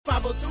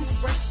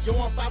fresh, yo,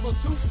 I'm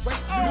 502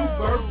 fresh. New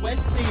Bird,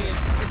 West End,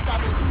 it's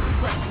 502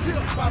 fresh.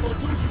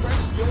 502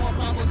 fresh, yo, I'm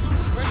 502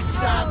 fresh.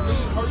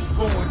 Charlene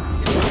Hurstborn,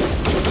 it's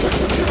 502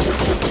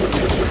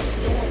 fresh.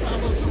 Yo, I'm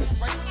 502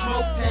 fresh.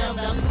 Smoketown,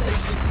 Valley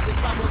Station, it's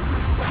 502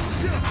 fresh.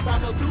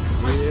 502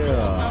 fresh, yo,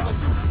 I'm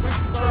 502 fresh.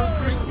 Third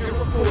Creek,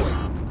 Mirror Boys.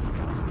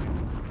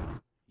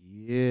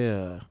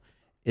 Yeah,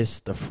 it's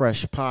the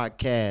Fresh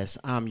Podcast.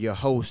 I'm your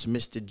host,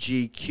 Mr.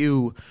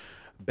 GQ,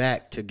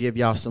 back to give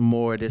y'all some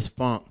more of this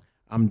funk.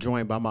 I'm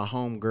joined by my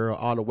homegirl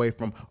all the way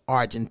from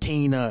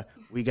Argentina.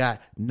 We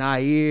got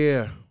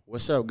Nair.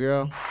 What's up,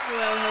 girl?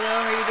 Hello,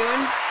 how you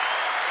doing?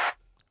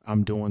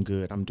 I'm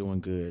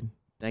doing good.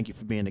 Thank you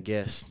for being a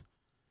guest.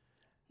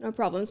 No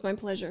problem, it's my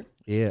pleasure.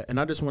 Yeah, and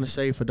I just want to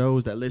say for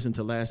those that listened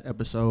to last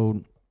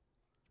episode,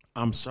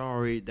 I'm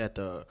sorry that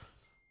the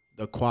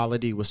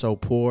quality was so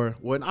poor.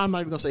 Well, I'm not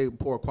even going to say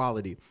poor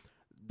quality.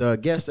 The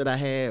guest that I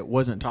had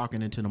wasn't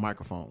talking into the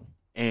microphone.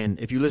 And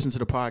if you listen to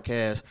the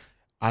podcast,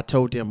 I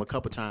told them a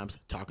couple times,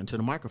 talking to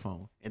the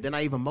microphone. And then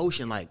I even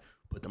motioned, like,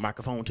 put the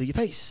microphone to your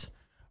face.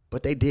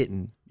 But they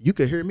didn't. You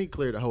could hear me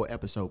clear the whole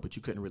episode, but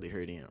you couldn't really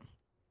hear them.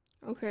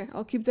 Okay,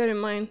 I'll keep that in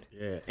mind.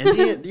 Yeah.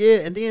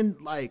 And then,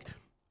 like,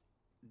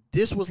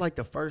 this was, like,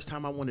 the first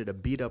time I wanted to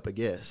beat up a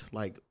guest.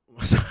 Like,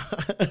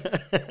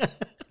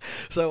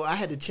 so I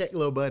had to check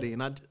Lil Buddy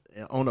and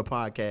on the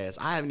podcast.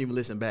 I haven't even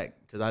listened back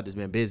because I just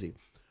been busy.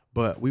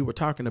 But we were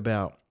talking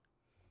about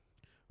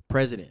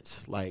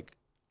presidents, like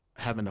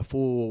having a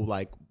full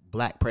like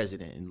black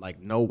president and like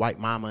no white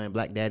mama and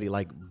black daddy,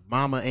 like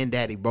mama and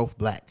daddy both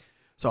black.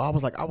 So I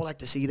was like, I would like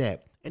to see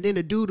that. And then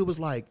the dude was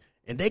like,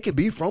 and they can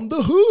be from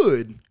the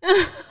hood.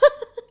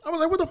 I was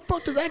like, what the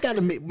fuck does that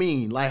gotta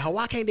mean? Like,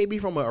 why can't they be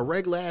from a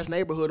regular ass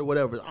neighborhood or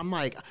whatever? I'm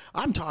like,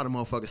 I'm tired of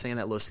motherfuckers saying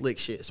that little slick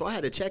shit. So I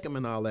had to check him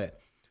and all that.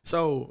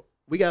 So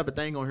we got a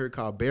thing on here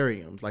called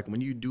buryums. Like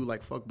when you do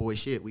like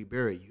fuckboy shit, we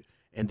bury you.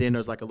 And then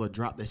there's like a little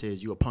drop that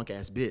says you a punk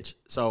ass bitch.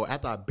 So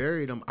after I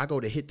buried him, I go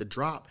to hit the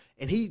drop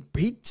and he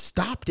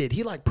stopped it.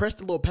 He like pressed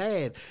the little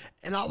pad.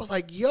 And I was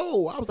like,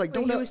 yo, I was like,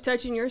 Wait, he was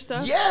touching your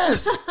stuff?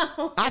 Yes.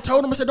 I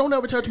told him, I said, don't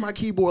ever touch my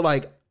keyboard.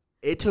 Like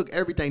it took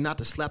everything not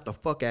to slap the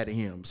fuck out of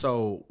him.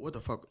 So what the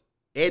fuck?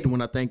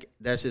 Edwin, I think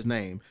that's his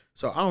name.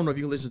 So I don't know if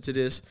you can listen to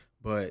this,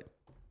 but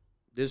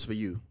this is for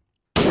you.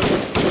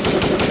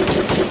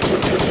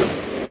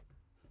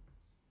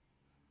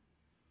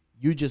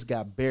 You just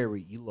got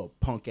buried, you little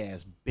punk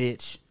ass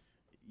bitch.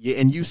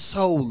 Yeah, and you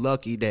so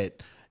lucky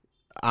that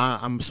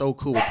I'm so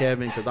cool with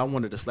Kevin because I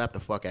wanted to slap the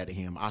fuck out of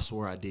him. I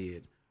swear I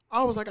did.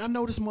 I was like, I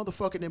know this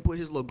motherfucker didn't put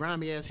his little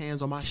grimy ass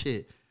hands on my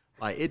shit.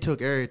 Like it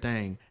took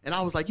everything, and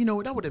I was like, you know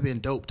what, that would have been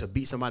dope to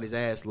beat somebody's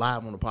ass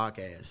live on the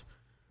podcast.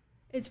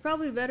 It's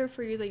probably better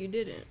for you that you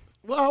didn't.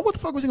 Well, what the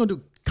fuck was he gonna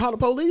do? Call the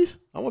police?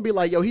 I want to be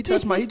like, yo, he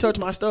touched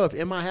my stuff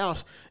in my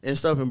house and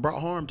stuff and brought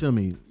harm to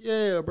me.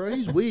 Yeah, bro,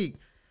 he's weak.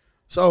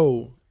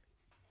 So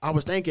I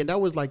was thinking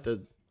that was like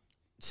the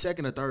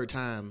second or third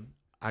time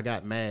I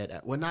got mad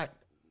at. Well, not,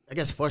 I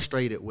guess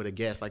frustrated with a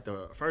guest. Like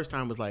the first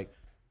time was like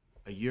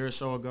a year or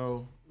so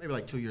ago, maybe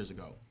like 2 years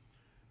ago.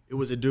 It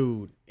was a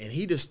dude, and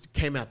he just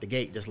came out the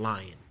gate just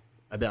lying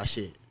about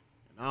shit.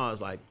 And I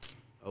was like,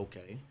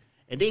 okay.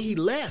 And then he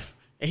left,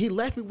 and he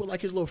left me with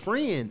like his little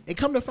friend. And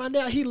come to find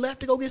out, he left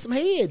to go get some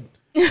head.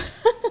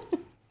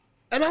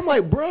 And I'm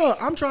like, bro,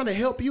 I'm trying to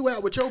help you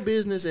out with your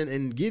business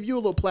and give you a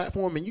little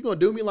platform, and you gonna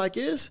do me like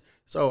this?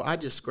 So I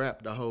just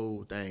scrapped the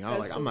whole thing. I was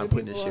like, I'm not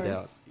putting this shit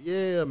out.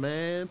 Yeah,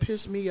 man,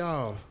 piss me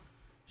off.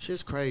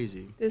 Shit's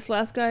crazy. This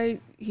last guy,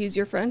 he's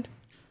your friend?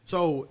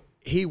 So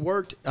I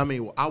worked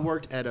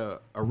at a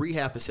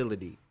rehab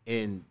facility,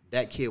 and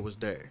that kid was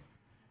there.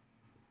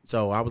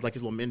 So I was like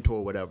his little mentor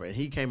or whatever, and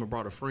he came and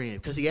brought a friend.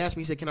 Because he asked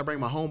me, he said, can I bring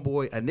my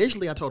homeboy?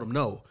 Initially, I told him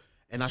no.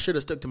 And I should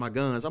have stuck to my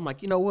guns. I'm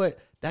like, you know what?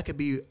 That could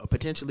be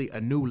potentially a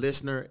new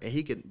listener, and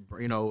he could,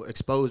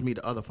 expose me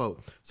to other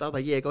folk. So I was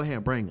like, yeah, go ahead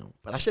and bring him.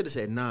 But I should have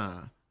said,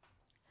 nah,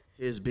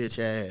 his bitch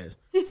ass.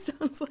 It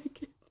sounds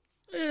like it.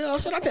 Yeah, I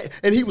said, I can't.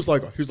 And he was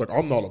like,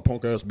 I'm not a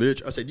punk ass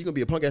bitch. I said, you gonna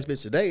be a punk ass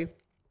bitch today?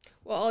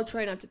 Well, I'll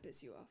try not to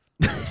piss you off.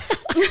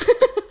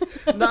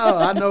 No,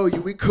 I know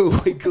you. We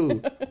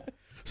cool.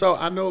 So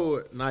I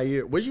know,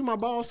 Nair, was you my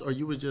boss or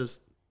you was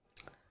just?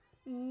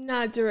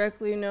 Not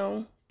directly,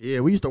 no. Yeah,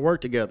 we used to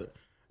work together.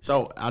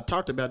 So I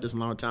talked about this a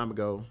long time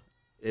ago.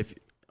 A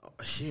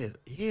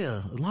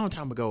long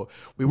time ago.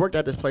 We worked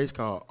at this place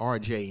called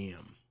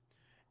RJM,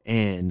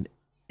 and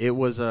it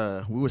was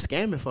we were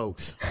scamming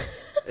folks.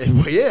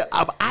 Yeah,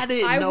 I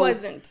didn't know.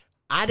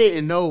 I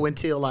didn't know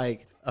until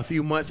like a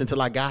few months until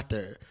I got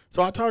there.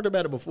 So I talked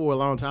about it before a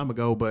long time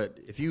ago. But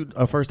if you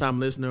a first time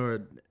listener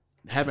or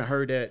haven't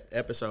heard that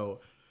episode,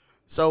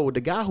 so the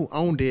guy who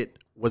owned it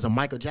was a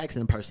Michael Jackson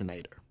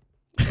impersonator.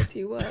 Yes,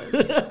 he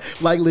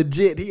was. Like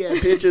legit, he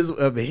had pictures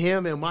of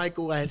him and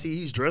Michael.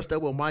 He's dressed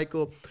up with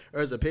Michael.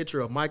 There's a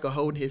picture of Michael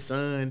holding his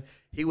son.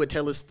 He would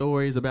tell us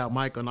stories about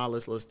Michael and all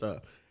this little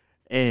stuff.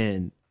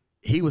 And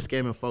he was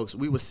scamming folks.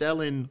 We were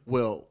selling,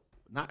 well,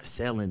 not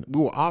selling. We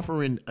were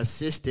offering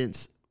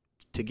assistance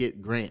to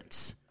get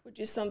grants. Which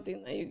is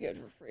something that you get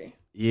for free.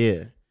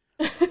 Yeah.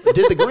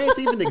 Did the grants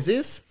even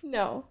exist?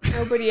 No,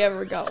 nobody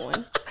ever got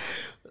one.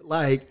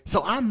 Like,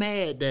 so I'm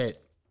mad that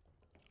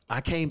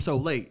I came so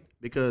late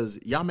because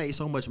y'all made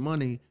so much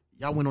money.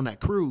 Y'all went on that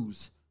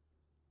cruise.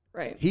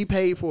 Right. He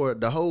paid for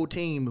the whole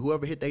team.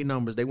 Whoever hit their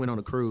numbers, they went on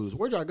a cruise.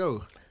 Where'd y'all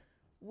go?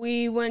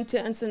 We went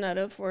to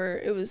Ensenada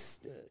it was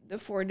the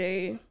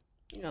 4-day,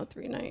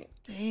 3-night.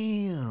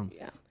 Damn.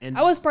 Yeah. And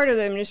I was part of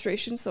the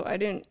administration, so I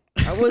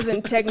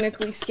wasn't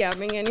technically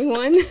scamming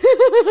anyone.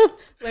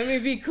 Let me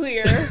be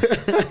clear.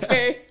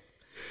 Okay.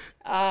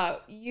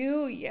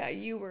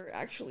 You were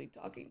actually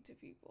talking to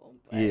people.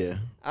 But,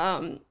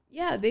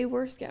 yeah. they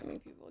were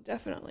scamming people,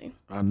 definitely.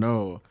 I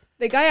know.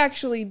 The guy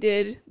actually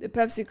did the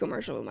Pepsi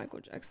commercial with Michael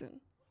Jackson.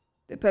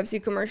 The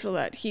Pepsi commercial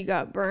that he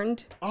got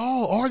burned.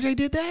 Oh, RJ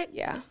did that?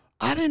 Yeah.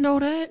 I didn't know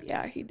that.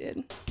 Yeah, he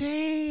did.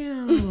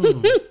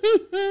 Damn.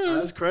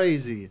 That's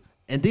crazy.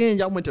 And then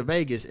y'all went to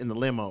Vegas in the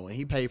limo, and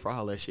he paid for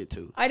all that shit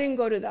too. I didn't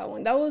go to that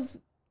one. That was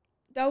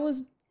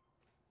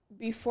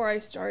before I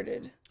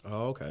started.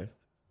 Oh, okay.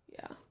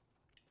 Yeah.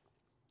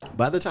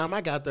 By the time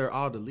I got there,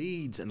 all the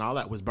leads and all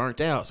that was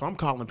burnt out. So I'm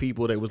calling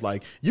people that was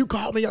like, "You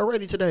called me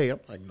already today." I'm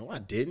like, "No, I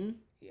didn't."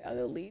 Yeah,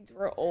 the leads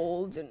were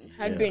old and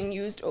had been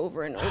used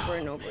over and over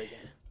and over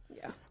again.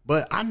 Yeah.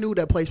 But I knew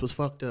that place was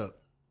fucked up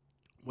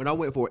when I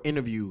went for an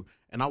interview.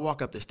 And I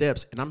walk up the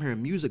steps, and I'm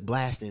hearing music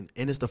blasting,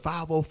 and it's the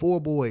 504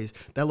 Boys.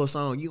 That little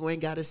song, "You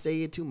ain't gotta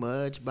say it too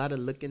much, by the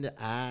look in the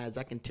eyes,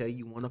 I can tell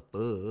you wanna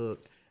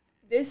fuck."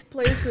 This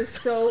place was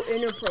so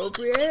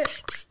inappropriate.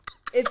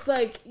 It's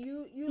like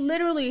you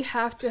literally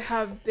have to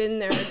have been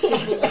there to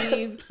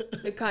believe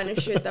the kind of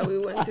shit that we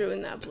went through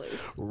in that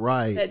place.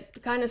 Right. That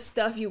the kind of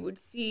stuff you would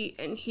see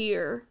and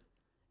hear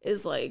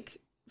is like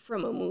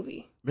from a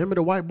movie. Remember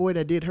the white boy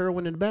that did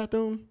heroin in the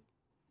bathroom?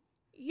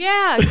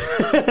 Yeah,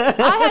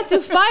 I had to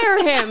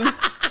fire him.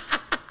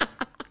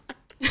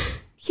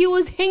 He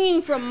was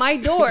hanging from my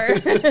door.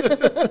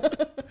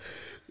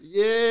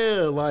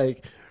 Yeah,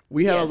 like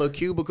we had our little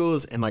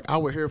cubicles, and like I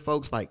would hear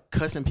folks like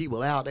cussing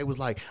people out. They was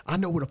like, "I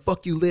know where the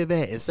fuck you live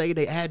at," and say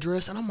their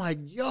address, and I'm like,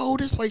 "Yo,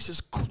 this place is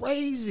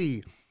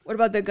crazy." What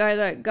about the guy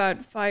that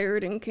got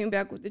fired and came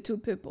back with the 2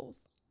 pit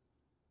bulls?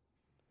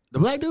 The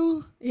black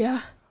dude?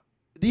 Yeah.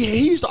 Yeah,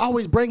 he used to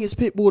always bring his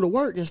pit bull to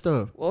work and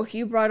stuff. Well,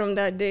 he brought him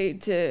that day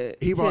to.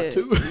 He brought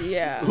 2.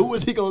 Yeah. Who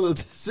was he going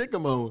to sick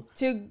him on?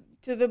 To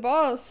the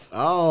boss.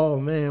 Oh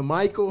man,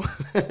 Michael.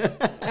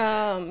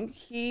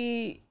 That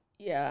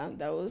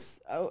was.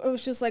 I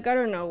was just like, I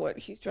don't know what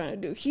he's trying to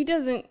do. He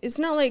doesn't. It's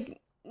not like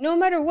no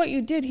matter what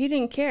you did, he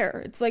didn't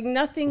care. It's like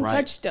nothing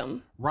touched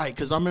him. Right,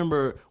 because I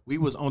remember we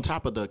was on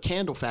top of the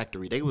candle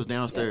factory. They was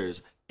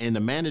downstairs, and the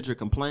manager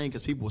complained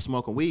because people were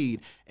smoking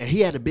weed, and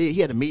he had a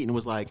meeting and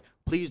was like,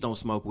 "Please don't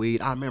smoke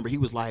weed." I remember he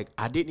was like,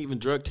 "I didn't even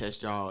drug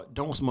test y'all.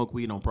 Don't smoke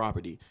weed on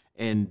property,"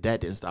 and that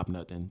didn't stop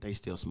nothing. They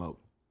still smoke.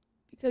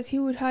 Because he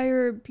would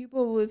hire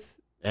people with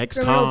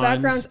Ex-cons. criminal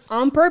backgrounds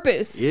on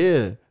purpose.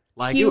 Yeah,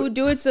 like he would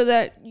do it so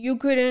that you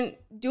couldn't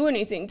do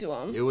anything to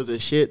him. It was a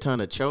shit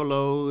ton of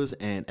cholos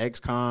and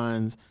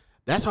ex-cons.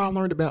 That's how I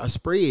learned about a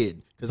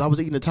spread, because I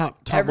was eating the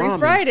top Every ramen.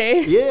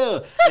 Friday. Yeah.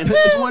 And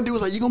this one dude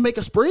was like, "You gonna make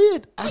a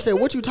spread?" I said,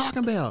 "What you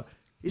talking about?"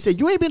 He said,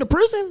 "You ain't been to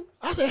prison?"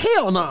 I said,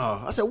 "Hell no."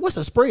 I said, "What's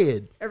a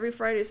spread?" Every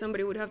Friday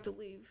somebody would have to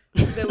leave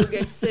because they would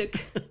get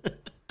sick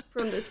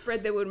from the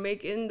spread they would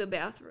make in the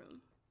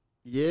bathroom.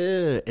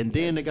 Yeah. And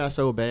then it got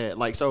so bad.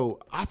 Like, so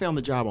I found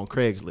the job on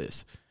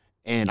Craigslist.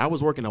 And I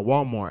was working at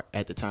Walmart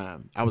at the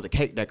time. I was a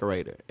cake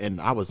decorator,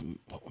 and I was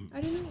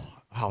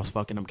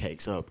fucking them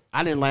cakes up.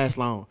 I didn't last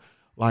long.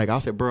 Like, I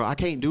said, "Bro, I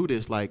can't do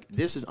this. Like,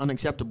 this is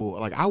unacceptable.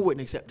 Like, I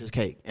wouldn't accept this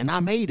cake." And I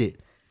made it.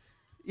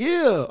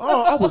 Yeah.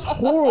 Oh, I was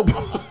horrible.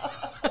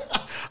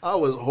 I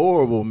was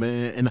horrible,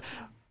 man. And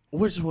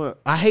which one?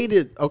 I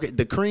hated,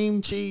 the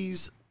cream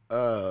cheese,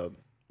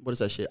 what is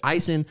that shit?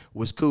 Icing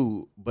was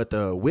cool, but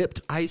the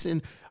whipped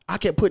icing, I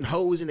kept putting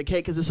holes in the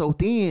cake because it's so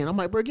thin. I'm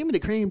like, "Bro, give me the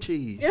cream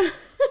cheese."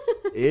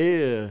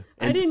 Yeah.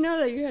 I didn't know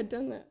that you had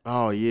done that.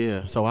 Oh,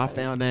 yeah. So I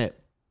found that,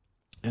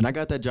 and I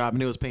got that job,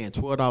 and it was paying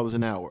 $12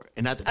 an hour.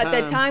 And at the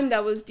time,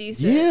 that was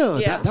decent.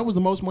 Yeah. That was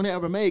the most money I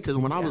ever made, because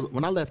when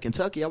I left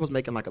Kentucky, I was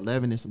making like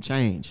 11 and some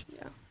change.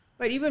 Yeah.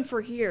 But even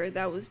for here,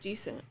 that was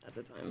decent at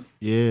the time.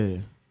 Yeah.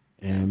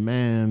 And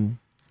man,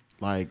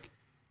 like,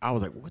 I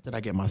was like, what did I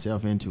get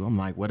myself into? I'm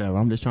like, whatever.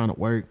 I'm just trying to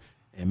work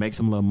and make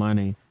some little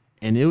money.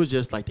 And it was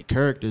just like the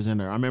characters in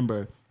there. I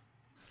remember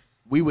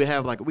we would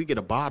have we get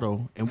a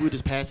bottle, and we would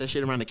just pass that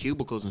shit around the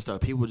cubicles and stuff.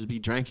 People would just be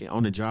drinking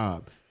on the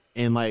job.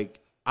 And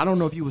like, I don't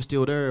know if you were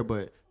still there,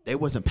 but they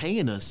wasn't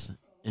paying us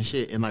and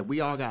shit. And like,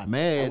 we all got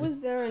mad. I was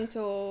there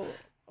until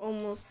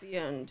almost the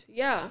end.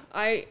 Yeah,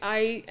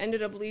 I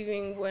ended up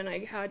leaving when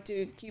I had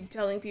to keep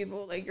telling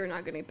people, like, "You're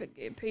not going to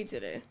get paid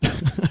today."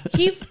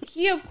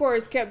 He of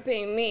course kept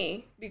paying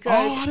me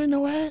because I didn't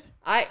know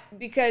that.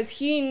 Because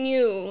he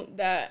knew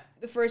that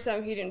the first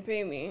time he didn't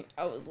pay me,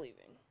 I was leaving.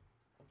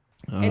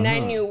 And I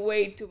knew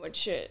way too much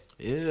shit.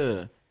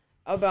 Yeah.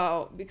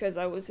 Because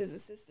I was his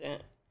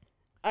assistant.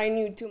 I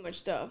knew too much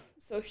stuff.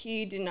 So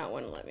he did not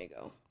want to let me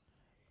go.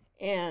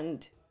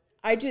 And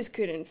I just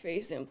couldn't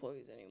face the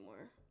employees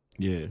anymore.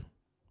 Yeah.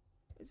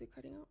 Is it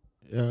cutting out?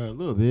 A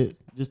little bit.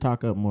 Just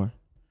talk up more.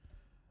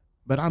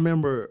 But I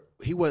remember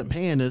he wasn't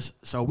paying us,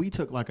 so we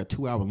took like a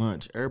 2-hour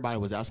lunch. Everybody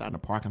was outside in the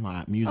parking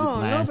lot, music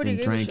blasting,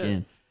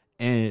 drinking.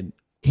 And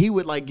he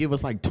would like give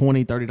us like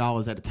 $20,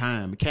 $30 at a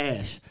time,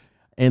 cash.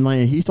 And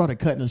like he started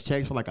cutting us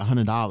checks for like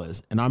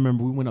 $100. And I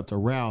remember we went up to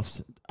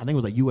Ralph's. I think it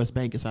was like US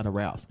Bank inside of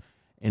Ralph's.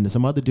 And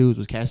some other dudes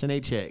was cashing a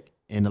check.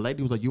 And the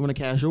lady was like, "You want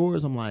to cash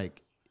yours?" I'm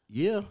like,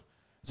 "Yeah."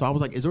 So I was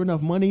like, "Is there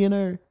enough money in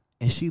there?"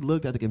 And she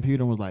looked at the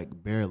computer and was like,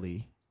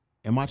 "Barely."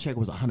 And my check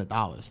was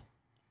 $100.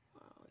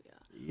 Oh,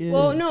 yeah.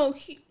 Well, no,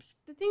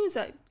 the thing is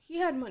that he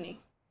had money.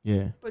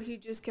 Yeah. But he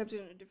just kept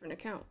it in a different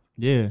account.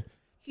 Yeah.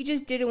 He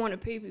just didn't want to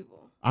pay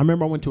people. I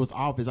remember I went to his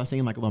office. I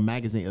seen like a little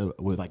magazine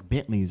with like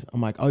Bentleys.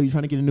 I'm like, "Oh, you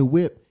trying to get a new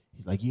whip?"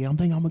 He's like, "Yeah, I'm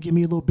thinking I'm going to give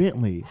me a little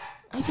Bentley."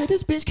 I said,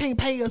 "This bitch can't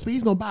pay us, but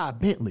he's going to buy a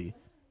Bentley."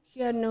 He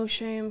had no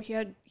shame. He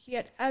had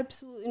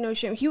absolutely no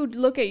shame. He would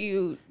look at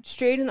you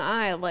straight in the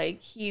eye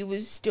like he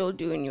was still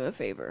doing you a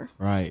favor.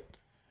 Right.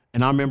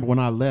 And I remember when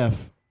I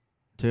left,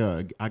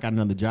 I got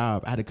another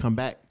job. I had to come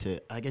back to,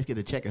 I guess, get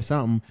a check or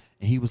something.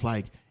 And he was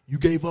like, "You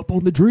gave up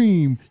on the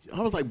dream."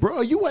 I was like,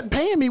 "Bro, you wasn't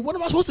paying me. What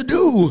am I supposed to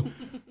do?"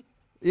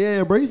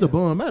 Yeah, bro, he's a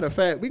bum. Matter of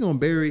fact, we going to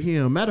bury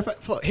him. Matter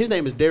of fact, his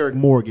name is Derek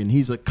Morgan.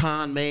 He's a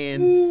con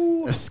man,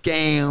 a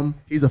scam.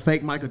 He's a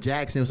fake Michael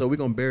Jackson, so we're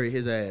going to bury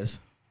his ass.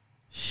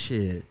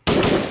 Shit.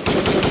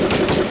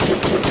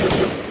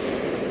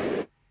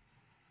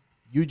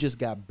 You just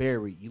got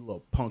buried, you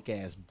little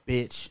punk-ass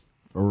bitch.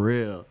 For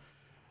real.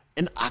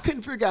 And I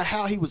couldn't figure out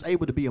how he was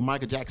able to be a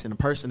Michael Jackson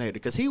impersonator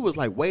because he was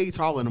like way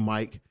taller than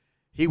Mike.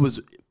 He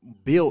was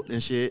built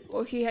and shit.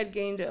 Well, he had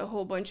gained a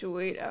whole bunch of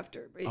weight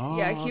after. But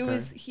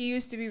he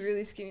used to be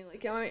really skinny.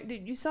 Like,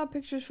 did you saw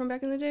pictures from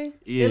back in the day?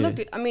 Yeah.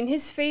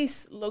 His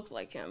face looked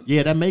like him.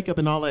 Yeah, that makeup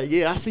and all that.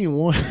 Yeah, I seen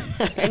one.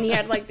 And he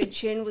had like the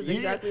chin was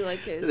exactly like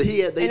his.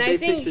 They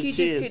fixed his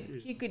chin.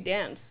 He could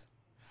dance.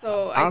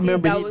 So I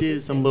remember he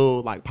did some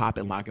little like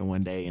popping locking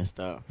one day and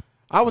stuff.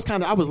 I was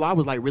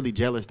like really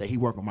jealous that he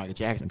worked with Michael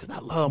Jackson because I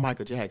love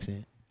Michael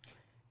Jackson.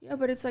 Yeah,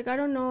 but it's like, I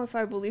don't know if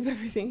I believe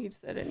everything he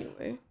said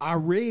anyway. I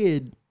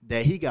read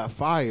that he got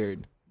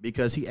fired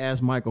because he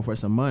asked Michael for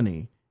some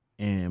money,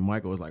 and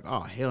Michael was like,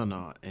 "Oh, hell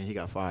no," and he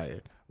got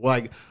fired.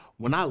 Like,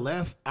 when I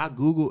left, I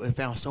Googled and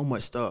found so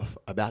much stuff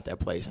about that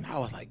place, and I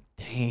was like,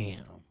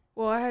 damn.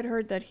 Well, I had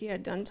heard that he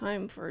had done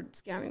time for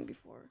scamming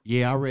before.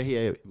 Yeah, I read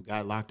he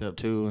got locked up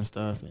too and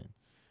stuff. And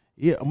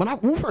yeah, when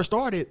we first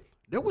started,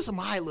 there was some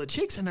high little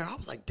chicks in there. I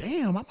was like,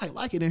 damn, I might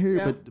like it in here.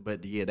 Yeah.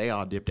 But yeah, they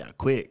all dipped out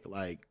quick.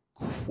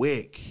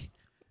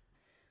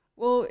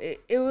 Well,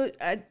 it was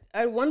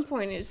at one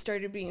point it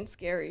started being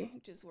scary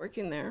just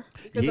working there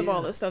because of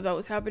all the stuff that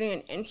was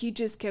happening, and he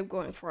just kept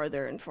going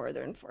farther and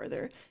farther and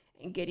farther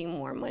and getting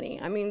more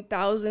money. I mean,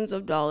 thousands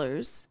of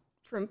dollars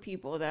from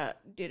people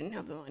that didn't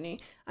have the money.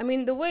 I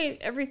mean, the way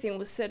everything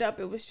was set up,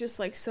 it was just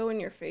like so in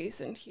your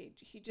face, and he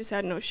just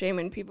had no shame,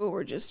 and people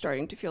were just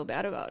starting to feel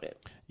bad about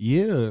it.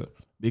 Yeah,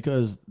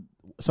 because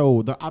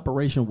so the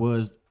operation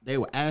was they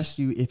would ask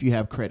you if you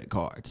have credit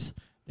cards.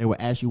 They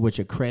would ask you what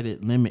your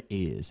credit limit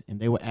is, and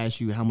they would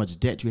ask you how much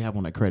debt you have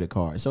on that credit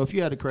card. So if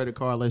you had a credit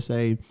card, let's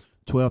say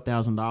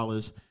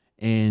 $12,000,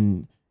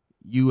 and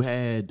you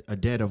had a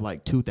debt of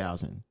like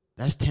 $2,000,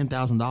 that's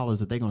 $10,000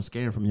 that they're gonna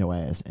scare from your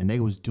ass, and they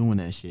was doing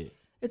that shit.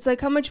 It's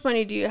like, how much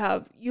money do you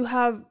have? You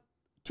have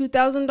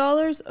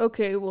 $2,000?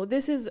 Okay, well,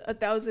 this is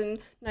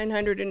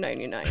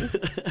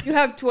 $1,999. You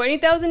have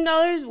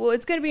 $20,000? Well,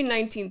 it's gonna be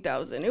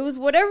 $19,000. It was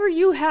whatever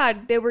you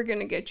had, they were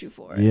gonna get you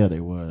for. Yeah, they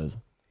was.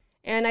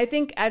 And I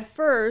think at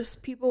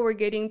first, people were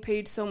getting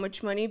paid so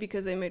much money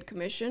because they made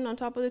commission on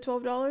top of the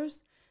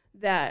 $12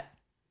 that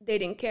they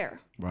didn't care.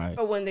 Right.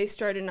 But when they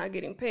started not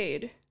getting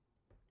paid,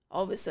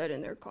 all of a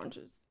sudden their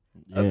conscience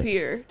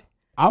appeared.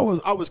 I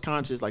was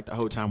conscious like the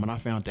whole time when I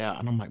found out,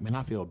 and I'm like, man,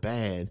 I feel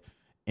bad.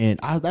 And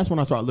that's when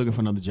I started looking for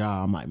another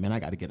job. I'm like, man,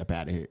 I got to get up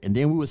out of here. And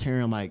then we was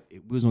hearing like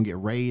we was gonna get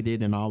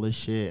raided and all this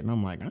shit. And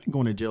I'm like, I ain't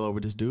going to jail over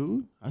this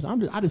dude. I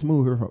just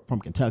moved here from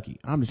Kentucky.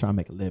 I'm just trying to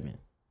make a living.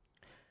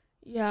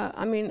 Yeah,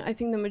 I mean, I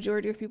think the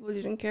majority of people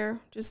didn't care.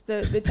 Just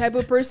the type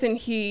of person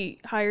he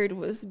hired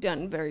was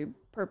done very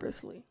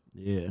purposely.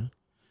 Yeah.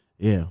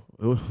 Yeah.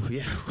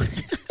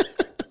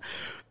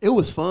 It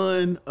was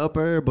fun up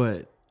there,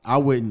 but I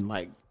wouldn't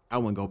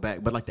go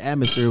back. But like the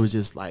atmosphere was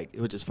just like,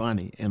 it was just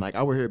funny. And like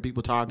I would hear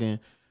people talking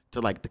to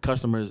like the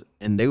customers,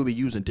 and they would be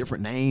using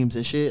different names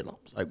and shit. And I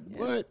was like,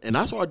 what? And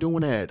I started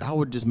doing that. I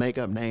would just make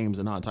up names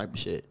and all type of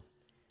shit.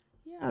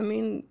 Yeah, I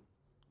mean,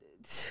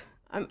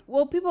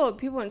 well,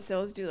 people in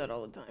sales do that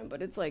all the time,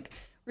 but it's like,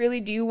 really,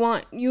 do you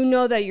want,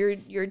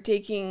 that you're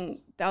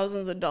taking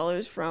thousands of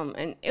dollars from,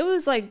 and it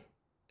was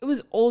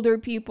older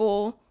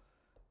people,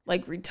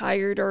 like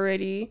retired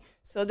already.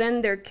 So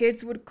then their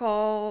kids would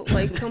call,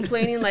 like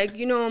complaining, like,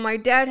 my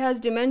dad has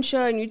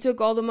dementia and you took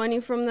all the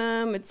money from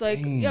them. It's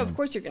like, damn. Yeah, of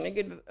course you're gonna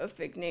get a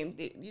fake name.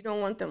 You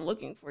don't want them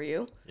looking for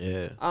you.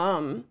 Yeah.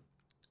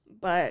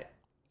 But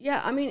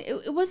yeah, I mean,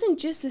 it wasn't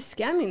just the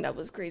scamming that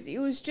was crazy. It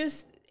was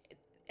just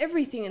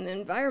everything in the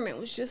environment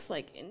was just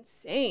like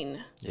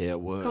insane. Yeah,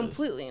 it was.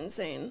 Completely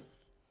insane.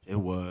 It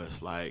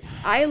was like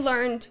I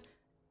learned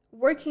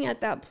working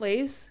at that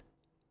place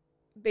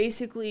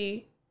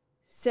basically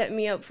set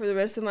me up for the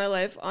rest of my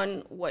life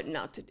on what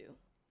not to do.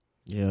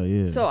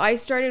 yeah. So I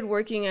started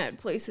working at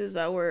places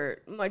that were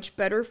much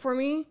better for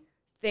me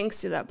thanks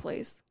to that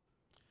place.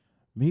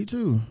 Me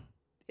too.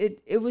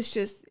 It was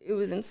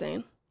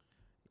insane.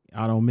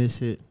 I don't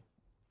miss it.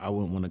 I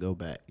wouldn't want to go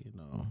back, you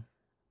know.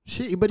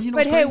 Shit, but you know.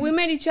 But hey, crazy? we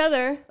met each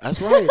other. That's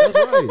right. That's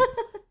right.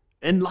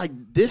 And like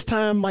this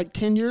time, like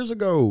 10 years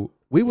ago,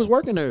 we was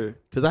working there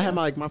because I had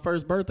my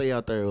first birthday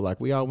out there. Like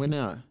we all went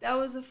out. That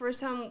was the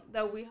first time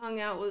that we hung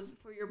out was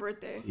for your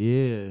birthday.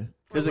 Yeah.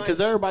 Because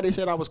everybody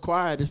said I was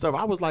quiet and stuff.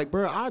 I was like,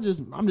 bro, I was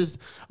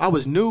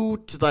new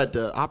to like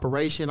the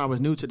operation. I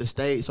was new to the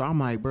state. So I'm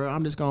like, bro,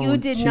 I'm just going to You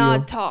did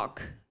not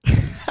talk.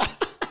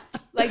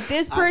 Like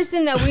this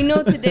person that we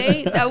know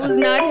today, that was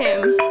not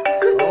him.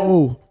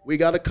 Oh, we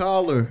got a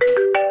caller.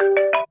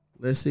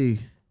 Let's see.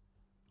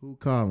 Who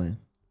calling?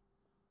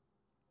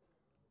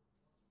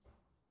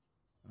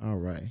 All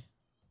right.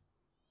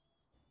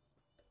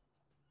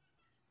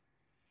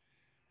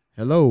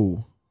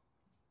 Hello.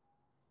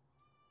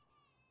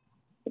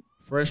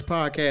 Fresh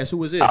podcast.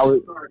 Who is this?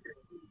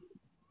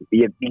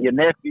 Your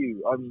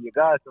nephew, your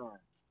godson.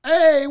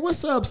 Hey,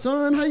 what's up,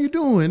 son? How you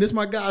doing? This is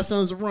my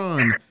godson,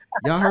 Zeron.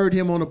 Y'all heard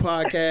him on the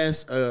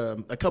podcast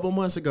a couple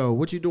months ago.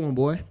 What you doing,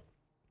 boy?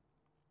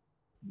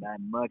 Not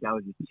much. I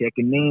was just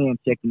checking in.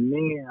 I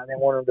didn't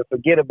want him to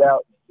forget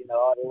about me.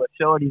 All the little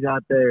shorties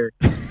out there.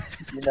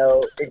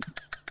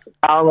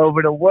 All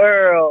over the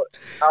world.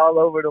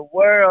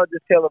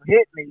 Just tell them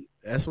hit me.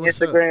 That's what's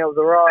Instagram,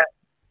 the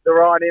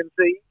Ron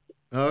MC.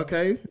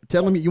 Okay.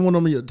 Tell them you want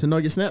them to know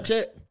your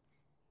Snapchat?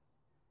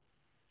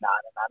 Nah,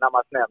 not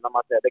my Snap.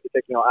 They can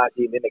take me on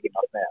IG and then they get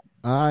my Snap.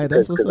 All right,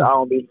 that's what's up. I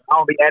don't be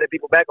adding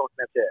people back on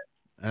Snapchat.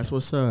 That's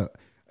what's up.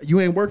 You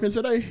ain't working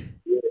today?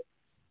 Yeah.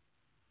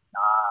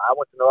 Nah, I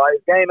went to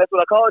Mariah's game. That's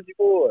what I called you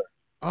for.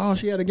 Oh,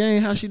 she had a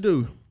game. How'd she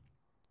do?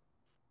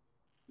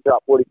 She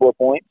dropped 44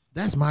 points.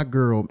 That's my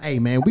girl. Hey,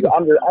 man,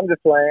 I'm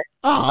just playing.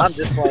 Oh, I'm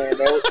just playing,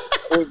 man.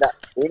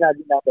 We not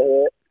getting out the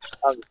head.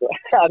 I'm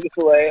just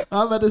playing.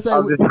 I'm about to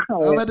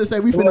say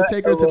we finna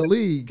take her to the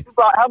league.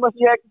 How much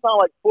you had to sound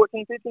like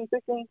 14, 15,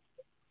 16?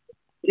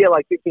 She had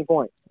like 16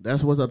 points.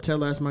 That's what's up. Tell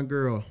her that's my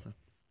girl.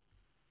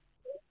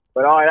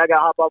 But all right, I got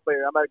to hop off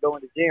there. I'm about to go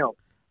in the gym.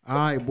 All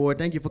right, boy.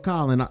 Thank you for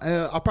calling.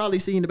 I'll probably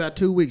see you in about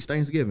 2 weeks.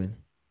 Thanksgiving.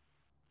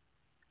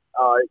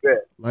 All right,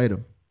 good. Later.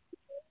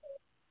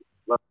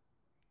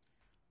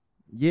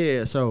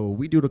 Yeah, so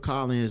we do the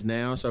call-ins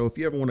now. So if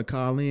you ever want to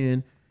call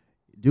in,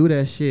 do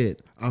that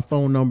shit. Our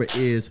phone number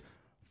is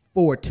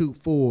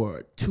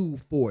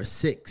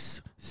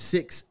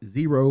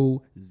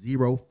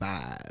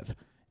 424-246-6005.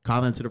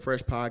 Call into the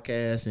Fresh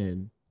Podcast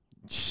and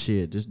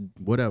shit, just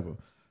whatever.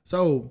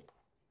 So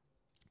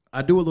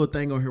I do a little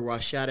thing on here where I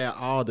shout out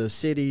all the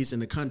cities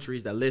and the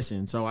countries that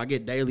listen. So I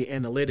get daily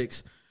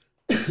analytics.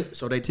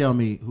 So they tell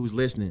me who's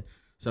listening.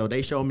 So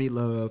they show me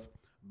love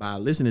by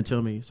listening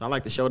to me. So I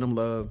like to show them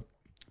love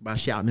by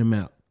shouting them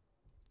out.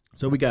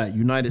 So we got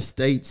United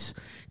States,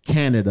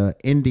 Canada,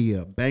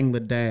 India,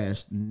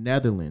 Bangladesh,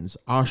 Netherlands,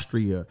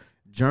 Austria,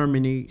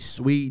 Germany,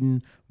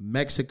 Sweden,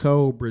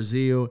 Mexico,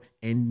 Brazil,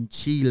 and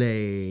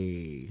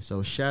Chile.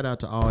 So shout out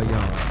to all y'all.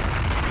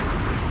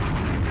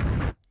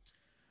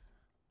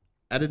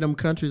 Out of them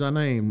countries I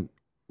named,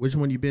 which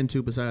one you been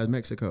to besides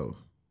Mexico?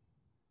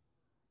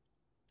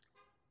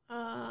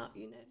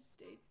 United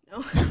States.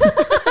 No.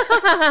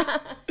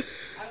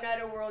 I'm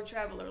not a world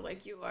traveler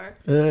like you are.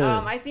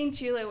 I think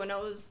Chile when I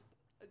was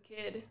a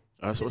kid.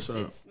 That's what's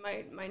up. It's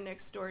my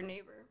next door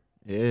neighbor.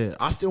 Yeah,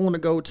 I still want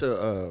to go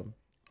to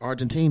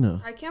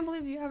Argentina. I can't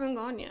believe you haven't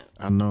gone yet.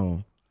 I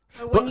know.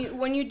 But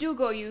when you do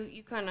go,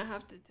 you kind of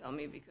have to tell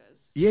me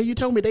because. Yeah, you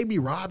told me they be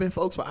robbing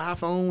folks for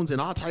iPhones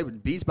and all type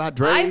of Beats by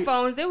Dre.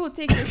 iPhones, they will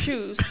take your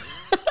shoes.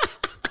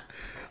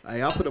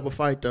 Hey, I'll put up a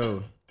fight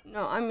though.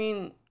 No, I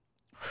mean,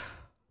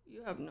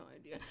 you have no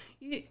idea.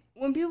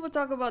 When people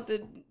talk about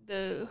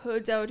the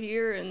hoods out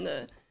here and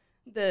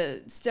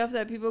the stuff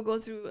that people go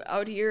through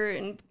out here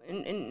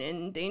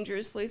in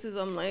dangerous places,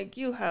 I'm like,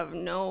 you have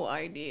no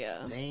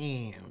idea.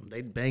 Damn,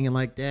 they banging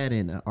like that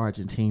in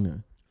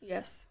Argentina.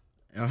 Yes.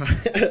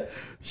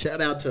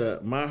 Shout out to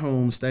my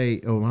home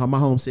state, or my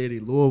home city,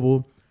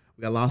 Louisville.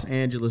 We got Los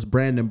Angeles,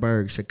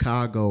 Brandenburg,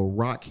 Chicago,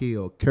 Rock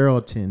Hill,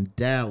 Carrollton,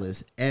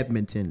 Dallas,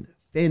 Edmonton,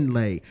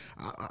 Findlay.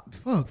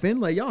 Fuck,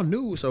 Findlay, y'all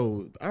knew,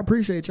 so I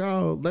appreciate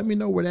y'all. Let me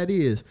know where that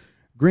is.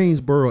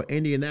 Greensboro,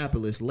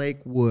 Indianapolis,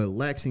 Lakewood,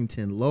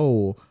 Lexington,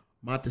 Lowell,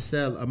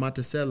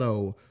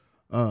 Monticello,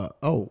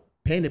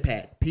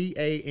 Panipat,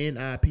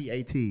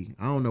 Panipat.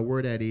 I don't know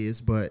where that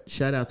is, but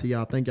shout out to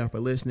y'all. Thank y'all for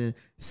listening.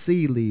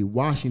 Sealy,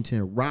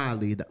 Washington,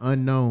 Raleigh, the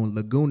Unknown,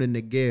 Laguna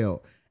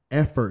Niguel,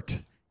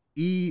 Effort,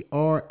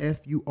 Erfurt.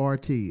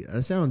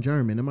 That sounds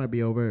German. It might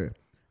be over there.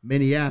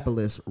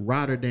 Minneapolis,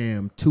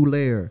 Rotterdam,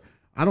 Tulare.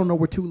 I don't know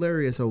where Tulare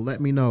is, so let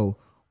me know.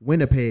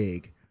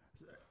 Winnipeg.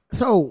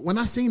 So when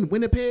I seen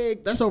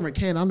Winnipeg, that's over in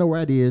Canada. I know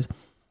where that is.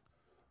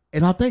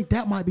 And I think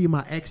that might be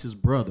my ex's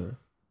brother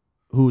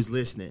who's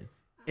listening.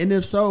 And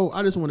if so,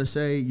 I just want to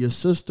say your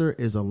sister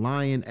is a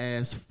lying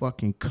ass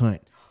fucking cunt.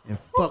 And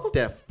fuck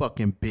that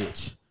fucking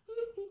bitch.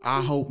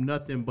 I hope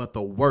nothing but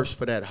the worst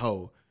for that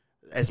hoe.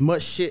 As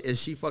much shit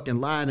as she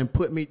fucking lied and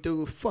put me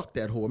through, fuck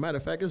that whore. Matter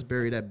of fact, let's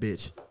bury that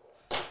bitch.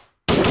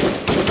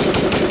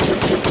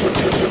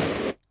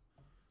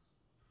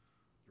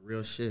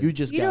 Real shit. You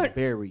just got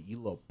buried, you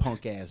little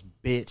punk ass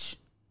bitch.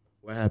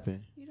 What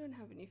happened? You don't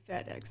have any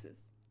fat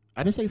exes.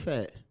 I didn't say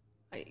fat.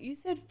 You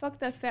said fuck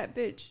that fat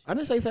bitch. I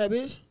didn't say fat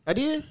bitch. I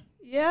did?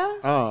 Yeah?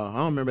 Oh, I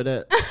don't remember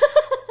that.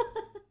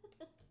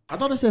 I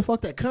thought I said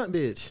fuck that cunt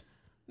bitch.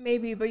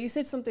 Maybe, but you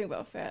said something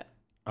about fat.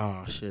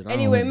 Oh shit.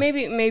 Anyway,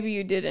 maybe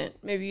you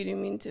didn't. Maybe you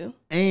didn't mean to.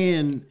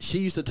 And she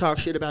used to talk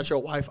shit about your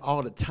wife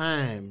all the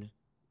time.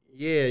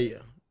 Yeah.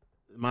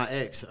 My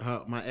ex,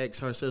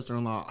 her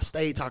sister-in-law,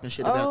 stayed talking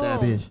shit about that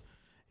bitch.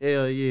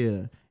 Hell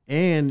yeah.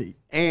 And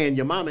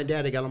your mom and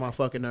daddy got on my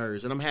fucking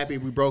nerves. And I'm happy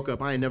we broke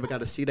up. I ain't never got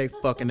to see they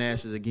fucking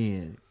asses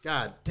again.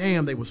 God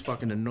damn, they was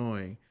fucking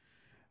annoying.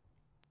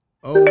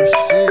 Oh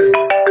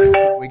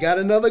shit. We got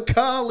another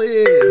call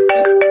in.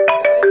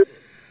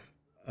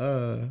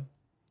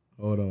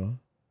 Hold on.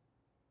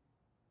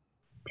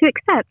 To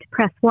accept,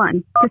 press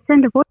 1. To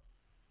send a voice.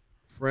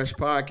 Fresh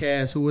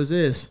podcast. Who is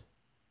this?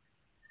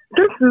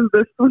 This is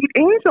the sweet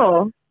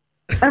angel.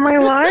 Am I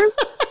live?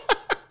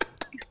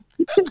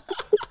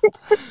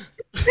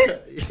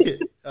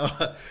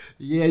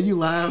 Yeah, you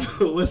live.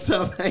 What's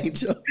up,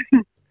 Angel?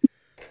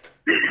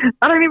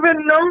 I don't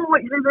even know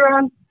what you're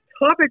on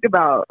topic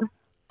about.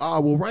 Oh,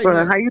 well, right But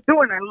now. how you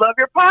doing? I love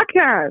your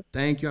podcast.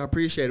 Thank you. I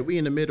appreciate it. We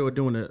in the middle of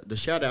doing the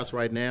shout outs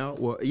right now.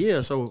 Well,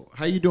 yeah. So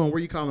how you doing? Where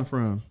you calling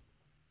from?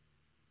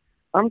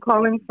 I'm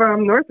calling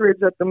from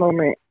Northridge at the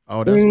moment.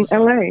 Oh, that's in what's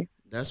LA. up.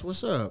 That's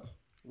what's up.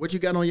 What you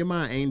got on your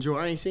mind, Angel?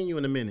 I ain't seen you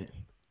in a minute.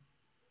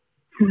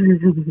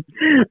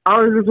 I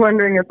was just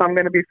wondering if I'm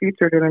going to be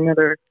featured in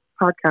another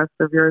podcast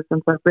of yours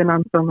since I've been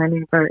on so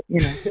many, but you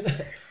know.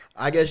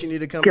 I guess you need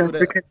to come Guess to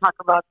we could talk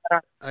about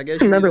that. I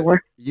guess another one.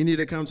 You need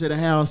to come to the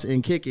house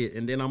and kick it,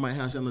 and then I might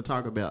have something to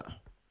talk about.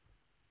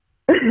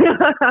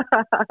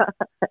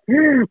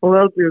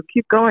 Will do.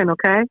 Keep going,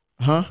 okay?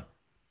 Huh?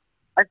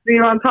 I see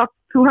you on top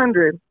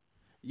 200.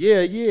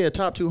 Yeah,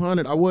 top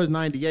 200. I was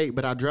 98,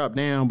 but I dropped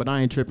down, but I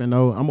ain't tripping,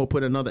 though. I'm going to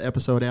put another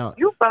episode out.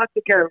 You about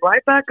to get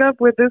right back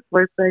up with this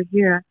voice right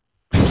here.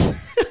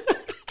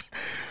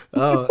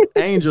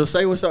 Angel,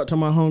 say what's up to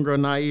my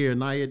homegirl, Nair.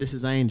 Nair, this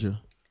is Angel.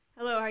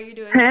 Hello, how you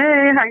doing?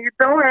 Hey, how you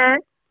doing?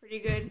 Pretty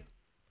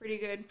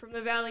good. From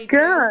the valley, too.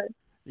 Good.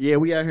 Yeah,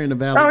 we out here in the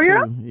valley,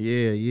 yeah? too.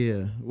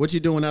 Yeah. What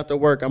you doing after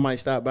work? I might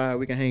stop by.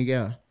 We can hang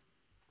out.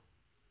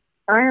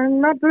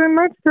 I'm not doing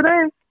much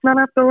today. Not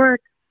after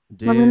work.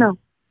 Let me know.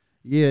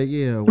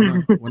 Yeah.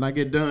 When I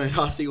get done,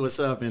 I'll see what's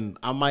up, and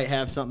I might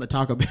have something to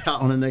talk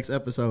about on the next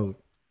episode.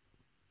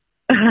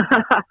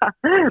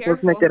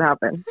 Let's make it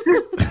happen.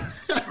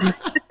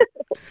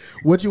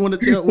 What you want to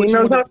tell? What you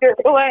want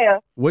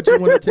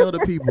to tell the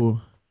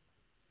people?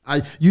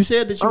 You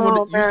said that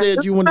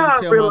you wanted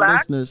to tell my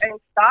listeners. And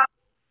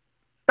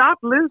stop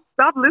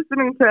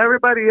listening to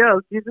everybody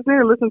else. You just need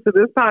to listen to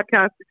this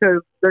podcast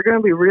because they're going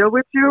to be real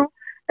with you,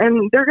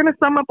 and they're going to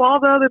sum up all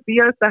the other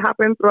BS that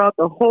happened throughout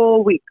the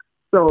whole week.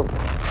 So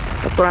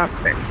that's what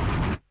I'm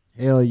saying.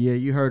 Hell yeah,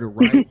 you heard it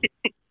right.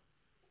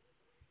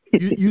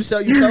 you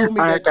told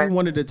me that you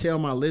wanted to tell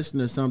my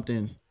listeners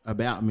something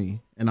about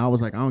me, and I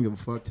was like, I don't give a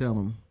fuck. Tell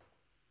them.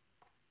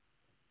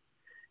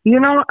 You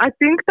know, I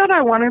think that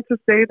I wanted to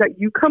say that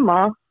you come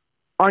off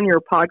on your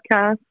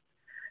podcast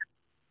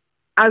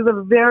as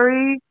a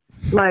very,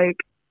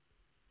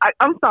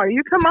 I'm sorry,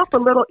 you come off a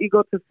little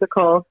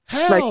egotistical.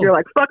 Hell. Like, you're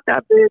like, fuck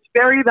that bitch,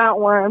 bury that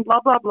one, blah,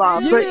 blah, blah.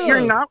 Yeah. But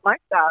you're not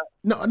like that.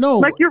 No.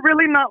 Like, you're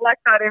really not like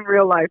that in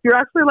real life. You're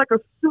actually like a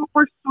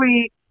super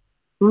sweet,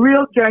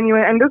 real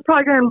genuine, and this is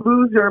probably going to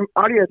lose your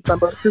audience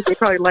numbers because they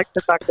probably like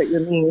the fact that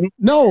you're mean.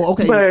 No,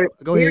 okay.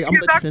 But go ahead.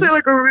 he's actually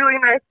like a really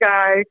nice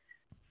guy.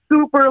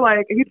 Super,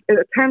 he's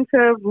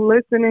attentive,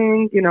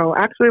 listening,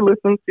 actually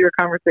listens to your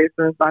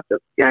conversations, not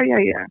just, yeah,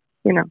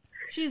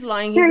 She's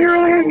lying. He's an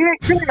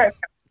asshole.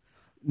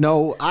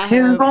 No,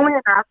 He's only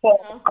an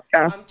asshole.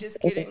 I'm just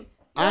kidding.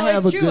 I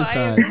have a good side.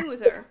 side. I agree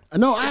with her.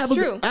 No, I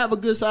have a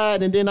good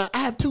side, and then I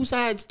have two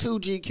sides too,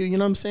 GQ. You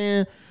know what I'm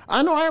saying?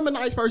 I know I am a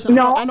nice person.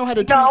 No, I know how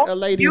to treat a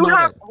lady. You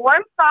have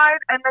one side,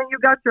 and then you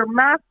got your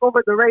mask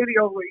over the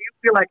radio where you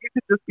feel like you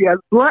could just be as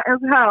blunt as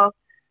hell.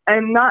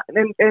 And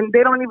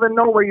they don't even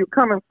know where you're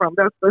coming from.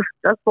 That's the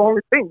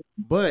only thing.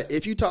 But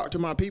if you talk to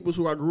my peoples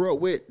who I grew up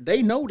with,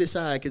 they know this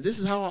side because this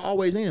is how I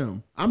always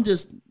am. I'm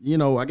just,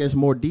 I guess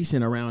more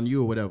decent around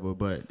you or whatever.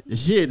 But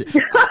shit,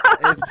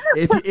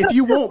 if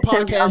you want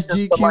podcast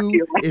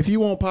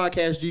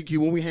GQ,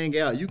 when we hang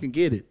out, you can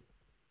get it.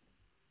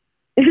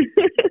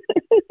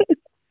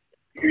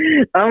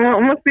 I'm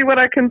gonna see what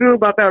I can do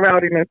about that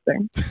rowdiness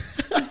thing.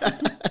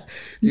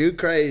 You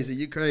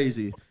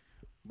crazy.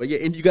 But yeah,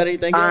 and you got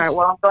anything else? All right,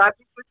 well, I'm glad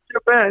you did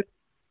your best.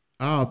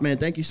 Oh, man,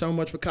 thank you so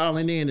much for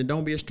calling in, and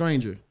don't be a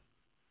stranger.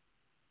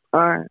 All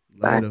right.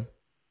 Later. Bye.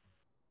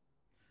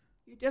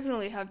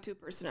 definitely have two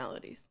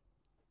personalities.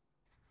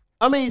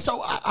 I mean,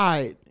 so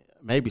I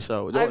maybe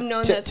so. I've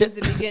known that since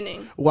the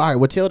beginning. Well, all right,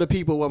 well, tell the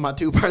people what my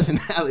two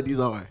personalities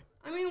are.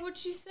 I mean, what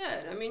she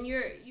said. I mean,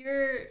 you're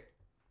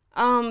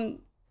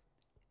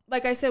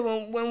like I said,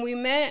 when we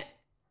met,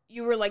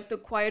 you were like the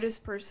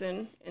quietest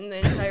person in the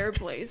entire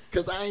place.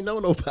 Because I ain't know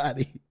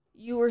nobody.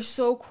 You were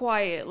so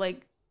quiet,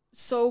 like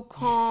so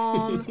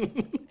calm.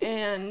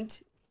 And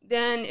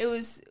then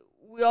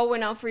we all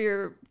went out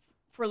for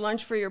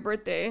lunch for your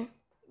birthday,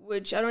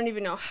 which I don't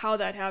even know how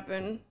that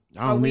happened.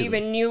 How we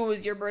even knew it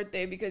was your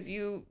birthday because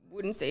you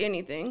wouldn't say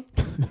anything.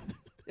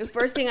 The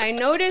first thing I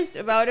noticed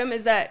about him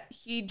is that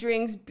he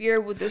drinks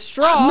beer with a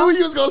straw. I knew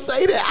you was going to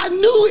say that. I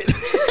knew it.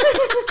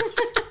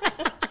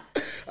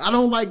 I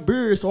don't like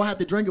beer, so I have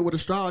to drink it with a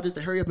straw just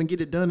to hurry up and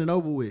get it done and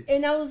over with.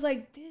 And I was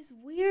like, this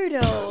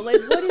weirdo. Like,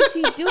 what is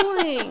he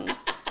doing?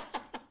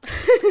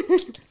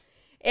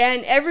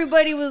 And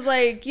everybody was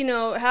like, you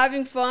know,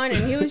 having fun.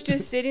 And he was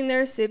just sitting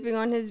there sipping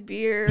on his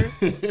beer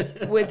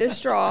with a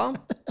straw.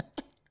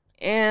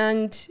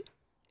 And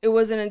it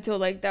wasn't until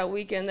like that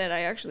weekend that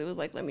I actually was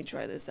like, let me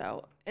try this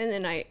out. And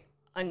then I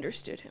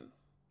understood him.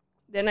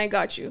 Then I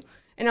got you.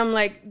 And I'm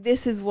like,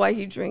 this is why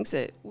he drinks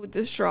it with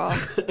the straw.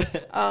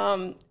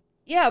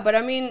 Yeah, but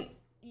I mean,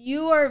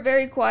 you are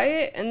very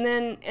quiet. And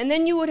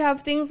then you would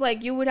have things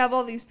like, you would have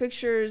all these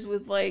pictures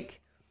with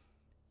like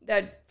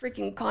that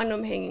freaking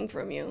condom hanging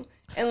from you.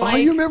 And like, oh,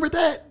 you remember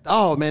that?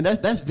 Oh, man,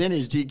 that's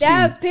vintage GQ.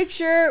 That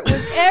picture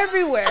was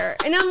everywhere.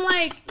 And I'm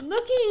like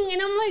looking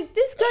and I'm like,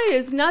 this guy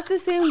is not the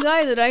same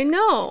guy that I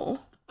know.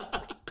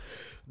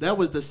 That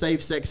was the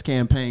safe sex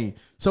campaign.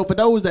 So for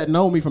those that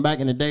know me from back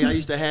in the day, I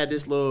used to have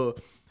this little,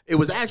 it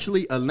was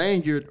actually a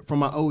lanyard from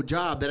my old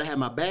job that I had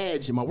my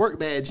badge and my work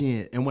badge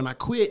in. And when I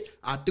quit,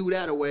 I threw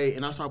that away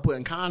and I started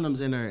putting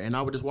condoms in there and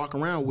I would just walk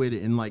around with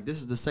it. And like, this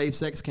is the safe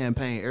sex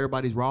campaign.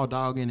 Everybody's raw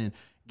dogging and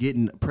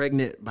getting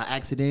pregnant by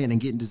accident and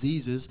getting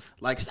diseases.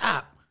 Like,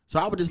 stop. So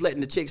I was just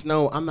letting the chicks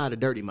know I'm not a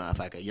dirty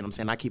motherfucker. You know what I'm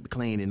saying? I keep it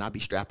clean and I be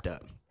strapped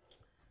up.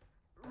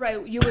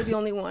 Right, you were the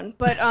only one.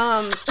 But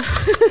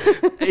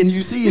and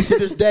you see, and to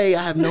this day,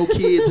 I have no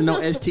kids and no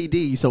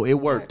STD, so it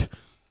worked.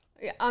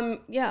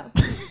 Yeah.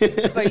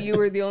 But you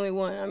were the only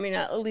one. I mean,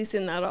 at least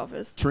in that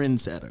office.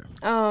 Trendsetter.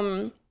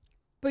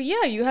 But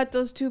yeah, you had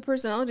those two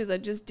personalities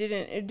that just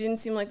didn't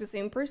seem like the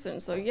same person.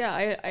 So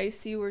yeah, I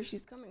see where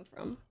she's coming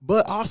from.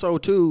 But also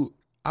too,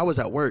 I was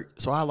at work,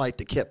 so I like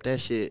to keep that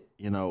shit,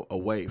 you know,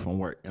 away from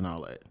work and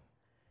all that.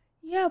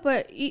 Yeah,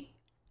 but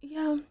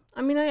yeah,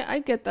 I mean, I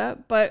get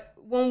that. But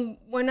when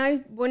we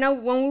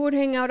would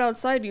hang out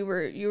outside, you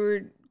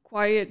were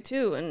quiet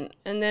too, and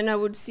then I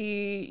would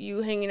see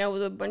you hanging out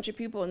with a bunch of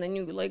people, and then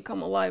you like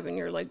come alive, and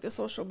you're like the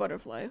social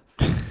butterfly.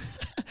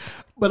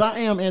 But I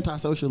am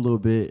antisocial a little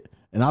bit,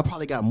 and I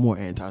probably got more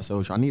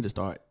antisocial. I need to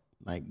start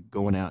like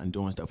going out and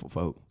doing stuff with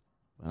folk,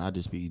 and I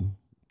just be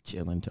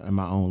chilling in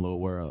my own little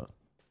world.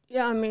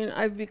 Yeah, I mean,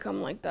 I've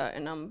become like that,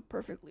 and I'm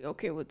perfectly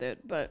okay with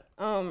it. But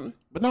no,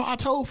 I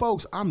told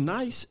folks I'm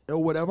nice or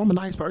whatever. I'm a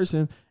nice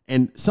person,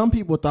 and some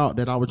people thought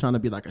that I was trying to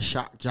be like a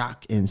shock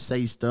jock and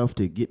say stuff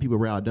to get people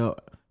riled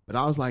up. But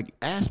I was like,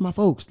 ask my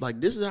folks, like,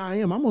 this is how I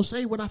am. I'm gonna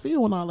say what I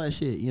feel and all that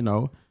shit. You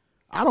know,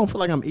 I don't feel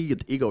like I'm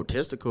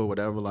egotistical or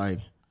whatever. Like,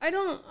 I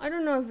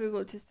don't know if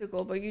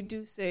egotistical, but you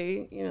do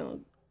say, you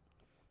know,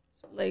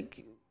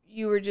 like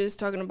you were just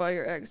talking about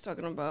your ex,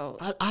 talking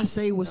about. I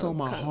say what's on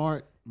my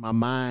heart, my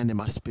mind, and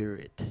my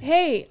spirit.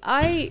 Hey,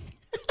 I'm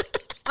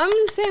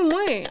the same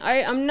way.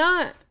 I'm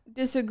not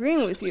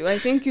disagreeing with you. I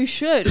think you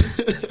should,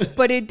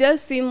 but it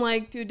does seem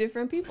like two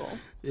different people.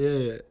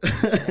 Yeah.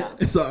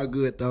 It's all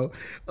good though.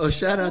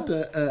 Shout out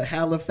to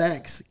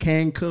Halifax,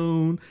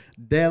 Cancun,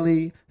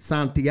 Delhi,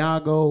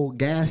 Santiago,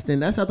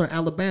 Gaston. That's out there in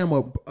Alabama.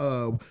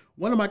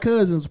 One of my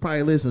cousins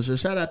probably listens, so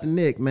shout out to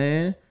Nick,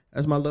 man.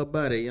 That's my little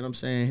buddy. You know what I'm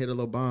saying? Hit a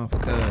little bomb for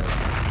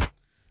cuz.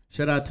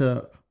 Shout out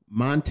to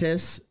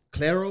Montes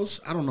Claros.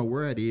 I don't know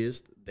where it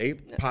is. They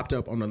popped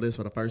up on the list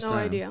for the first time. No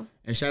idea.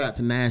 And shout out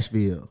to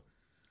Nashville.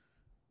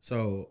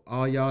 So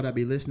all y'all that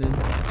be listening,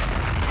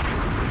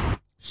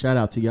 shout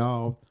out to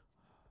y'all.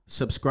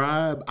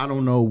 Subscribe. I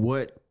don't know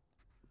what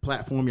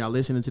platform y'all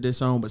listening to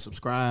this on, but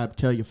subscribe,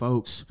 tell your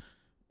folks,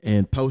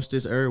 and post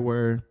this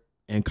everywhere.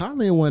 And call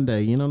in one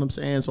day, you know what I'm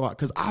saying? So,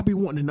 because I be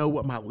wanting to know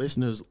what my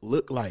listeners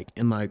look like.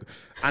 And like,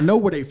 I know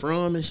where they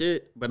from and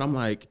shit, but I'm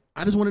like,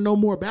 I just want to know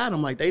more about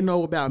them. Like, they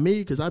know about me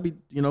because I be,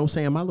 you know,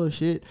 saying my little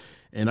shit.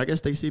 And I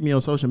guess they see me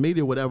on social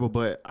media or whatever,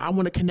 but I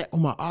want to connect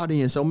with my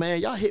audience. So, man,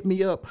 y'all hit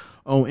me up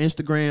on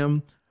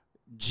Instagram,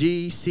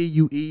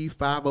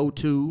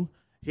 GCUE502.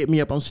 Hit me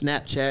up on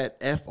Snapchat,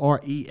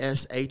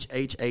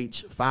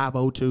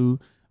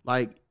 FRESHHH502.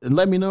 Like, and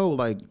let me know,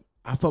 like,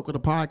 I fuck with the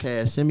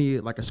podcast. Send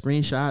me like a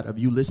screenshot of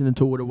you listening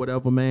to it or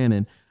whatever, man.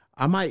 And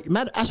I might,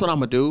 that's what I'm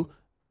going to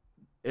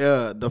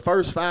do. The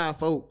first 5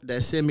 folk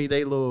that send me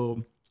a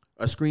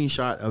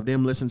screenshot of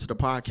them listening to the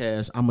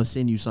podcast, I'm going to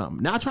send you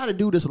something. Now, I tried to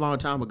do this a long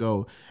time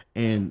ago,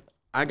 and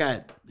I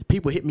got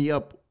people hit me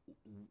up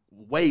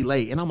way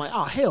late, and I'm like,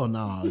 oh, hell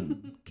no.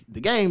 The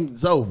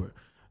game's over.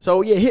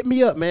 So yeah, hit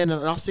me up, man,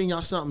 and I'll send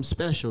y'all something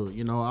special.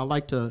 You know, I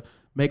like to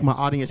make my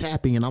audience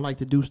happy, and I like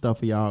to do stuff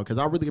for y'all because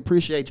I really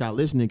appreciate y'all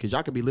listening. Because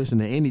y'all could be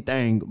listening to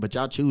anything, but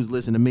y'all choose to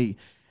listen to me.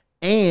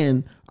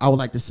 And I would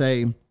like to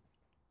say,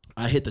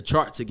 I hit the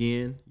charts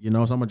again. You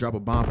know, so I'm gonna drop a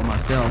bomb for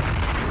myself.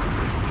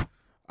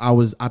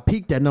 I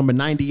peaked at number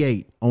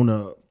 98 on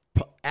the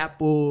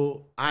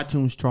Apple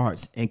iTunes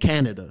charts in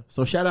Canada.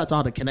 So shout out to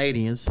all the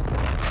Canadians.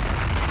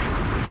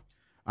 I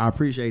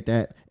appreciate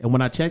that. And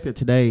when I checked it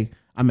today,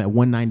 I'm at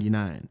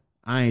 199.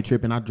 I ain't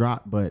tripping. I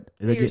dropped, but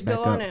it'll get back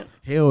up. On it.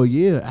 Hell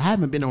yeah. I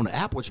haven't been on the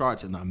Apple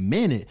charts in a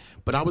minute,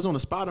 but I was on the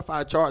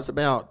Spotify charts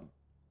about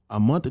a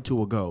month or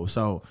two ago.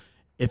 So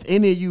if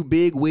any of you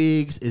big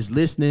wigs is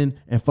listening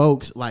and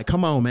folks, like,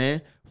 come on,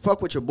 man,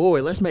 fuck with your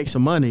boy. Let's make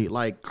some money.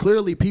 Like,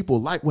 clearly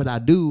people like what I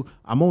do.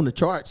 I'm on the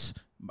charts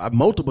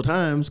multiple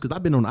times because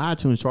I've been on the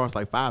iTunes charts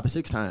like 5 or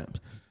 6 times.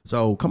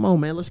 So come on,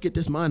 man, let's get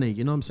this money.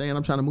 You know what I'm saying?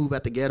 I'm trying to move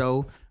out the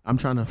ghetto. I'm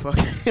trying to fuck.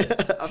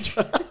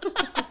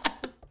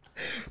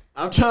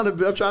 I'm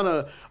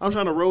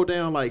trying to roll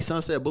down like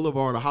Sunset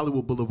Boulevard or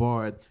Hollywood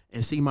Boulevard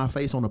and see my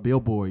face on a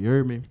billboard. You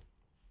heard me?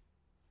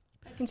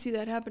 I can see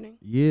that happening.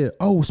 Yeah.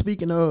 Oh,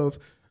 speaking of,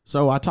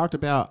 so I talked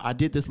about I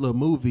did this little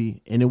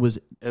movie and it was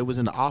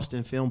in the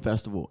Austin Film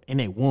Festival and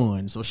they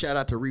won. So shout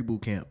out to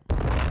Reboot Camp.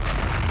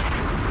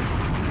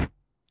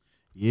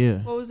 Yeah.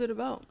 What was it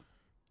about?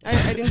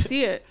 I didn't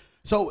see it.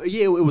 So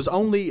yeah, it was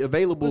only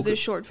available. Was it a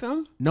short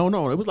film? No,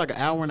 it was like an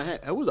hour and a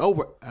half. It was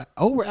over an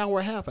hour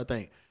and a half, I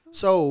think.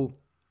 So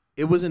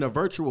it was in a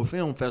virtual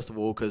film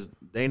festival because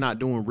they're not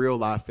doing real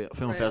live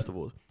film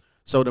festivals.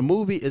 So the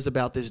movie is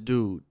about this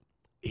dude.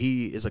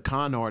 He is a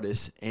con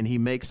artist and he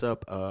makes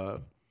up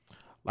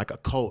like a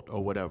cult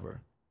or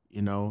whatever,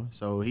 you know.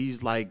 So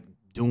he's like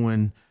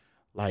doing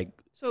like.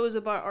 So it was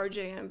about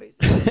RJM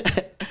basically.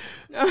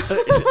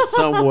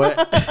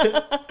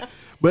 Somewhat.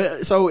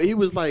 But so he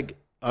was like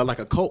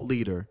a cult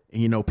leader,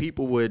 and you know,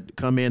 people would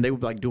come in, they would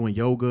be like doing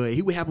yoga, and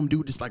he would have them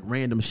do just like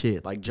random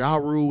shit. Like Ja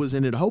Rule was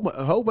in it, a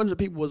whole bunch of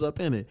people was up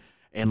in it,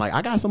 and like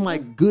I got some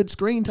like good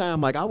screen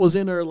time. Like I was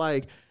in there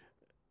like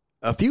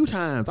a few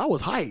times. I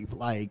was hype.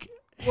 Like,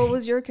 what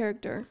was your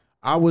character?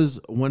 I was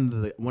one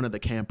of the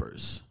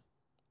campers.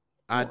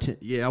 I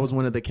was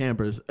one of the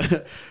campers.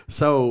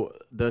 So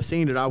the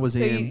scene that I was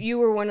in, you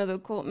were one of the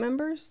cult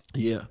members.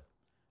 Yeah.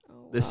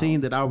 Oh, the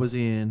scene that I was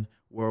in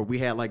where we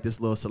had like this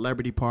little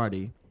celebrity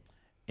party.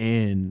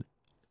 And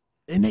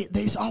they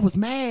I was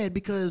mad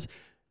because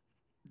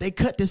they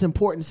cut this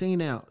important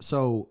scene out.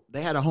 So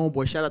they had a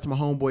homeboy. Shout out to my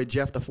homeboy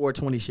Jeff, the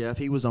 420 chef.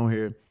 He was on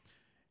here.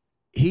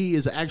 He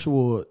is an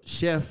actual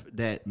chef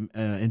that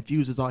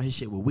infuses all his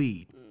shit with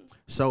weed.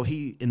 So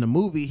in the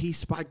movie he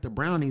spiked the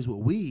brownies with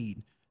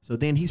weed. So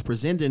then he's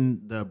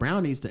presenting the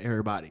brownies to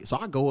everybody. So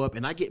I go up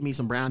and I get me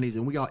some brownies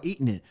and we all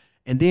eating it.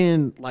 And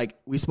then like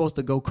we supposed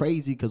to go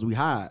crazy because we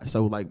high.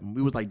 So like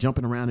we was like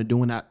jumping around and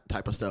doing that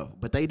type of stuff.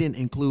 But they didn't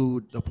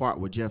include the part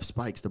where Jeff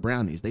spikes the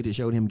brownies. They just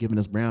showed him giving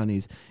us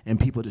brownies and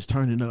people just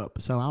turning up.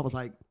 So I was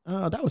like,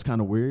 oh, that was kind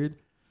of weird.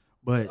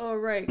 But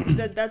right.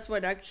 That's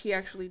what he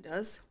actually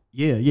does.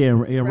 Yeah, in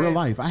real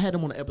life. I had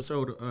him on an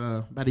episode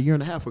about a year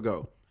and a half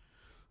ago.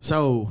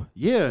 So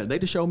yeah, they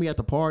just showed me at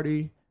the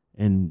party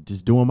and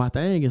just doing my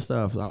thing and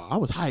stuff. So I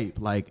was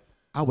hyped. Like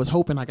I was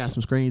hoping I got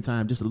some screen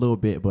time, just a little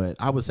bit, but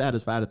I was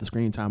satisfied at the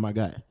screen time I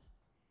got.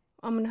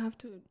 I'm going to have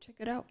to check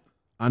it out.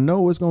 I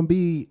know it's going to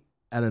be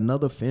at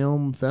another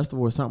film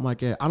festival or something like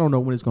that. I don't know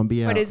when it's going to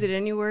be out. But is it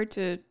anywhere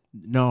to?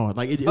 No,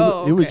 like it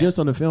was just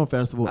on the film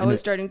festival. I was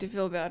starting to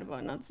feel bad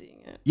about not seeing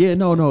it. Yeah,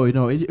 no.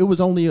 It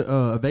was only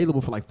available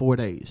for like 4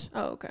 days.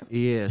 Oh, okay.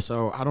 Yeah,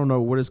 so I don't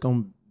know what it's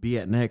going to be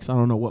at next. I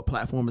don't know what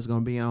platform it's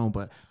going to be on,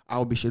 but I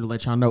will be sure to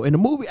let y'all know. And the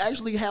movie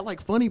actually had like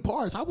funny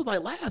parts. I was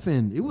like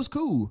laughing. It was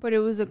cool. But it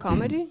was a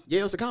comedy? Yeah,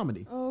 it was a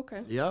comedy. Oh,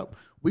 okay. Yep.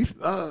 We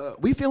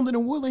filmed it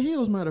in Woodland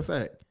Hills, matter of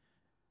fact.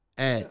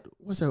 At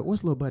what's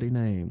little buddy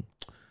name?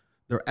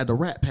 They're at the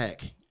Rat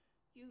Pack.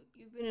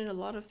 You've been in a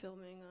lot of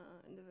filming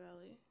in the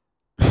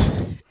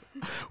Valley.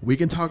 We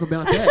can talk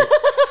about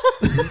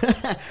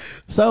that.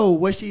 So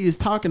what she is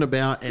talking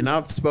about, and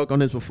I've spoke on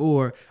this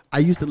before, I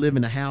used to live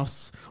in a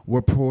house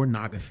where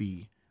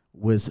pornography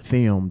was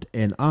filmed,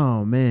 and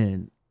oh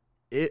man,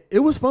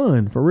 it was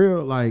fun for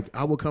real. Like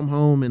I would come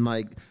home and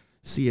like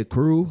see a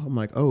crew. I'm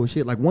like, oh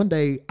shit. Like one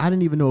day I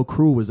didn't even know a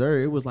crew was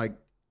there. It was like,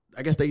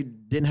 I guess they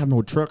didn't have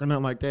no truck or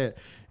nothing like that.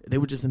 They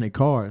were just in their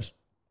cars.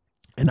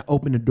 And I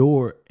opened the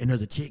door and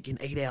there's a chick and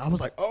ate out. I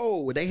was like,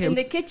 oh, they have in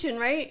the kitchen,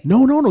 right?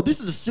 No. This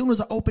is as soon as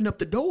I opened up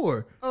the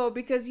door. Oh,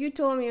 because you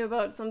told me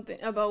about something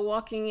about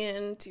walking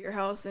into your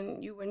house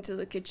and you went to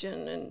the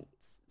kitchen and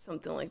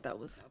something like that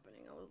was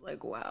happening. I was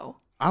like, wow.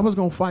 I was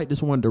gonna fight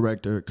this one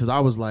director because I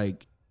was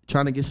like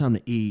trying to get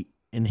something to eat,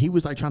 and he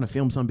was like trying to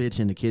film some bitch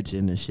in the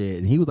kitchen and shit,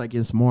 and he was like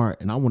getting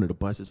smart, and I wanted to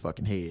bust his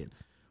fucking head.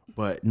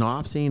 But no,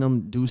 I've seen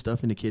him do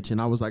stuff in the kitchen.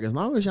 I was like, as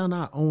long as y'all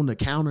not on the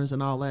counters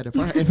and all that,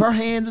 if her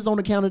hands is on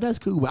the counter, that's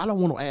cool. But I don't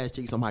want no ass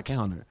cheeks on my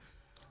counter.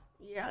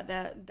 Yeah,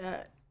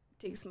 that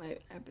takes my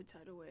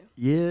appetite away.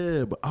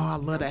 Yeah, but I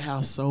love that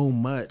house so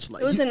much.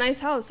 Like it was a nice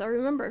house. I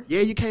remember.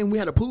 Yeah, you came. We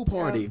had a pool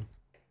party.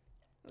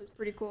 It was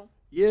pretty cool.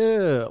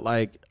 Yeah,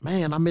 like,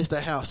 man, I missed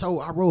that house. So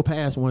I rode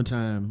past one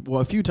time.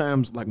 Well, a few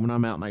times, like when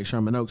I'm out in like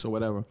Sherman Oaks or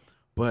whatever.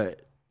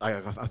 But like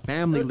a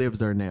family lives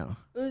there now.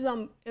 It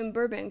was in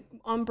Burbank,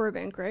 on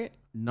Burbank, right?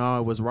 No,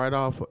 it was right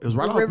off. It was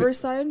right The off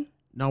Riverside.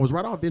 No, it was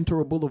right off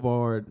Ventura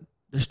Boulevard.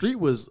 The street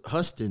was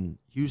Huston,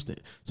 Houston.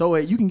 So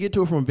you can get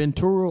to it from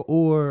Ventura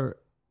or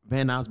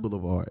Van Nuys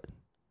Boulevard.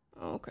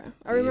 Oh, okay.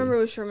 I remember it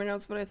was Sherman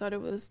Oaks, but I thought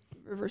it was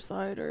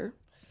Riverside or.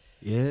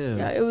 Yeah.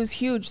 Yeah, it was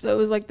huge. That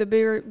was like the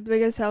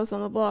biggest house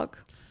on the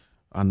block.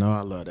 I know. I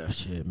love that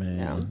shit, man.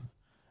 Yeah.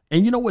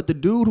 And you know what? The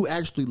dude who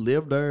actually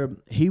lived there,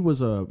 he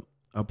was a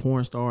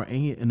porn star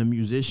and a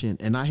musician.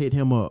 And I hit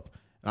him up.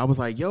 And I was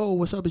like, yo,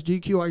 what's up? It's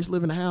GQ. I used to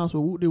live in the house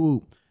with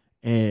whoop-de-whoop.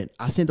 And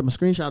I sent him a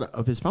screenshot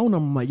of his phone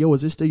number. I'm like, yo,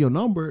 is this still your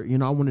number? You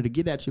know, I wanted to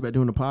get at you by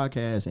doing the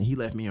podcast. And he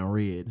left me on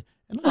red.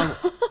 And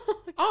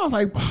I was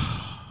like,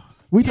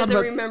 we talked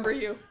about. Remember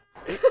you.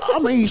 I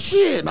mean,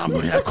 shit. I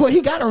mean, of course,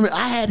 he got to.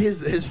 I had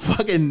his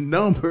fucking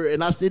number,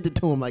 and I sent it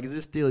to him. Like, is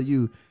this still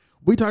you?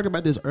 We talked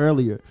about this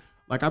earlier.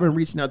 Like, I've been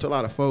reaching out to a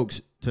lot of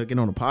folks to get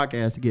on the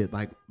podcast to get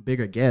like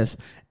bigger guests,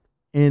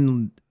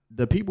 and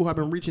the people who I've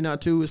been reaching out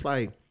to, it's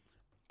like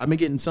I've been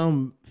getting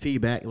some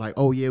feedback, like,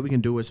 oh yeah, we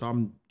can do it. So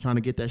I'm trying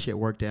to get that shit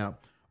worked out.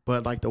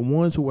 But like the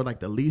ones who are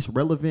like the least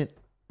relevant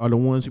are the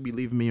ones who be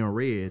leaving me on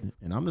red,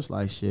 and I'm just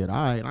like, shit. All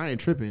right, I ain't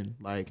tripping.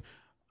 Like,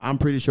 I'm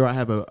pretty sure I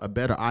have a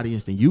better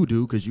audience than you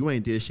do because you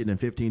ain't did shit in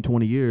 15,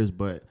 20 years.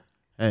 But,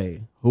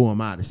 hey, who am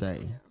I to say?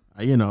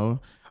 You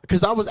know,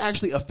 because I was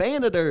actually a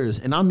fan of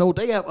theirs, and I know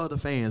they have other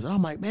fans. And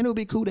I'm like, man, it would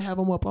be cool to have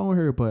them up on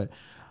here. But,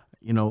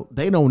 you know,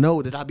 they don't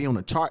know that I be on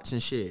the charts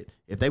and shit.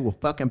 If they would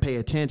fucking pay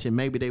attention,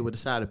 maybe they would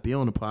decide to be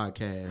on the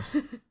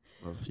podcast.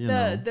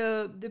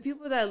 The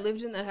people that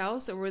lived in that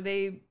house, or were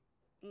they,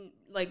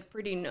 like,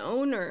 pretty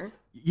known? Or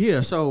Yeah,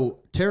 so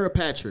Tara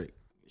Patrick,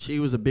 she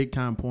was a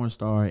big-time porn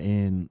star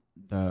in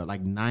the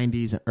like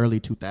 90s and early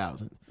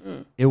 2000s.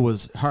 It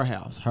was her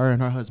house. Her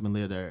and her husband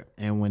lived there.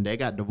 And when they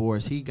got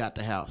divorced, he got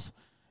the house.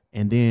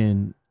 And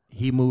then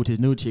he moved his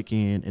new chick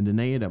in, and then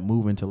they ended up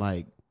moving to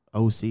like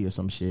OC or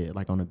some shit,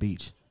 like on the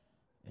beach.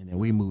 And then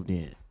we moved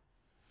in.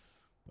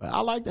 But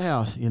I liked the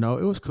house. You know,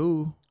 it was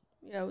cool.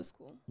 Yeah, it was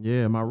cool.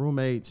 Yeah, my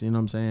roommates, you know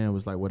what I'm saying,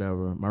 was like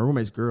whatever. My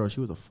roommate's girl, she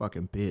was a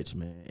fucking bitch,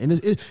 man. And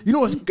you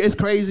know it's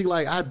crazy.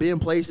 Like, I've been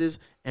places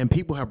and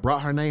people have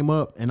brought her name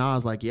up, and I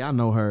was like, yeah, I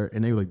know her.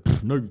 And they were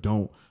like, no, you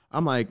don't.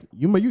 I'm like,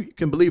 you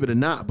can believe it or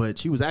not, but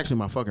she was actually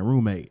my fucking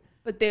roommate.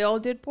 But they all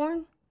did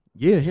porn?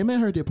 Yeah, him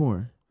and her did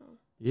porn. Oh.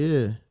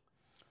 Yeah.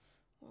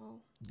 Wow.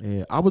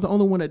 Yeah, I was the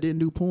only one that didn't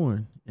do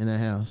porn in that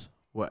house.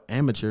 Well,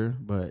 amateur,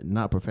 but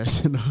not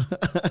professional.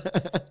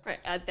 Right,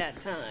 at that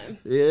time.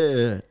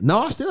 Yeah. No,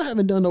 I still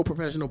haven't done no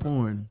professional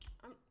porn.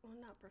 I'm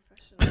not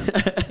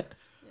professional.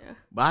 Yeah.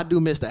 But I do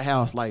miss the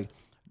house. Like,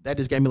 that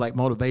just gave me like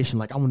motivation.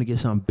 Like, I want to get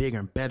something bigger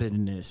and better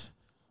than this.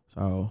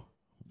 So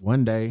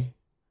one day.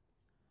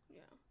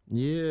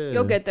 Yeah.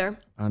 You'll get there.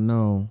 I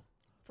know.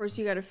 First,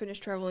 you got to finish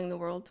traveling the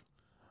world.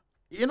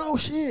 You know,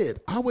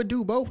 shit. I would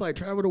do both, like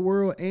travel the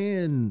world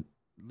and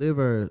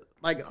live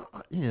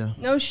yeah.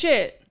 No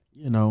shit.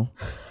 You know,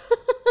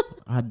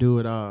 I do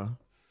it all.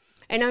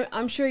 And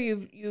I'm sure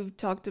you've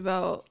talked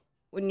about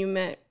when you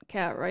met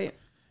Kat, right?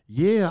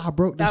 Yeah, I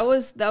broke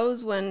this. That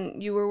was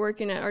when you were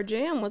working at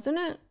RJM, wasn't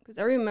it? Because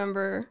I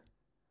remember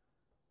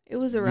it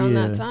was around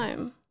that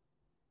time.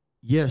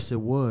 Yes, it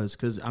was.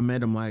 Because I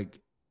met him like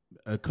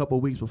a couple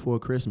weeks before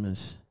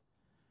Christmas.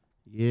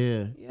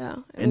 Yeah. Yeah,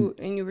 and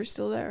you were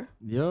still there.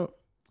 Yep.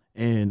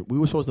 And we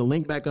were supposed to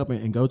link back up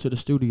and go to the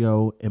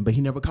studio, but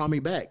he never called me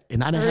back,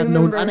 and I didn't have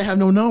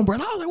no number,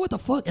 and I was like, what the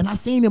fuck? And I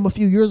seen him a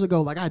few years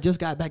ago, like I just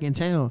got back in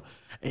town,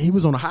 and he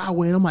was on the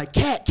highway, and I'm like,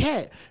 Cat.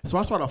 So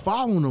I started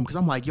following him because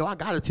I'm like, yo, I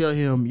gotta tell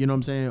him, you know what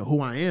I'm saying, who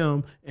I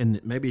am,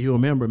 and maybe he'll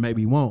remember,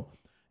 maybe he won't.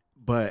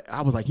 But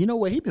I was like, you know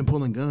what? He been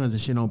pulling guns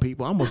and shit on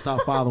people. I'm gonna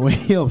stop following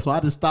him, so I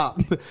just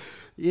stopped.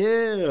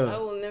 Yeah. I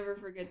will never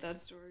forget that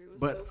story. It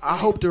was but so I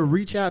hope to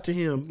reach out to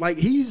him. Like,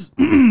 he's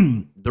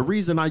the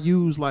reason I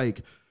use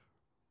like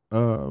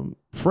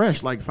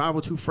Fresh, like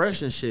 502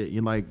 Fresh and shit.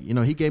 You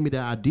know, he gave me the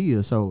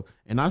idea. So,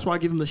 and that's why I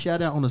give him the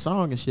shout out on the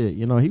song and shit.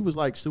 You know, he was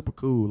like super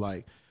cool.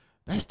 Like,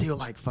 that's still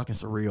like fucking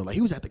surreal. Like, he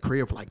was at the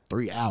crib for like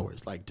 3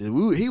 hours. Like,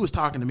 dude, he was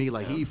talking to me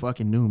like he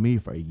fucking knew me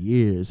for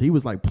years. He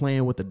was like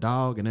playing with the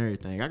dog and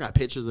everything. I got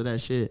pictures of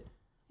that shit.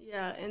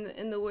 Yeah,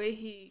 and the way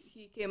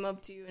he came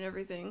up to you and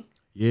everything.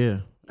 Yeah,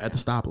 at the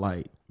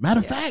stoplight. Matter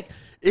of fact,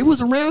 it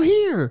was around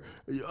here,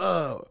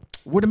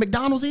 where the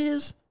McDonald's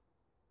is.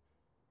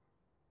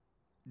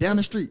 Down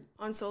the street.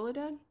 On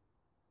Soledad?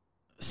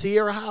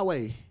 Sierra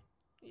Highway.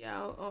 Yeah.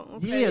 Oh,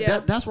 okay, yeah.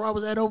 That's where I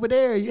was at over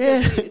there.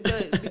 Yeah.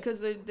 Because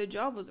the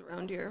job was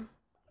around here.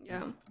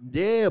 Yeah.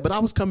 Yeah, but I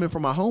was coming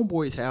from my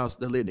homeboy's house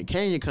that lived in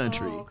Canyon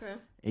Country. Oh, okay.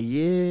 And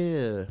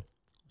yeah.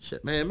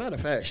 Shit, man, matter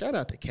of fact, shout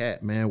out to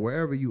Kat, man,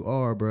 wherever you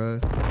are,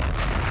 bro.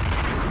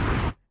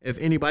 If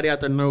anybody out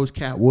there knows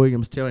Kat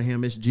Williams, tell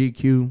him it's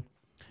GQ.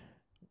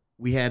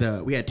 We had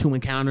 2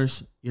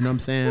 encounters, you know what I'm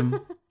saying?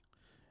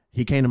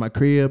 He came to my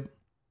crib.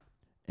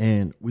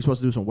 And we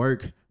supposed to do some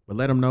work, But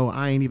let him know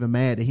I ain't even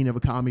mad that he never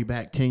called me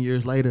back 10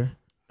 years later.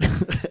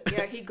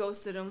 Yeah, he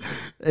ghosted him.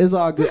 It's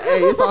all good. Hey,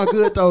 it's all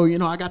good though. You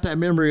know, I got that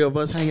memory of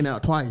us hanging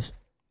out twice.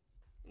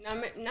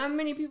 Not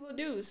many people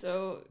do,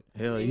 so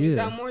Hell you yeah.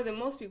 got more than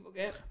most people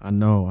get. I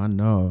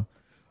know.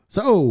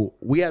 So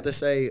we have to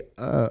say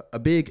a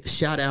big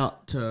shout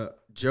out to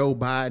Joe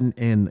Biden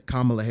and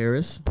Kamala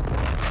Harris.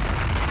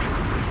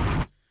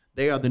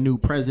 They are the new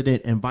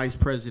president and vice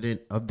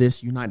president of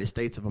this United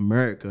States of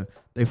America.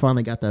 They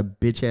finally got that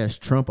bitch ass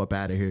Trump up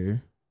out of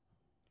here.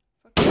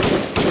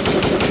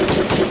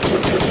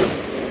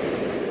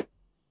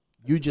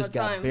 You just What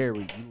got time?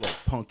 buried, you little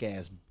punk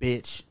ass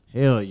bitch.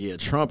 Hell yeah,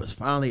 Trump is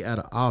finally out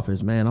of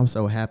office, man. I'm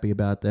so happy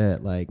about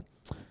that. Like,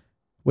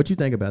 what you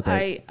think about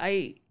that?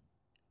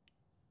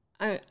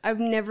 I've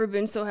never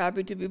been so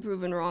happy to be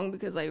proven wrong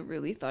because I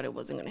really thought it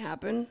wasn't going to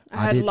happen. I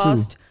I had did too.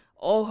 lost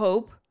all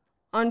hope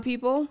on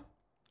people.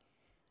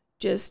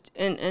 Just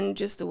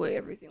the way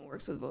everything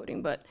works with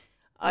voting, but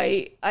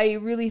I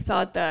really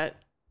thought that,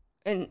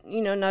 and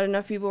not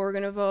enough people were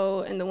going to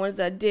vote, and the ones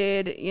that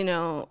did,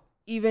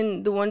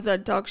 even the ones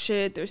that talk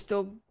shit, they're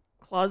still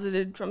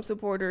closeted Trump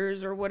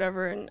supporters or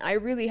whatever, and I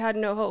really had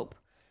no hope.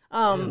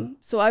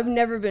 So I've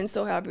never been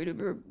so happy to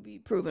be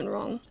proven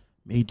wrong.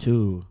 Me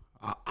too.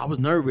 I was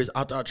nervous.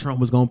 I thought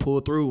Trump was gonna pull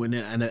through, and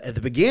then at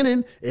the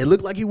beginning, it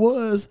looked like he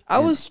was. I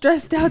was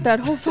stressed out that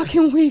whole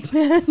fucking week,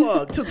 man.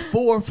 Fuck, took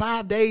 4 or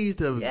 5 days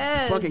to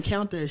Yes. fucking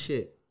count that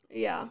shit.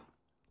 Yeah.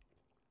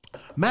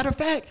 Matter of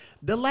fact,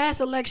 the last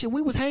election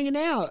we was hanging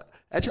out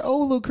at your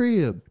old little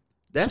crib.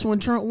 That's when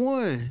Trump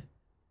won.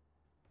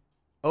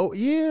 Oh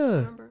yeah,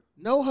 Remember?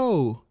 no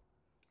ho.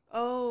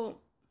 Oh,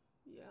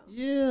 yeah.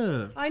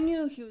 Yeah, I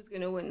knew he was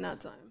gonna win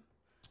that time.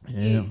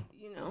 yeah.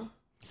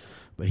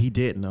 But he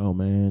didn't know,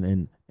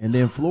 man. And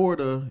then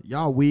Florida,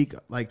 y'all weak.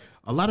 Like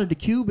a lot of the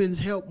Cubans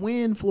helped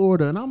win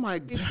Florida, and I'm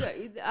like,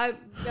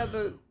 But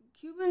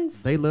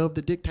Cubans, they love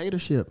the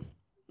dictatorship.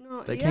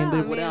 no, They can't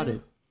live without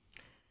it.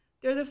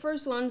 They're the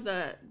first ones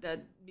that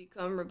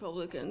become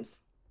Republicans.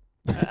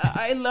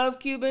 I love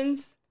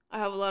Cubans. I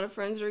have a lot of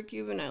friends that are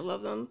Cuban. I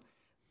love them,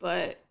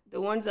 but the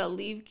ones that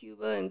leave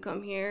Cuba and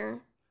come here,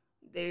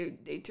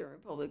 they turn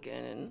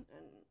Republican,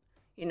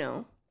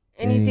 and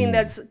anything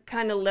that's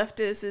kind of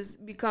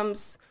leftist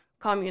becomes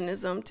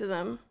communism to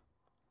them.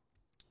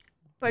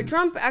 But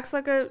Trump acts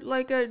like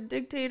a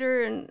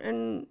dictator,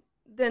 and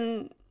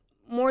then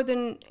more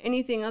than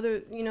anything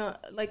other,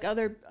 like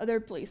other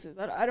places.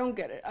 I don't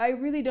get it. I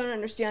really don't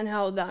understand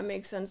how that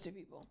makes sense to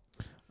people.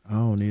 I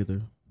don't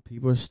either.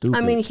 People are stupid.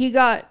 I mean, he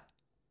got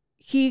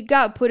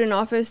put in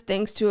office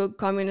thanks to a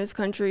communist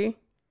country,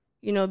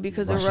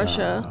 because of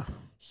Russia.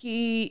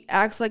 He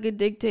acts like a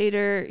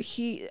dictator.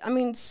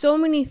 So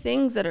many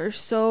things that are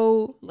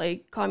so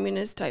like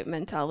communist type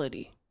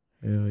mentality.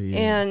 Hell yeah.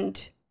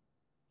 And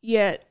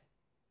yet,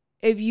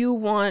 if you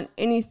want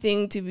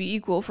anything to be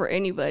equal for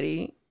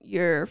anybody,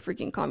 you're a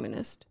freaking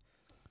communist.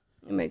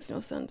 It makes no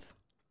sense.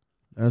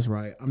 That's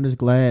right. I'm just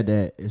glad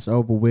that it's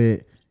over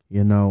with,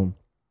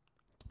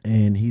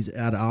 and he's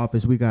out of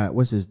office. We got,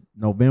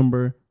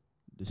 November?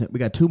 We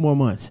got 2 more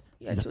months.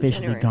 Yeah, He's till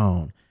officially January.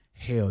 gone.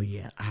 Hell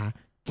yeah. I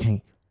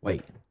can't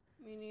wait.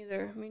 Me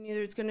neither.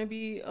 It's gonna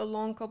be a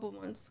long couple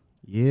months.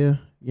 Yeah.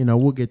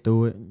 We'll get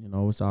through it.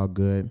 It's all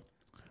good.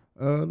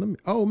 The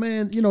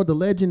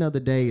legend of the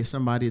day is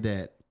somebody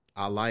that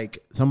I like,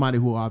 somebody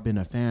who I've been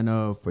a fan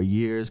of for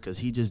years because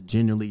he just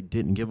genuinely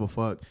didn't give a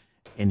fuck,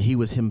 and he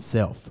was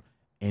himself,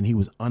 and he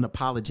was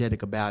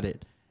unapologetic about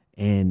it,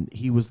 and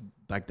he was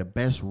like the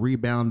best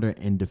rebounder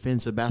and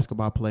defensive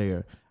basketball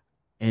player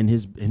in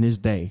his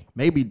day,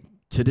 maybe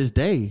to this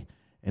day,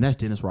 and that's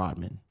Dennis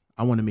Rodman.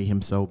 I want to meet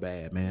him so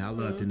bad, man. I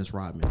love Dennis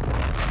Rodman.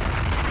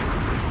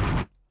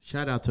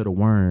 Shout out to the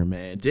worm,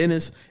 man.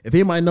 Dennis, if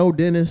anybody know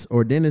Dennis,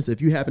 or Dennis,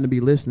 if you happen to be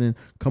listening,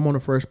 come on the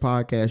First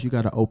Podcast. You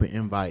got an open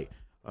invite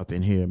up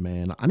in here,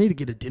 man. I need to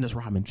get a Dennis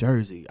Rodman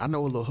jersey. I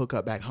know a little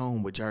hookup back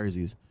home with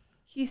jerseys.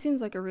 He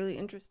seems like a really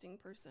interesting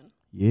person.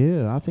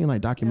 Yeah, I've seen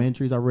like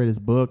documentaries. I read his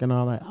book and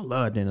all that. I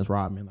love Dennis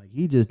Rodman. Like,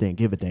 he just didn't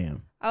give a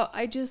damn.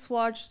 I just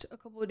watched a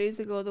couple of days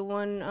ago the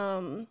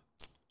one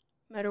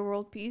Meta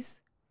World Peace.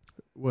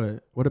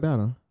 What about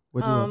him?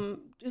 What'd you watch?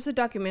 Just a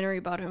documentary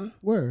about him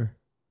Where?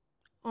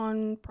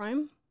 on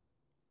Prime.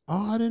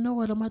 Oh, I didn't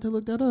know it. I'm about to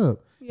look that up.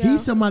 Yeah.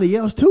 He's somebody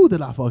else too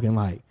that I fucking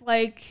like.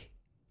 Like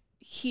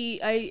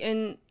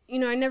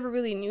I never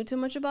really knew too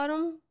much about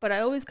him, but I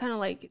always kind of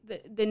like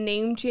the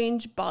name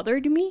change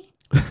bothered me.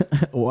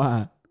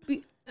 Why?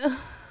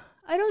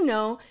 I don't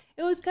know.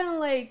 It was kind of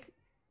like,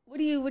 what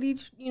are you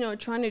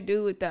trying to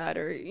do with that,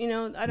 or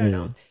I don't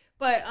know.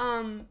 But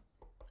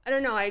I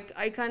don't know.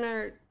 I kind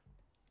of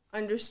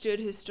understood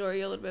his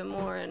story a little bit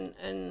more,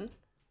 and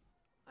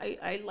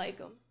I like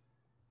him.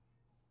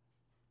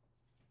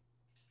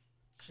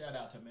 Shout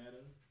out to Meta.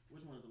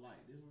 Which one is the light?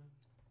 This one?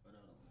 Or the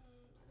other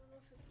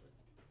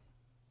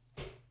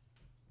one?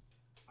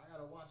 I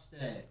gotta watch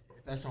that.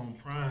 If that's on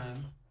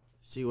Prime,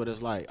 see what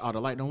it's like. Oh,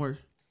 the light don't work?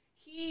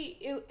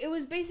 It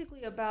was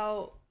basically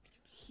about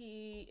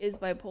he is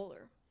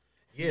bipolar.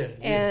 Yeah.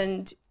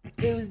 And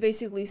it was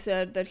basically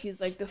said that he's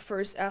like the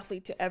first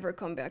athlete to ever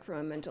come back from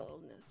a mental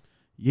illness.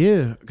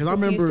 Yeah, because I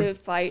remember he used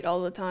to fight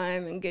all the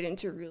time and get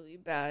into really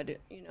bad,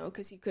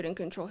 because he couldn't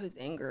control his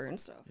anger and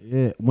stuff.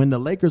 Yeah, when the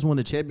Lakers won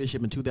the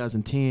championship in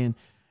 2010,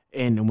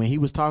 and when he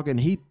was talking,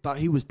 he thought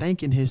he was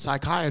thanking his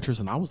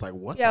psychiatrist, and I was like,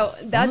 "What?" Yeah, the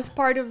fuck? that's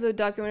part of the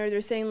documentary.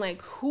 They're saying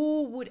like,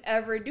 who would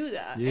ever do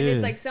that? Yeah. And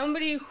it's like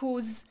somebody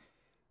who's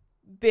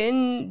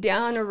been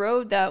down a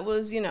road that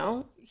was,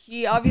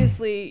 he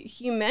obviously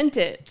he meant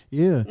it.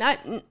 Yeah,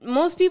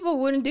 Most people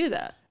wouldn't do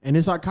that. and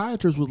his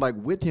psychiatrist was like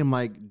with him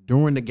like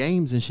during the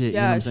games and shit.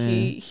 Yeah, you know what I'm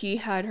saying? he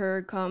had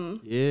her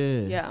come.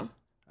 Yeah, Yeah.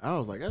 I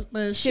was like,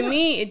 man. To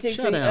me, it takes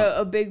shout out.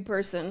 a big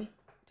person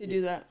to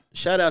do that.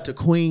 Shout out to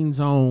Queen's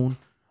Own.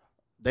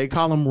 They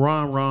call him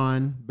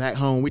Ron back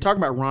home. We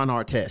talking about Ron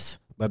Artest,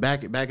 but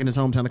back in his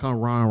hometown they call him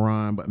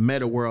Ron. But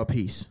Meta World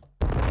Peace.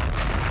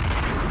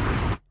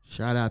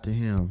 Shout out to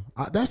him.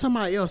 That's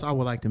somebody else I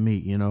would like to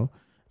meet.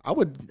 I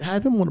would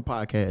have him on the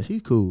podcast.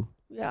 He's cool.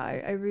 Yeah,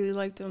 I really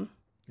liked him.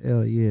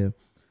 Hell yeah.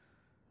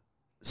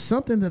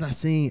 Something that I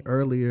seen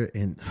earlier,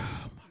 and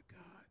oh my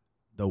God,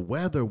 the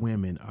weather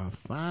women are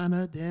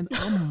finer than a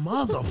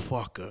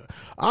motherfucker.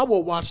 I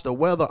will watch the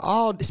weather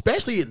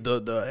especially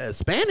the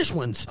Spanish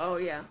ones. Oh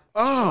yeah.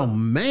 Oh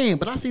man,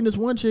 but I seen this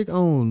one chick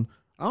on,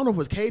 I don't know if it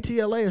was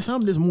KTLA or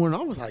something this morning.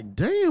 I was like,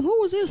 damn, who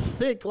was this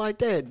thick like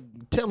that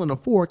telling a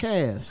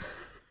forecast?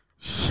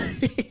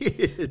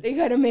 Shit. They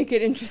gotta make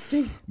it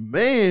interesting.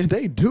 Man,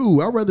 they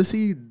do. I'd rather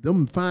see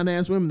them fine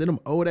ass women than them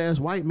old ass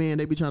white men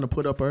they be trying to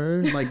put up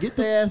her. Like, get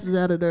their asses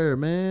out of there,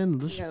 man.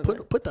 Let's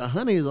put the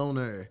honeys on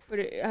her.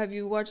 But have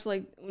you watched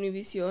like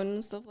Univision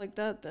and stuff like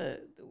that?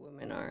 The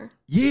women are.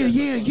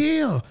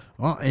 Yeah.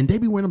 Oh, and they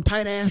be wearing them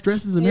tight ass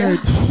dresses and Yeah.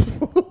 everything.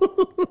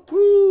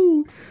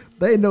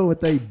 They know what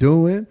they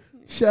doing.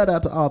 Shout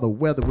out to all the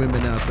weather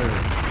women out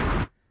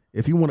there.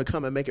 If you want to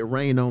come and make it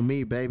rain on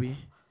me, baby,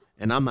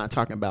 and I'm not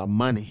talking about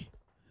money,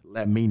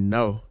 let me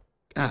know.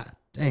 God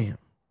damn.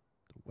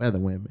 Weather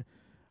women.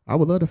 I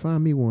would love to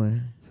find me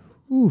one.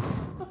 Whew.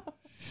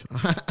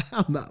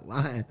 I'm not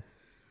lying.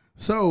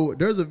 So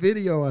there's a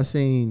video I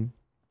seen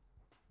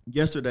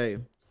yesterday.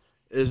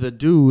 Is a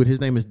dude,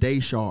 his name is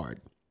Dayshard.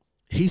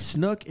 He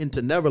snuck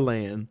into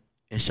Neverland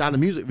and shot a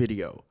music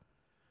video.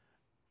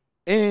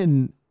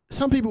 And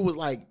some people was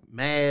like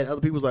mad. Other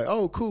people was like,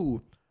 oh,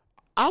 cool.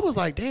 I was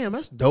like, damn,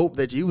 that's dope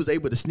that you was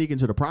able to sneak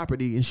into the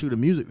property and shoot a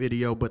music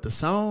video, but the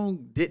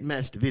song didn't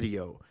match the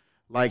video.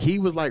 Like, he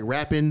was like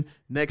rapping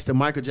next to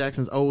Michael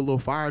Jackson's old little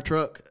fire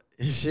truck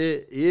and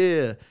shit.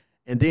 Yeah.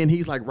 And then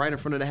he's like right in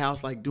front of the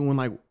house, like doing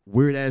like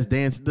weird ass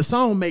dances. The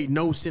song made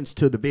no sense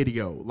to the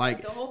video.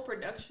 Like, the whole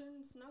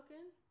production snuck in?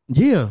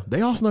 yeah,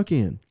 they all snuck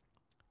in.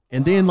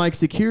 And then like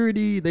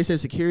they said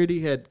security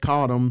had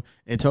called them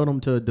and told them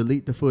to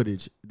delete the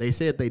footage. They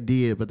said they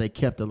did, but they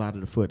kept a lot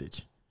of the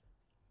footage.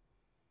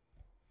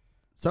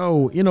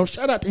 So,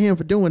 shout out to him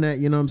for doing that.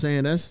 You know what I'm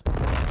saying?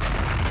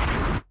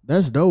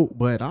 That's dope.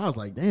 But I was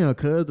like, damn,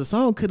 cuz the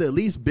song could at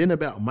least been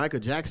about Michael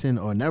Jackson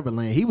or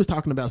Neverland. He was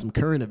talking about some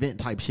current event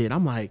type shit.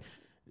 I'm like,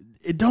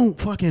 it don't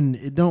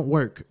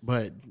work.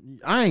 But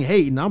I ain't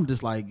hating. I'm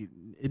just like,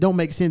 it don't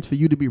make sense for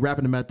you to be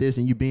rapping about this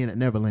and you being at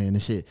Neverland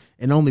and shit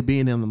and only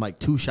being in like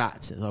 2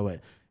 shots. So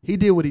he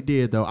did what he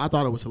did though. I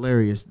thought it was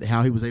hilarious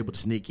how he was able to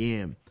sneak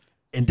in.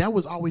 And that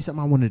was always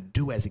something I wanted to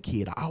do as a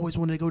kid. I always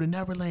wanted to go to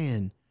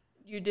Neverland.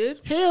 You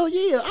did? Hell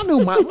yeah. I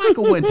knew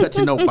Michael wasn't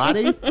touching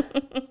nobody.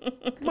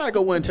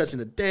 Michael wasn't touching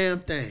a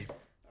damn thing.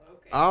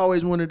 Okay. I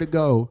always wanted to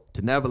go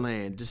to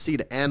Neverland to see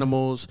the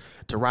animals,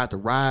 to ride the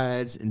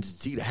rides, and to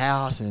see the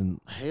house.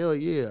 And hell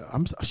yeah.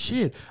 I'm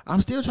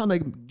still trying to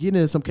get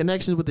in some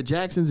connections with the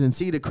Jacksons and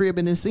see the crib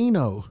in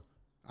Encino.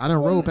 I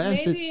done rode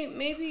past it.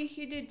 Maybe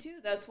he did too.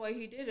 That's why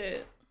he did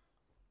it.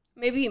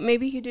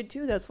 Maybe he did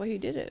too. That's why he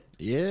did it.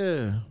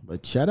 Yeah,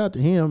 but shout out to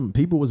him.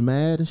 People was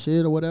mad and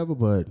shit or whatever,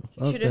 but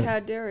he should have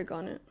had Derek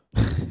on it.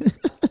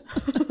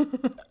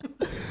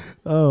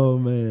 Oh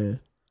man,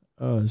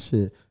 oh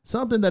shit.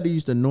 Something that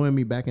used to annoy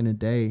me back in the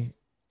day.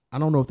 I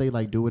don't know if they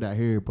like do it out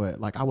here, but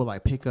like I would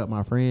like pick up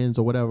my friends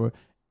or whatever,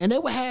 and they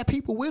would have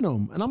people with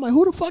them, and I'm like,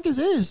 who the fuck is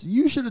this?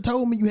 You should have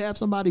told me you have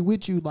somebody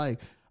with you.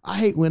 Like, I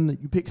hate when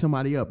you pick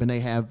somebody up and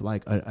they have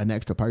like an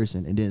extra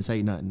person and didn't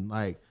say nothing.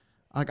 Like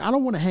I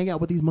don't want to hang out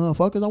with these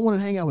motherfuckers. I want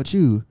to hang out with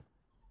you.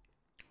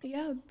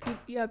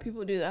 Yeah,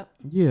 people do that.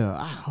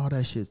 Yeah, all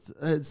that shit.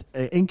 It's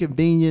an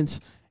inconvenience.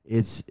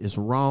 It's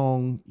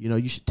wrong.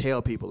 You should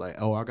tell people like,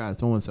 oh, I got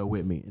so and so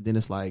with me, and then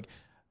it's like,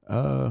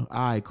 all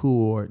right,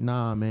 cool, or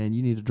nah, man,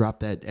 you need to drop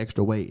that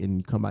extra weight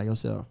and come by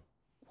yourself.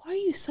 Why are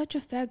you such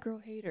a fat girl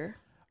hater?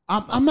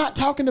 I'm not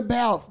talking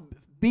about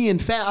being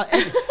fat,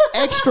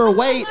 extra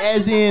weight,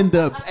 as in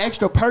the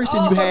extra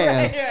person you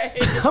have.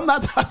 Right. I'm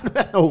not talking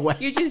about no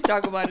weight. You just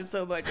talk about it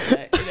so much.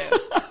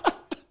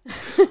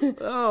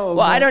 Oh, well,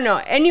 man. I don't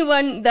know.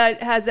 Anyone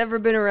that has ever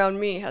been around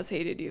me has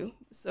hated you.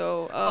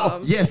 So,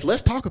 yes,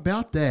 let's talk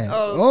about that.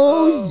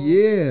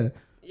 Yeah.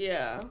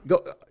 Yeah. Go.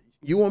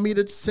 You want me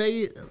to say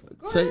it?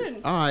 Go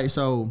ahead. All right.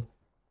 So,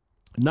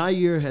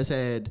 Nair has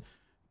had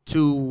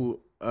two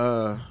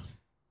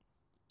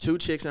 2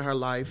 chicks in her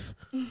life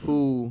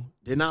who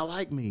did not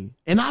like me.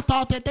 And I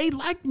thought that they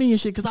liked me and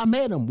shit because I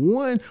met them.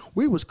 One,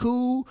 we was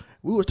cool.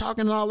 We was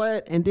talking and all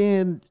that. And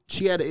then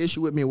she had an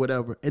issue with me or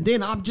whatever. And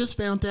then I just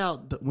found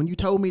out that when you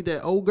told me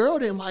that old girl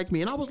didn't like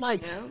me. And I was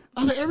like,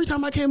 every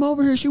time I came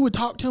over here, she would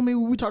talk to me.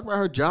 We talked about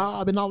her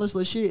job and all this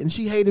little shit. And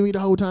she hated me the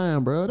whole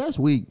time, bro. That's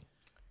weak.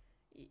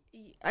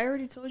 I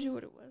already told you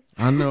what it was.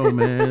 I know,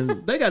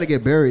 man. They got to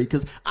get buried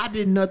because I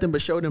did nothing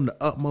but show them the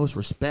utmost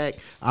respect.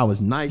 I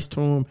was nice to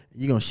them.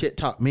 You going to shit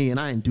talk me and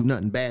I didn't do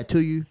nothing bad to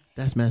you?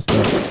 That's messed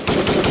up.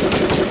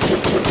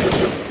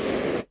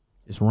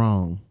 It's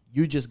wrong.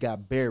 You just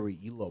got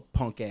buried, you little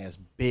punk ass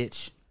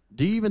bitch.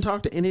 Do you even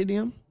talk to any of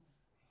them?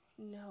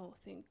 No,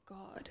 thank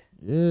God.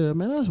 Yeah,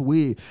 man, that's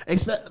weird.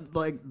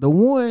 Like the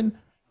one,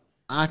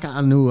 I kind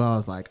of knew I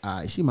was like,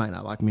 all right, she might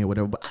not like me or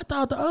whatever, but I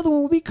thought the other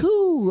one would be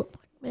cool.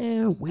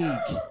 Man, weak.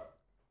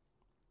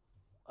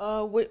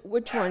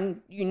 Which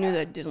one you knew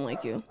that didn't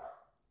like you?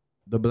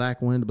 The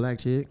black one, the black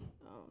chick.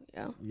 Oh,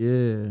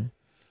 yeah.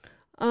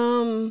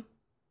 Yeah.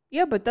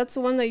 Yeah, but that's the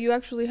one that you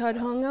actually had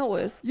hung out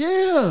with.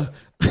 Yeah.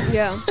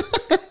 Yeah.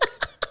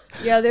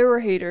 Yeah, they were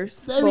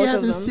haters. They be both of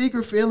having them.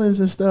 secret feelings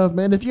and stuff,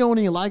 man. If you don't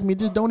even like me,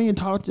 just don't even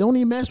talk. Don't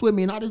even mess with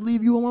me, and I'll just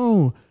leave you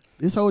alone.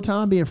 This whole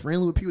time being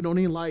friendly with people don't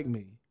even like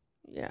me.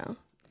 Yeah.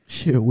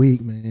 Shit,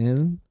 weak,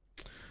 man.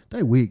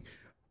 They weak.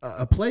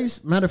 A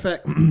place, matter of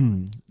fact,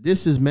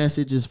 this is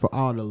messages for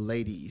all the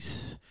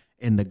ladies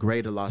in the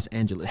greater Los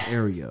Angeles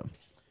area.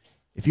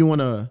 If you want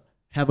to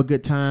have a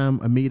good time,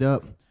 a meet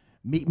up,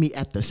 meet me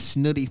at the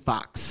Snooty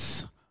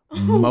Fox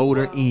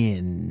Motor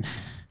Inn.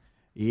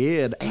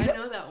 Yeah. I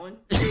know that one.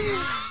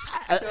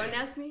 Don't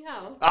ask me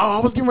how. Oh,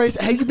 I was getting ready to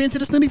say, have you been to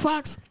the Snooty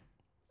Fox?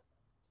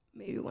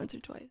 Maybe once or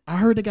twice. I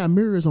heard they got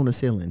mirrors on the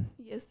ceiling.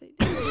 Yes, they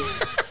do.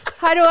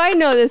 How do I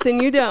know this and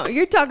you don't?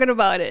 You're talking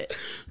about it.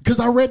 Because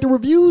I read the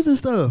reviews and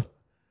stuff.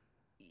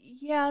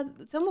 Yeah,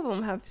 some of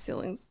them have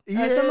ceilings.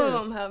 Yeah. Some of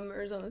them have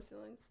mirrors on the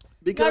ceilings.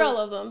 Because, not all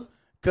of them.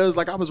 Because,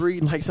 like, I was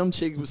reading, like, some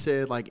chick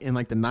said, like, in,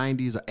 like, the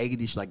 90s or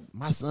 80s, like,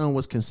 my son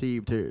was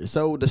conceived here.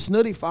 So the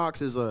Snooty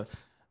Fox is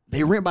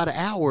they rent by the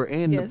hour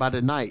and by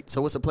the night.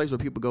 So it's a place where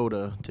people go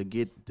to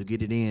get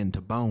it in,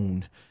 to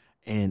bone.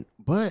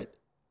 But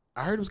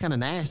I heard it was kind of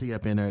nasty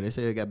up in there. They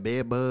said it got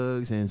bed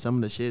bugs and some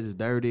of the shit is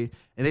dirty.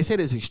 And they said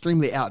it's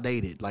extremely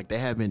outdated. Like, they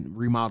haven't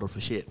remodeled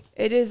for shit.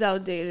 It is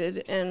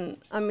outdated. And,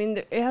 I mean,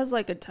 it has,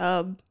 like, a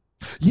tub.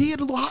 Yeah,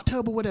 the little hot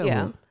tub or whatever.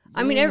 Yeah.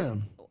 I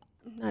mean,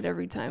 not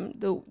every time.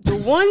 The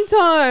one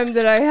time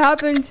that I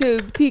happened to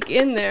peek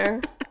in there,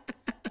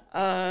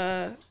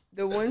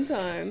 the one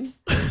time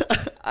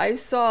I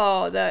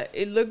saw that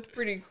it looked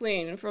pretty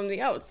clean from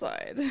the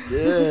outside.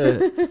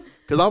 Yeah.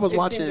 Because I was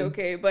watching. Seemed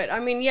okay, but I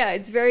mean, yeah,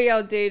 it's very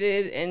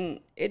outdated and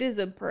it is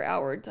a per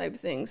hour type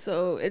thing.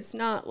 So it's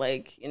not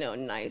like,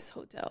 nice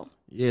hotel.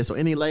 Yeah, so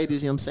any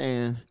ladies, you know what I'm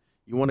saying,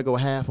 you want to go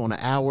half on an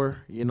hour,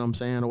 you know what I'm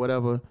saying, or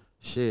whatever,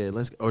 shit,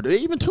 or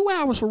even 2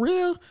 hours for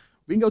real.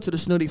 We can go to the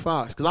Snooty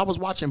Fox. Because I was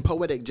watching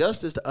Poetic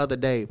Justice the other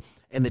day,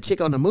 and the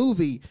chick on the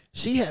movie,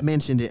 she had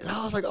mentioned it. And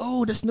I was like,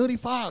 oh, the Snooty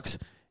Fox.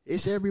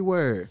 It's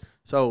everywhere.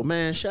 So,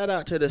 man, shout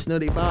out to the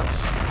Snooty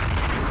Fox.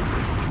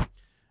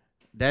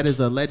 That is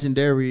a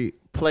legendary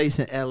place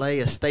in L.A.,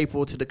 a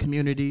staple to the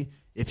community.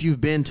 If you've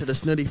been to the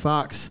Snooty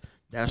Fox,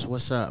 that's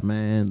what's up,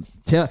 man.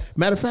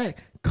 Matter of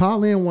fact,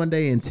 call in one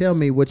day and tell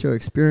me what your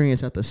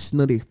experience at the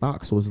Snooty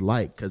Fox was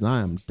like, because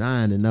I am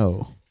dying to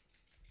know.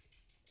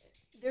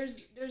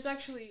 There's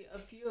actually a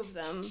few of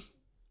them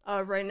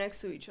right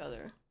next to each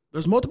other.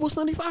 There's multiple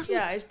Snooty Foxes?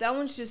 Yeah, that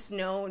one's just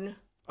known.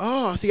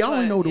 Oh, see, I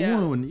only know the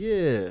one.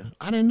 Yeah,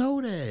 I didn't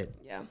know that.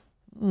 Yeah.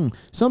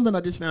 Something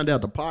I just found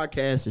out, the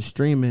podcast is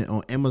streaming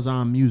on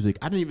Amazon Music.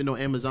 I didn't even know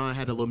Amazon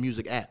had a little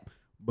music app.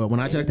 But when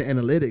I checked the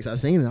analytics, I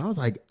seen it. I was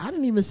like, I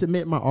didn't even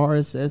submit my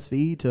RSS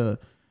feed to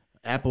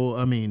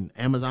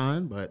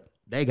Amazon, but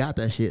they got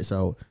that shit.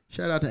 So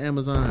shout out to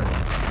Amazon.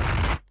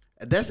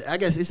 I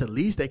guess it's the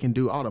least they can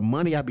do. All the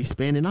money I be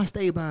spending, I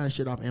stay buying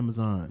shit off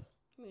Amazon.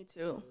 Me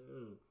too.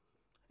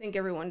 I think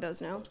everyone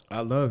does now.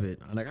 I love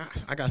it.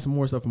 I got some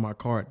more stuff in my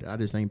cart that I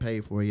just ain't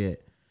paid for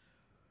yet.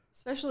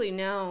 Especially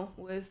now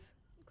with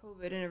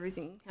COVID and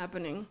everything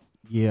happening.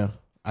 Yeah,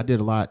 I did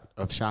a lot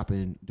of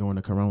shopping during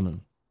the corona.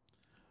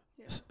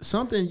 Yeah.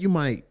 Something you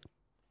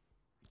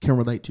can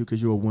relate to because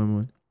you're a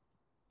woman.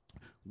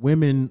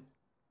 Women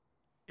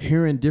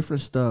hearing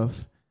different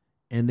stuff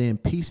and then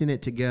piecing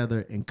it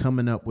together and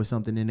coming up with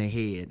something in their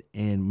head.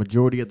 And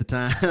majority of the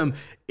time,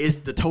 it's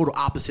the total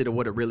opposite of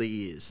what it really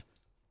is.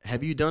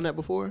 Have you done that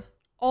before?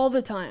 All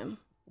the time.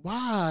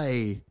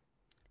 Why?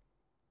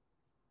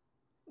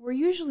 We're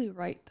usually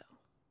right,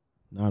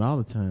 though. Not all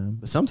the time,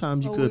 but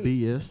sometimes you could be,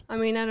 yes. I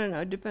mean, I don't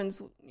know. It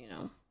depends,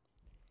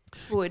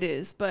 who it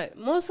is. But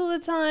most of the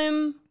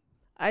time,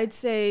 I'd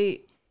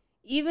say,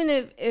 even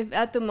if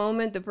at the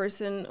moment the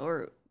person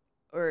or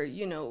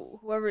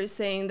whoever is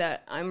saying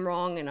that I'm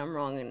wrong and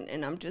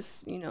I'm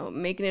just,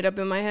 making it up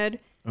in my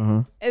head,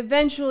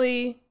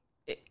 eventually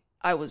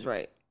I was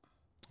right.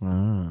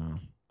 Ah.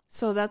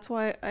 So that's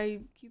why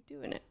I keep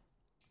doing it.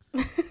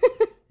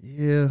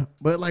 Yeah,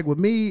 but like with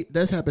me,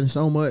 that's happened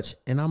so much,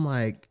 and I'm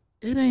like,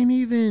 it ain't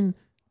even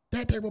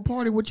that type of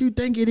party. What you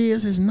think it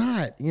is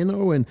not,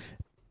 and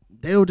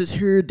they'll just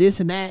hear this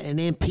and that and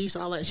then piece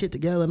all that shit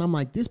together. And I'm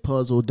like, this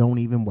puzzle don't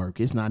even work.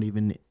 It's not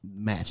even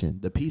matching.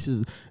 The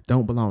pieces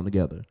don't belong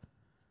together.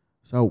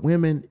 So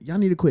women, y'all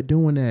need to quit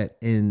doing that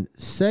and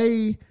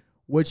say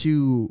what's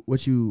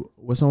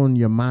on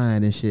your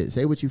mind and shit.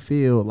 Say what you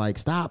feel. Like,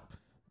 stop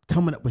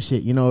coming up with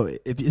shit.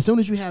 If as soon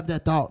as you have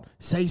that thought,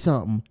 say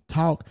something,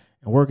 talk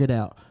and work it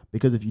out.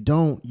 Because if you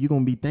don't, you're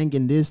gonna be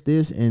thinking this,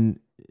 and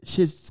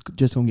shit's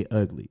just gonna get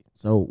ugly.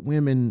 So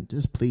women,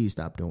 just please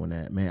stop doing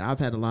that, man. I've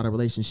had a lot of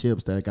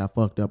relationships that got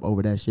fucked up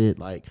over that shit.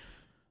 Like,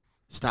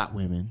 stop,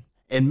 women.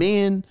 And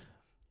men,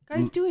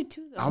 guys do it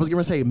too, though. I was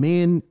gonna say,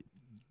 men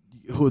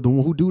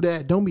who do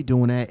that, don't be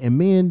doing that. And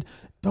men,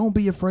 don't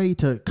be afraid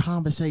to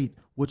conversate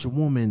with your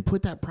woman.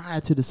 Put that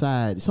pride to the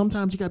side.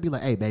 Sometimes you gotta be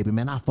like, hey, baby,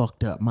 man, I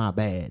fucked up, my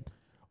bad.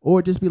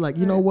 Or just be like,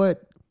 you know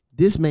what?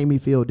 This made me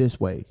feel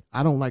this way.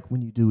 I don't like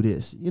when you do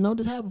this.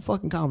 Just have a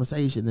fucking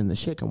conversation and the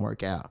shit can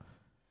work out.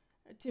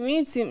 To me,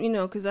 it seems,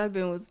 because I've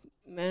been with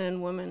men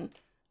and women,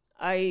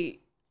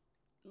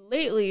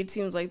 lately it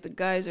seems like the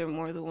guys are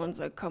more the ones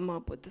that come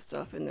up with the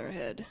stuff in their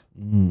head.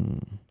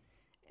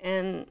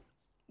 And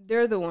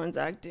they're the ones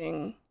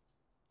acting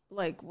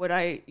like what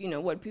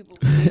people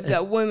believe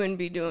that women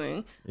be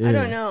doing. Yeah. I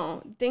don't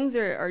know. Things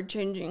are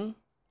changing.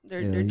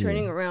 They're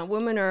turning around.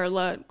 Women are a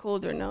lot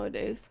colder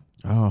nowadays.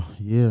 Oh,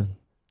 yeah.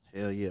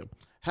 Hell yeah.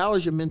 How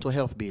is your mental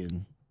health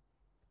been?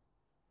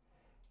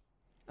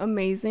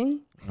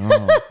 Amazing.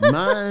 Oh,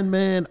 mine,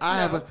 man.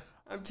 I'm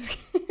just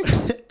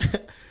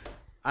kidding.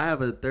 I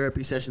have a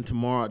therapy session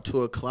tomorrow at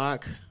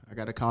 2:00. I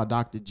got to call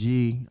Dr.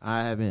 G.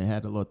 I haven't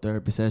had a little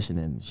therapy session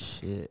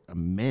in a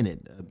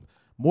minute.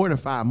 More than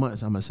 5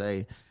 months, I'm going to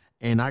say.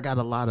 And I got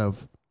a lot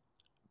of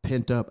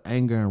pent up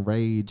anger and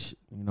rage,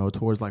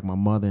 towards like my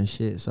mother and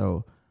shit.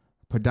 So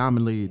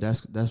predominantly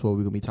that's what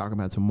we're going to be talking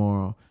about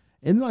tomorrow.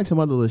 And like some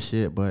other little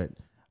shit, but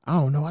I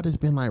don't know. I just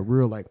been like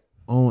real like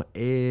on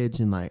edge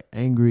and like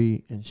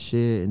angry and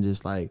shit, and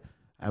just like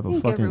I have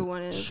a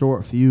fucking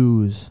short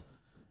fuse.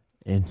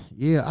 And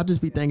yeah, I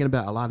just be thinking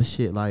about a lot of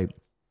shit, like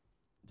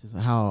just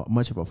how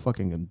much of a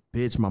fucking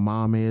bitch my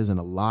mom is and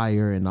a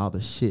liar and all the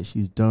shit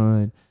she's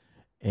done,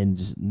 and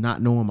just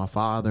not knowing my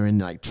father and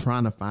like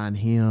trying to find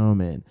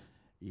him, and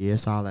yeah,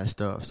 it's all that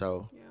stuff.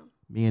 So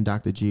me and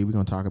Dr. G, we're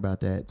gonna talk about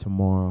that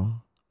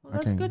tomorrow. Well,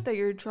 that's good that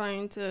you're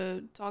trying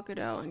to talk it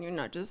out and you're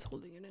not just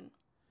holding it in.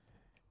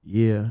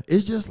 Yeah,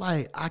 it's just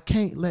like I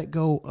can't let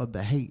go of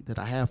the hate that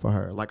I have for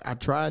her. Like I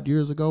tried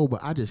years ago, but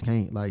I just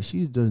can't. Like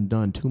she's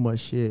done too much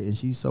shit, and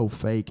she's so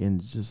fake,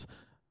 and just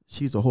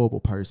she's a horrible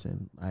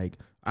person. Like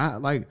I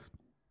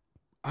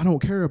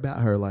don't care about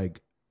her. Like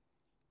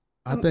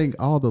I think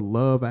all the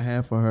love I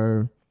have for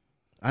her,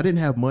 I didn't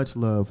have much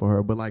love for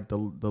her, but like the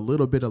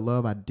little bit of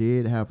love I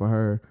did have for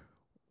her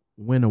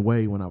went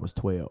away when I was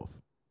 12,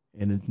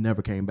 and it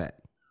never came back.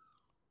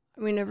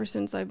 I mean, ever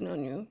since I've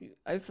known you,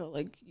 I felt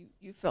like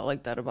you felt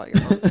like that about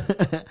your mom.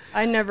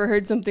 I never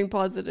heard something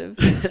positive.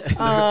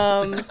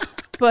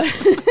 But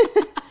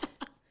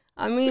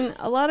I mean,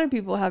 a lot of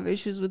people have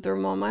issues with their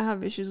mom. I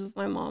have issues with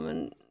my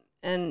mom,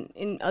 and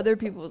in other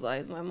people's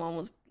eyes, my mom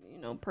was,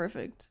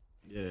 perfect.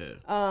 Yeah.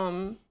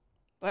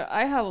 But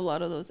I have a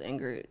lot of those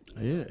anger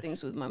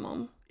things with my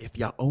mom. If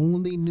y'all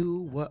only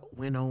knew what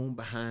went on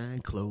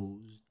behind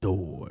closed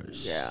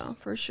doors. Yeah,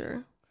 for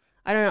sure.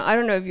 I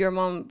don't know if your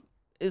mom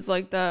is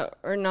like that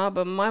or not,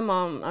 but my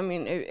mom, I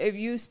mean, if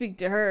you speak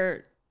to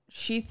her,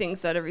 she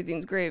thinks that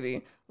everything's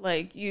gravy.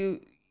 Like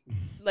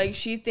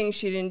she thinks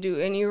she didn't do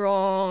any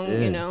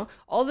wrong,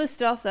 all the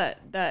stuff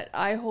that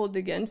I hold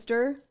against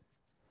her,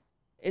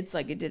 it's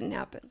like it didn't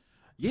happen.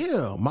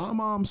 Yeah, my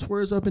mom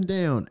swears up and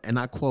down, and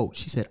I quote,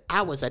 she said,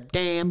 I was a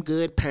damn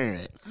good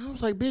parent. I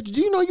was like, bitch, do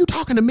you know you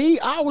talking to me?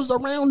 I was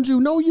around you.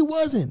 No, you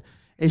wasn't.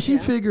 And she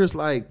figures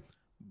like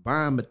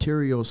buying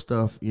material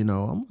stuff,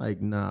 I'm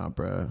like, nah,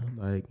 bruh.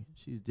 Like,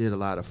 she did a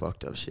lot of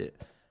fucked up shit.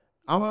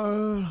 I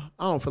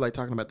don't feel like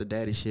talking about the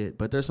daddy shit,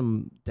 but there's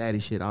some daddy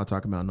shit I'll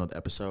talk about in another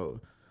episode.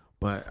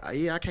 But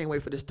I can't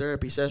wait for this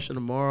therapy session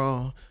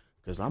tomorrow,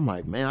 because I'm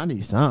like, man, I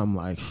need something.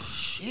 Like,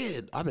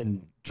 shit, I've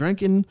been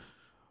drinking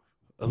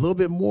a little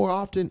bit more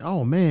often.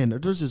 Oh, man,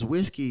 there's this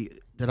whiskey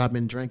that I've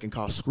been drinking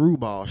called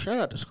Screwball. Shout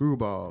out to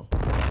Screwball.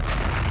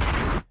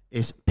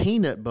 It's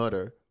peanut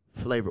butter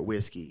flavored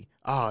whiskey.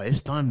 Oh,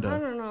 it's thunder. I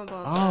don't know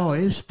about that. Oh,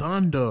 it's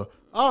thunder.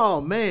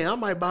 Oh, man, I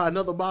might buy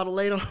another bottle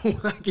later when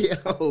I get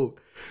home,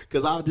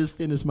 because I'll just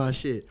finish my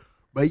shit.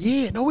 But,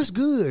 yeah, no, it's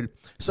good.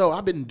 So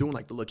I've been doing,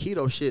 like, the little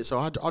keto shit, so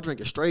I'll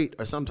drink it straight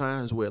or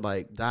sometimes with,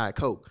 like, Diet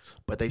Coke.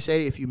 But they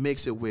say if you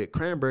mix it with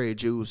cranberry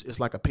juice, it's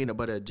like a peanut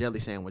butter jelly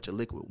sandwich, a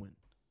liquid one.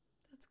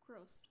 That's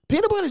gross.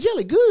 Peanut butter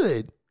jelly,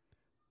 good.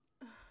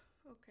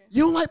 Okay.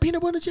 You don't like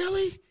peanut butter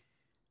jelly?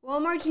 Well,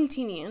 I'm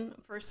Argentinian,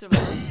 first of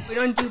all. We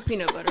don't do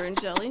peanut butter and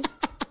jelly.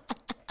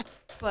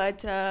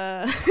 But,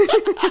 yeah,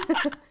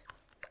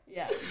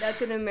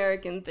 that's an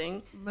American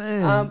thing.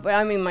 Man. But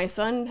I mean, my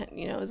son,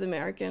 is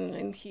American,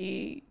 and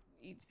he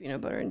eats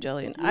peanut butter and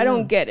jelly, and I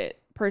don't get it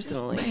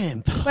personally.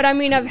 Man, but I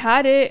mean, I've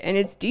had it and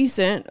it's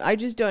decent. I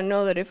just don't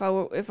know that if I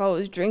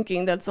was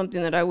drinking, that's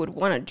something that I would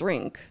want to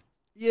drink.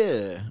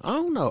 yeah, I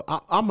don't know.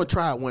 I'm gonna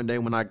try it one day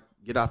when I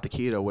get off the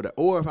keto, or whatever.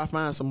 Or if I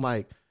find some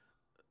like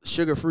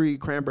sugar-free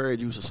cranberry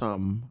juice or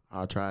something,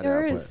 I'll try it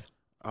There out. is.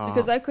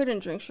 Because I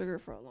couldn't drink sugar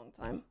for a long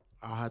time.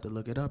 I'll have to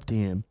look it up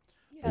then.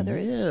 Yeah, there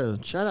is. Yeah,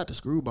 shout out to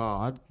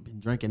Screwball. I've been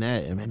drinking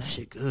that, and man, that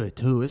shit good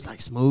too. It's like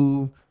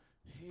smooth.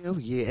 Hell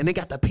yeah, and they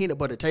got that peanut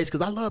butter taste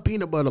because I love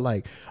peanut butter.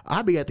 Like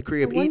I be at the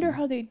crib I wonder eating.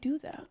 how they do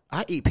that.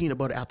 I eat peanut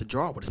butter out the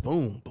jar with a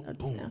spoon. Boom, That's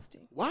boom.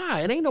 nasty.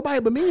 Why? It ain't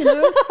nobody but me in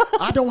there.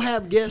 I don't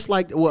have guests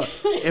like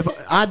if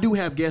I do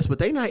have guests, but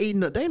they not eating.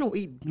 They don't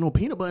eat no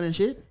peanut butter and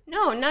shit.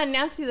 No, not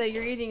nasty that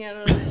you're eating out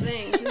of the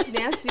thing. Just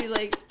nasty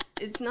like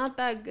it's not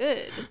that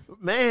good.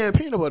 Man,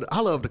 peanut butter.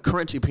 I love the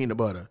crunchy peanut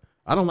butter.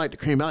 I don't like the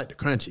cream. I like the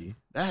crunchy.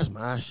 That's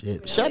my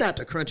shit. Shout out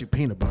to crunchy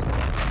peanut butter.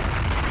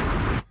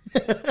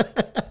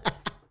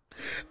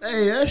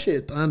 Hey, that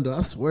shit thunder.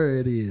 I swear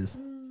it is.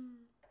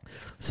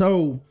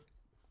 So,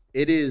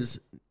 it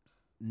is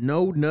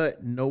no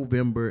nut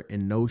November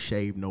and no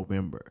shave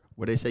November,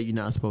 where they say you're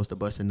not supposed to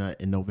bust a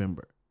nut in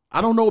November. I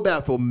don't know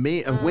about for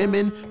men,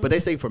 women, but they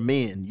say for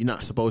men you're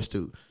not supposed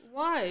to.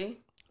 Why?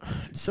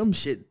 Some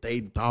shit they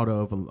thought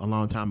of a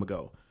long time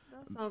ago.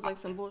 That sounds like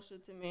some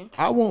bullshit to me.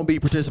 I won't be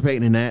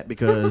participating in that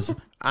because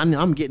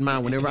I'm getting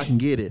mine whenever I can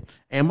get it.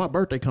 And my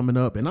birthday coming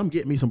up, and I'm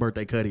getting me some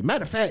birthday cutty.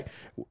 Matter of fact,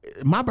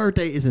 my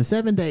birthday is in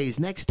 7 days.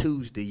 Next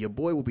Tuesday, your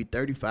boy will be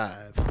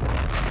 35.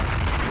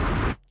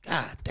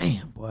 God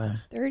damn, boy.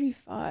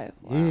 35.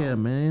 Wow. Yeah,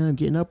 man. I'm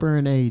getting up there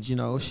in age,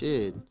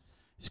 shit.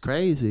 It's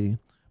crazy.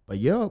 But,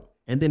 yup.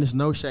 And then it's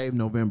No Shave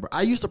November.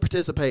 I used to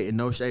participate in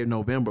No Shave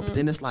November, but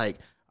then it's like,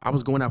 I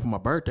was going out for my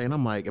birthday, and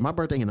I'm like, and my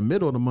birthday in the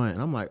middle of the month,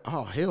 and I'm like,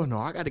 oh, hell no,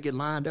 I got to get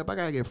lined up. I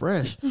got to get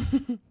fresh.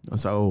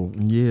 So,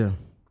 yeah.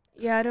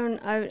 Yeah,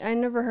 I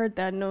never heard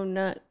that no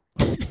nut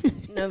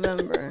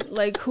November.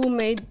 Like,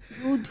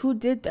 who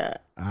did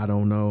that? I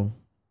don't know.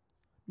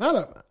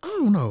 I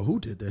don't know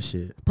who did that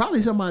shit.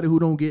 Probably somebody who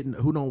don't get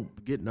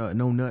no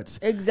nuts.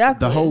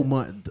 Exactly. The whole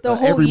month. The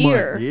whole every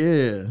year. month.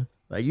 Yeah.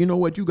 Like, you know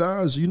what, you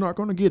guys, you're not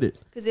going to get it.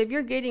 Because if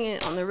you're getting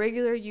it on the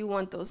regular, you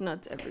want those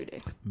nuts every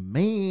day.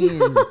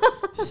 Man.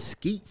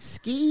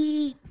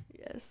 Skeet.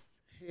 Yes.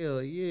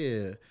 Hell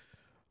yeah.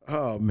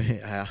 Oh,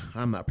 man.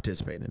 I'm not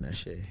participating in that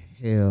shit.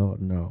 Hell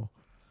no.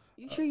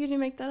 You sure you didn't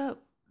make that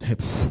up?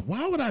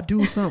 Why would I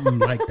do something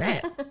like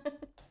that?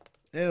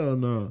 Hell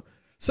no.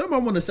 Something I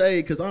want to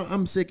say, because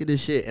I'm sick of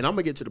this shit, and I'm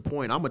going to get to the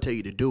point. I'm going to tell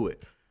you to do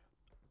it.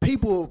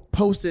 People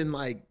posting,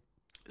 like,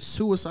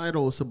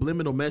 suicidal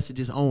subliminal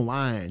messages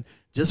online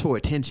just for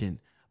attention.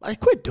 Like,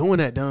 quit doing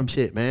that dumb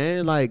shit,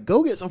 man. Like,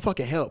 go get some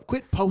fucking help.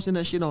 Quit posting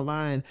that shit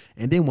online,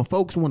 and then when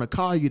folks want to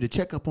call you to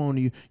check up on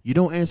you, you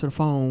don't answer the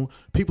phone.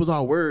 People's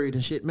all worried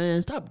and shit,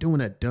 man. Stop doing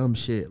that dumb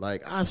shit.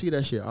 Like, I see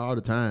that shit all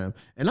the time,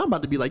 and I'm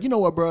about to be like, you know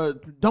what, bro?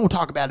 Don't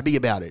talk about it. Be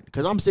about it,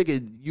 because I'm sick of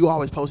you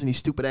always posting these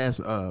stupid ass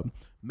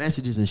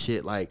messages and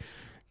shit. Like,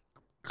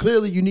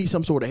 clearly you need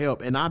some sort of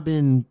help, and I've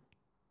been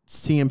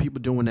seeing people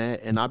doing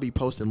that, and I'll be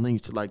posting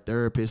links to like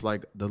therapists,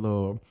 like the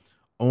little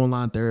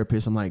online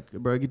therapists. I'm like,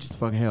 bro, get you some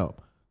fucking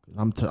help.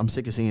 I'm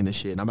sick of seeing this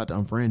shit, and I'm about to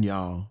unfriend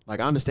y'all. Like,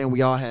 I understand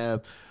we all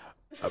have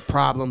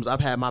problems.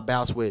 I've had my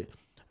bouts with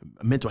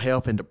mental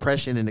health and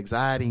depression and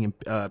anxiety and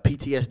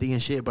PTSD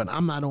and shit, but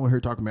I'm not on here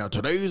talking about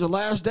today's the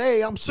last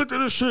day. I'm sick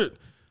of this shit.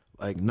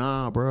 Like,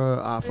 nah,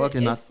 bro.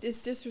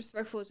 It's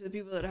disrespectful to the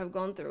people that have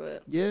gone through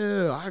it.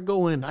 Yeah, I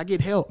go in, I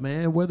get help,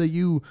 man. Whether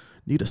you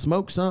need to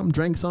smoke something,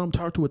 drink something,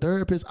 talk to a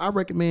therapist, I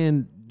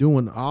recommend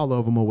doing all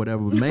of them or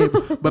whatever.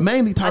 But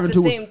mainly talking At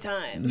the same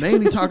time.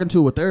 mainly talking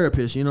to a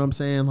therapist. You know what I'm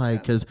saying?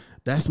 Like, because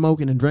that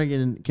smoking and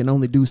drinking can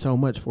only do so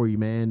much for you,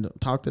 man.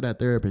 Talk to that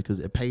therapist because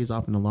it pays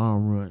off in the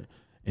long run.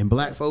 And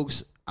black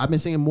folks, I've been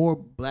seeing more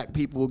black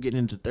people getting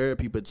into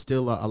therapy, but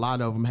still a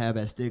lot of them have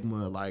that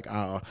stigma. Like,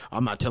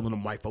 I'm not telling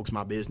them white folks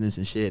my business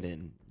and shit.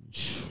 And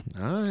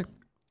all right,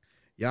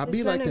 y'all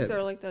be like that. Hispanics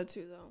are like that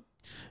too, though.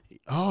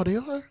 Oh, they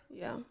are?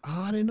 Yeah.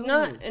 Oh, I didn't know.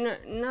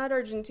 Not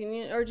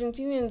Argentinian.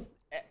 Argentinians.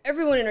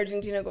 Everyone in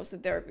Argentina goes to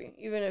therapy,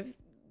 even if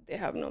they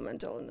have no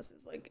mental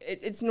illnesses. Like,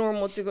 it's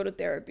normal to go to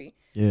therapy.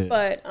 Yeah.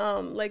 But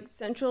like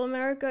Central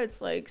America,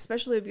 it's like,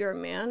 especially if you're a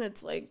man,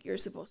 it's like you're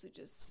supposed to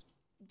just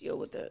deal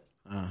with it.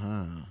 You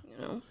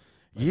know?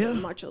 It's like a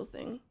macho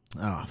thing.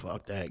 Oh,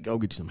 fuck that. Go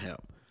get you some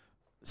help.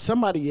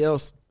 Somebody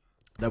else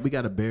that we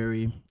got to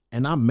bury,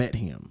 and I met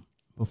him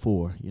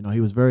before. You know,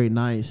 he was very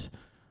nice,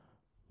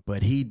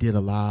 but he did a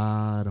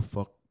lot of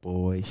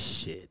fuckboy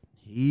shit.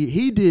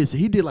 He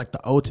did like the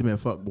ultimate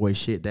fuckboy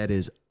shit that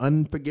is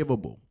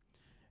unforgivable,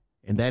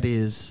 and that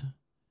is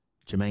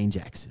Jermaine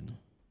Jackson.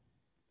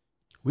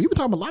 We've been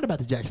talking a lot about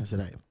the Jacksons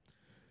today.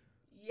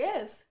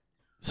 Yes.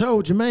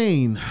 So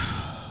Jermaine,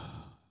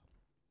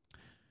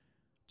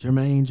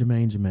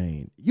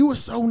 you were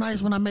so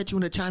nice when I met you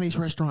in a Chinese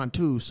restaurant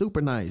too.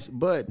 Super nice.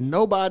 But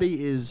nobody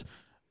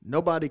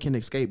can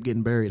escape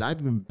getting buried. I've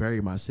even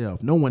buried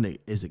myself. No one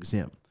is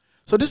exempt.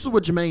 So this is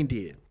what Jermaine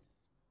did.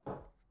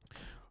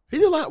 He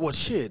did a lot of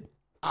shit.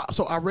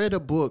 So I read a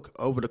book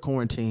over the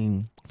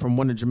quarantine from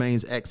one of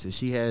Jermaine's exes.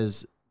 She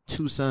has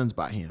 2 sons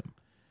by him.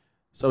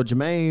 So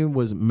Jermaine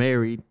was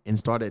married and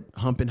started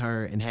humping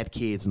her and had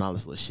kids and all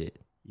this little shit.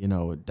 You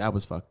know, that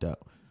was fucked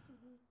up.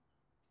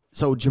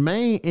 So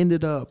Jermaine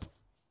ended up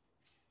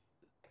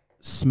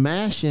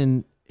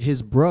smashing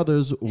his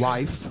brother's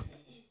wife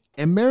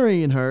and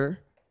marrying her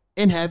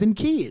and having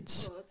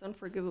kids. Oh, that's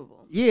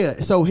unforgivable. Yeah.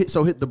 So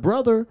the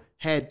brother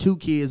had 2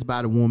 kids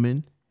by the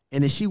woman,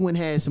 and then she went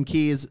and had some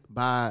kids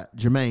by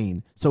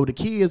Jermaine. So the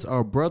kids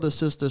are brother,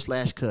 sister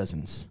 /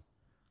 cousins.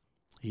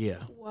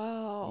 Yeah.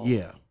 Wow.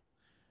 Yeah.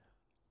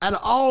 Out of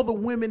all the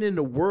women in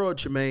the world,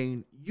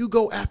 Jermaine, you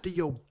go after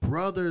your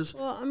brother's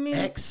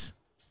ex.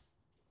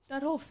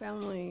 That whole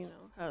family,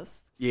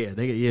 has. Yeah,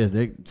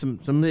 they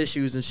some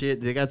issues and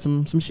shit. They got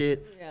some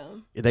shit.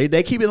 Yeah.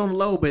 They keep it on the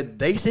low, but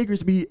they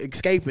secrets be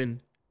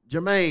escaping.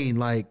 Jermaine,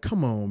 like,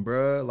 come on,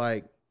 bro.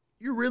 Like,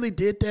 you really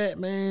did that,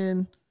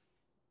 man.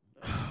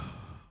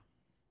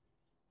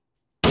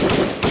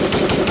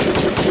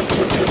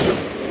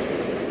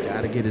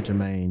 Gotta get it,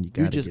 Jermaine.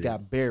 You just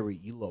got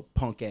buried, you little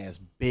punk ass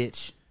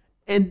bitch.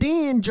 And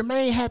then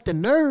Jermaine had the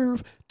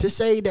nerve to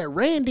say that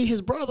Randy,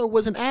 his brother,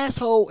 was an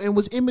asshole and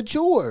was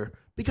immature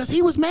because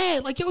he was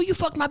mad. Like, yo, you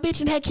fucked my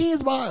bitch and had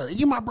kids by her.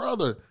 You my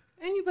brother.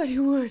 Anybody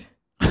would.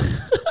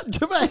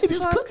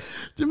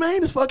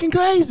 Jermaine is fucking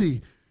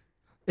crazy.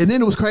 And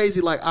then it was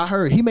crazy. Like, I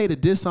heard he made a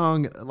diss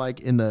song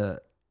like in the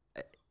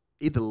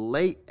either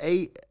late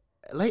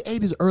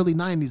 80s, early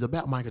 90s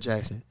about Michael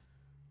Jackson.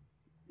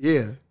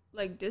 Yeah.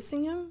 Like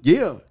dissing him?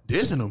 Yeah,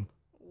 dissing him.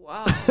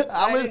 Wow.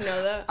 I didn't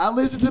know that. I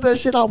listened to that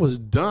shit. I was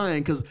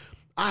dying because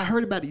I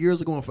heard about it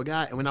years ago and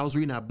forgot. And when I was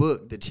reading that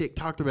book, the chick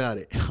talked about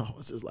it. And I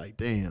was just like,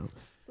 damn.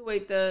 So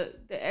wait, the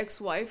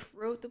ex-wife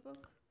wrote the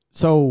book?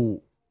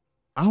 So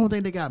I don't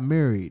think they got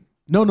married.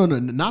 No.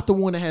 Not the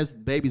one that has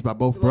babies by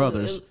both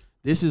brothers.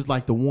 This is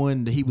like the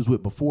one that he was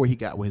with before he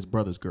got with his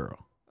brother's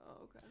girl.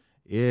 Oh, okay.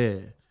 Yeah.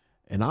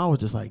 And I was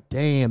just like,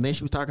 damn. Then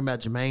she was talking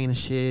about Jermaine and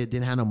shit.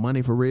 Didn't have no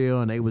money for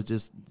real. And they was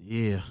just,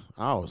 yeah.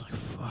 I was like,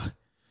 fuck.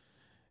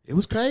 It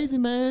was crazy,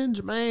 man.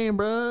 Jermaine,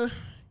 bro.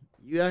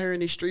 You out here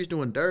in these streets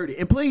doing dirty.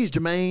 And please,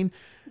 Jermaine,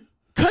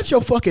 cut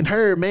your fucking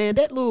hair, man.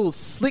 That little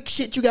slick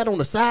shit you got on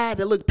the side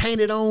that look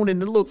painted on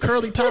and the little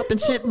curly top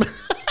and shit.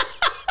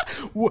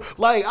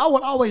 Like, I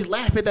would always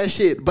laugh at that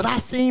shit. But I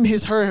seen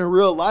his hair in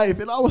real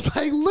life. And I was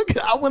like, look,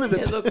 I wanted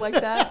to. It looked like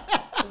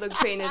that? It looked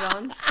painted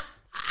on? Wow.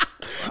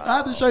 I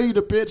have to show you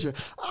the picture.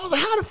 I was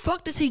like, how the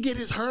fuck does he get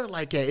his hair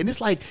like that? And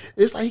it's like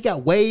he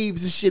got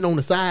waves and shit on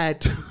the side.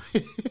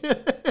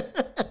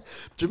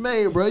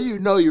 Jermaine, bro, you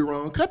know you're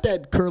wrong. Cut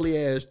that curly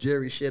ass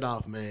Jerry shit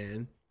off,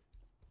 man.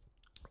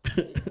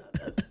 Yeah,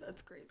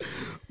 that's crazy.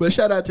 But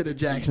shout out to the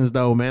Jacksons,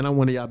 though, man. I'm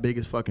one of y'all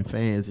biggest fucking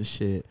fans and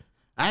shit.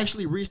 I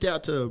actually reached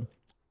out to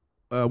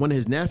one of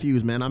his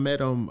nephews, man. I met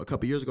him a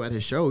couple years ago at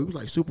his show. He was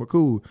like super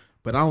cool,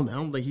 but I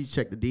don't think he's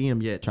checked the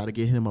DM yet. Try to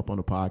get him up on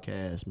the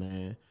podcast,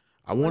 man.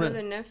 One of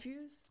the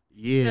nephews?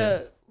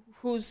 Yeah.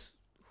 Whose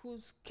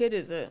kid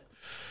is it?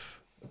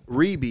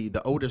 Rebe,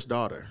 the oldest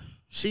daughter.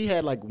 She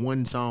had like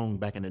one song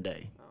back in the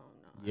day. Oh,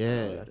 no. Yeah. I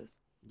don't know who that is.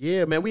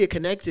 Yeah, man, we had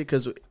connected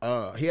because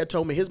he had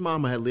told me his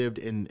mama had lived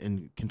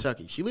in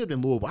Kentucky. She lived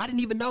in Louisville. I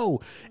didn't even know.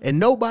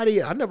 And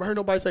I never heard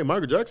nobody say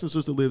Michael Jackson's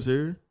sister lives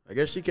here. I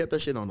guess she kept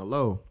that shit on the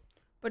low.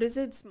 But is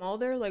it small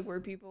there, like where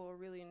people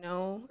really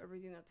know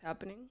everything that's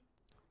happening?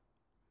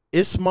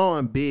 It's small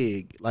and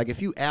big. Like,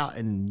 if you out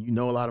and you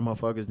know a lot of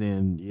motherfuckers,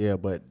 then yeah.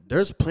 But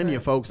there's plenty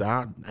of folks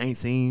I ain't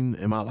seen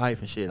in my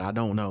life and shit I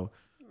don't know.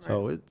 Right.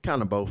 So it's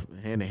kind of both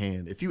hand in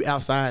hand. If you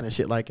outside and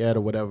shit like that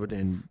or whatever,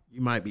 then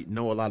you might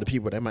know a lot of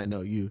people that might know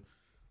you.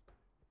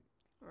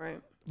 Right.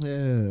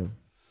 Yeah.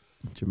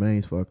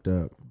 Jermaine's fucked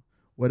up.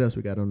 What else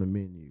we got on the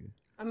menu?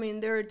 I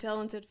mean, they're a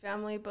talented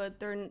family, but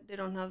they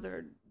don't have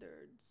their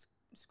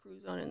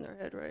screws on in their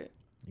head, right?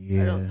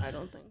 Yeah. I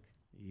don't think.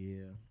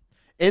 Yeah.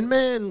 And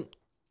man,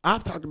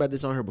 I've talked about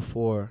this on here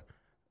before.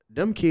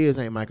 Them kids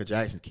ain't Michael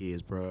Jackson's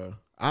kids, bro.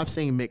 I've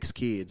seen mixed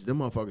kids. Them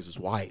motherfuckers is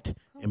white.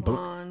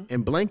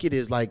 And Blanket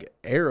is like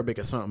Arabic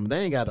or something.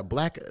 They ain't got a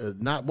black,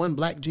 not one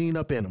black gene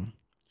up in them.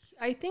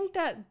 I think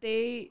that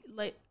they,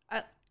 like,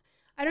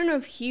 I don't know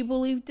if he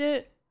believed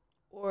it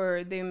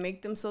or they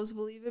make themselves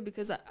believe it,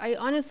 because I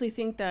honestly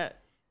think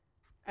that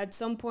at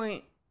some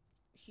point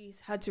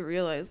he's had to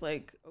realize,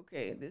 like,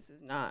 okay, this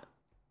is not.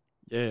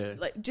 Yeah.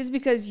 Like, just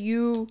because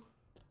you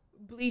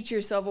bleach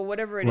yourself or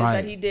whatever it is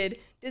that he did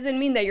doesn't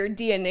mean that your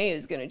DNA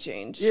is going to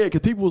change. Yeah, because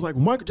people was like,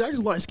 well, Michael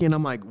Jackson's light skin.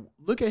 I'm like,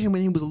 look at him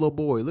when he was a little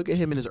boy. Look at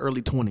him in his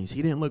early 20s.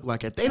 He didn't look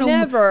like it. They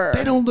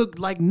don't look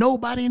like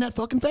nobody in that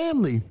fucking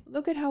family.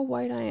 Look at how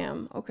white I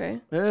am,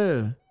 okay?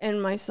 Yeah.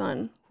 And my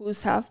son,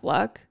 who's half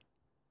black.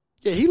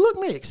 Yeah, he looked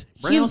mixed.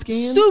 Brown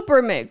skin.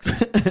 Super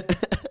mixed.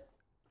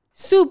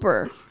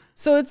 Super.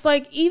 So it's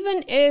like,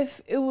 even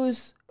if it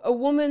was a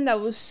woman that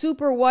was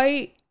super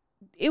white,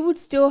 it would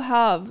still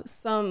have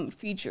some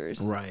features.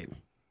 Right.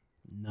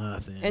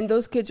 Nothing. And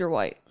those kids are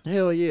white.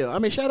 Hell yeah. I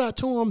mean, shout out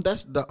to them.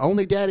 That's the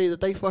only daddy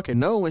that they fucking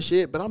know and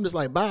shit. But I'm just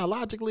like,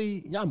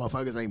 biologically, y'all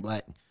motherfuckers ain't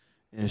black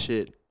and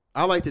shit.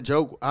 I like to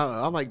joke.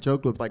 I like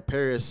joked with like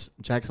Paris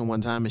Jackson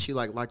one time, and she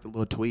liked a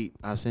little tweet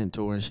I sent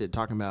to her and shit,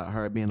 talking about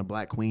her being a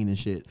black queen and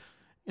shit.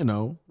 You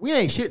know, we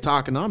ain't shit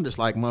talking. I'm just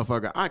like,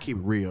 motherfucker, I keep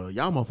it real.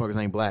 Y'all motherfuckers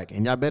ain't black,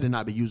 and y'all better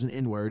not be using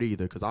N-word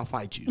either, because I'll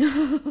fight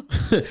you.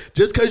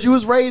 Just because you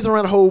was raised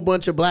around a whole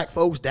bunch of black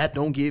folks, that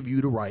don't give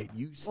you the right.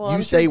 You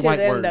say white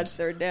words. That's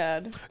their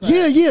dad.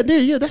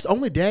 Yeah. That's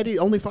only daddy,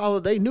 only father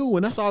they knew,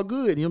 and that's all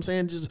good. You know what I'm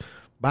saying? Just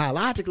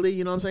biologically,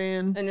 you know what I'm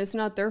saying? And it's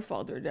not their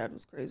fault. Their dad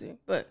was crazy.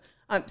 But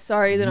I'm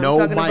sorry that I'm no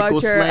talking Michael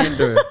about your...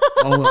 slander.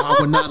 I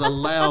would not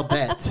allow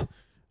that.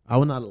 I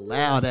would not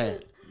allow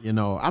that. You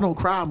know, I don't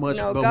cry much.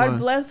 No, but God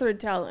bless their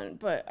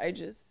talent, but I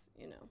just,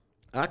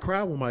 I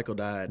cried when Michael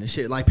died and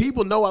shit. Like,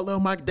 people know I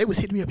love Michael. They was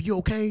hitting me up, you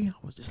okay?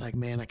 I was just like,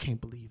 man, I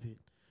can't believe it.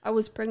 I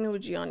was pregnant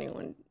with Gianni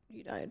when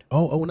he died.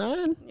 Oh,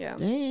 09? Yeah.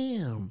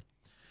 Damn.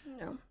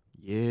 Yeah.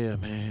 Yeah,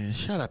 man.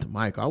 Shout out to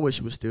Michael. I wish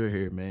he was still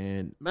here,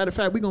 man. Matter of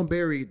fact, we're going to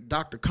bury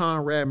Dr.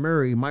 Conrad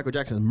Murray, Michael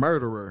Jackson's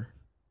murderer.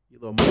 You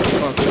little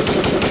motherfucker.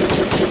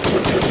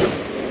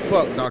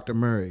 Fuck Dr.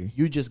 Murray.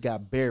 You just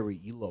got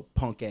buried, you little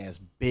punk ass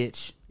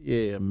bitch.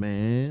 Yeah,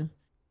 man.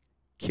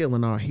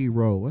 Killing our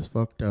hero. That's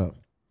fucked up.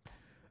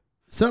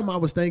 Something I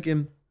was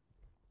thinking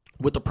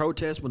with the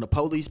protests, when the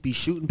police be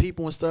shooting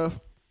people and stuff,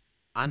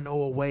 I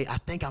know a way. I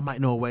think I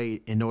might know a way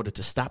in order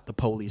to stop the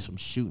police from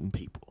shooting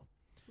people.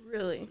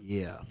 Really?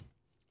 Yeah.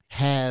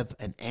 Have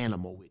an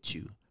animal with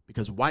you.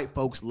 Because white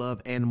folks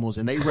love animals,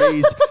 and they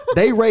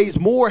raise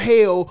more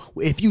hell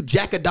if you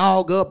jack a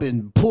dog up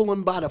and pull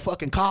him by the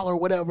fucking collar or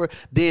whatever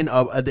than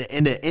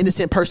the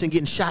innocent person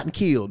getting shot and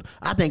killed.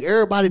 I think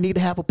everybody need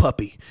to have a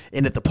puppy,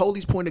 and if the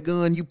police point a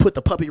gun, you put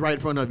the puppy right in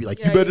front of you,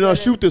 like, you better not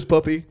shoot this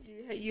puppy.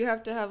 You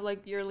have to have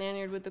like your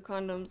lanyard with the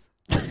condoms.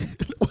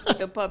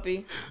 The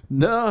puppy.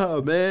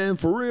 Nah, man,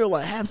 for real.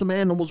 Like, have some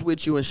animals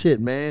with you and shit,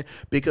 man.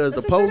 Because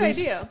That's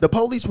the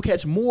police will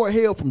catch more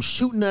hell from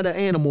shooting at an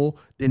animal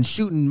than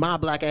shooting my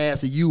black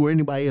ass or you or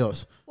anybody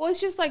else. Well,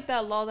 it's just like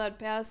that law that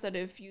passed that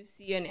if you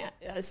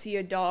see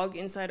a dog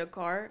inside a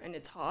car and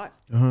it's hot,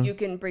 you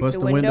can break Bust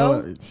the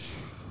window.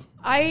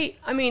 I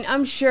mean,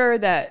 I'm sure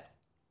that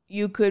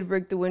you could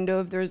break the window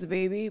if there's a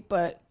baby,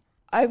 but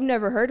I've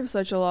never heard of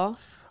such a law.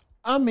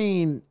 I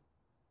mean,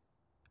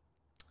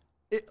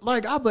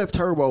 like, I've left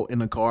Turbo in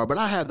the car, but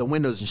I have the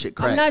windows and shit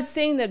cracked. I'm not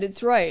saying that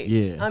it's right.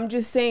 Yeah. I'm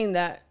just saying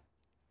that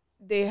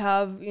they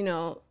have,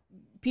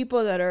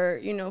 people that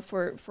are,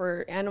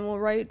 for animal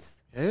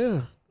rights.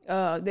 Yeah.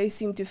 They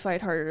seem to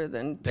fight harder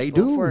than they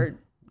people do for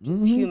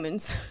just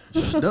humans.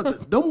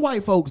 Them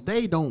white folks,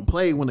 they don't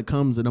play when it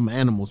comes to them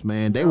animals,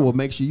 man. They will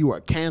make sure you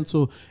are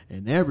canceled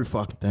and every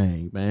fucking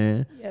thing,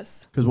 man.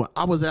 Yes. Because when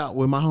I was out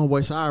with my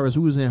homeboy Cyrus,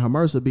 we was in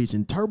Hermosa Beach,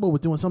 and Turbo was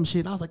doing some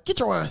shit. I was like,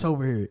 get your ass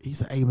over here. He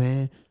said, hey,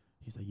 man.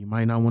 He said, you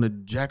might not want to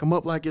jack them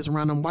up like this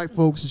around them white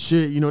folks and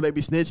shit. You know, they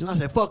be snitching. I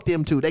said, fuck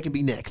them too. They can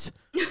be next.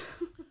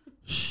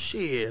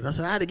 Shit. I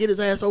said, I had to get his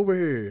ass over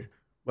here.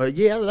 But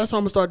yeah, that's what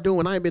I'm gonna start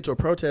doing. I ain't been to a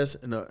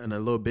protest in a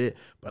little bit,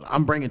 but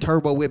I'm bringing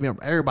Turbo with me.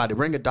 Everybody,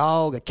 bring a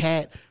dog, a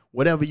cat,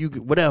 whatever. You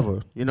know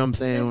what I'm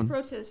saying? Next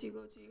protest you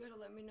go to, you gotta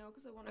let me know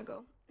because I want to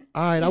go.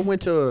 All right, I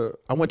went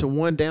to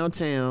one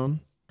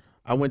downtown.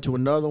 I went to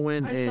another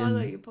one. I saw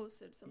that you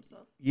posted some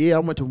stuff. Yeah, I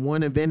went to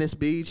one in Venice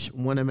Beach,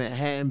 one in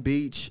Manhattan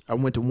Beach. I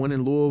went to one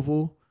in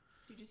Louisville.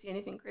 Did you see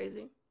anything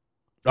crazy?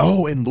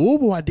 Oh, in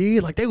Louisville I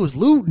did. Like, they was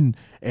looting,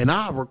 and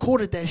I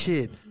recorded that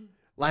shit.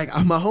 Like,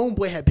 my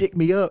homeboy had picked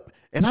me up,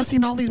 and I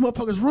seen all these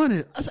motherfuckers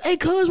running. I said, hey,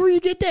 cuz, where you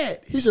get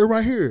that? He said,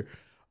 right here.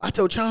 I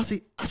told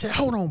Chauncey, I said,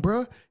 hold on,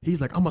 bro.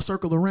 He's like, I'm going to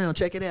circle around,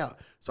 check it out.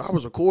 So I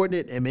was recording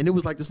it, and, man, it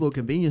was like this little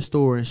convenience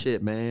store and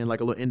shit, man,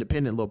 like a little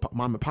independent little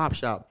mom and pop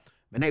shop.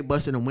 Man, they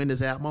busted the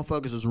windows out.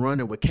 Motherfuckers was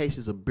running with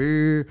cases of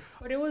beer.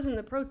 But it wasn't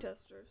the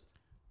protesters.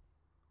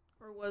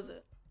 Or was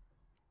it?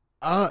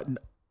 I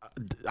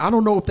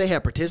don't know if they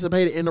had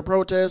participated in the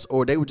protest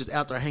or they were just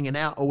out there hanging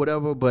out or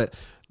whatever, but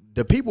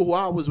the people who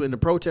I was in the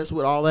protest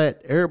with, all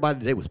that,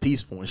 everybody, they was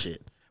peaceful and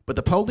shit. But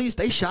the police,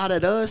 they shot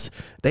at us.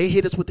 They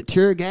hit us with the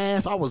tear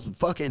gas. I was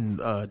fucking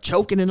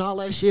choking and all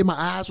that shit. My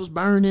eyes was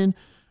burning.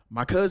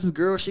 My cousin's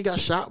girl, she got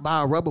shot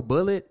by a rubber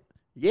bullet.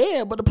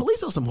 Yeah, but the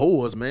police are some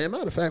whores, man.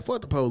 Matter of fact,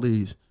 fuck the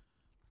police.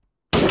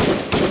 We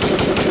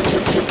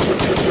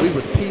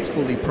was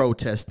peacefully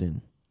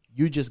protesting.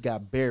 You just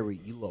got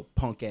buried, you little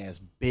punk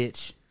ass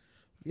bitch.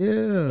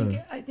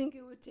 Yeah. I think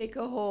it would take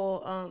a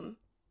whole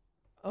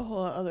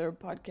other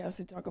podcast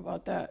to talk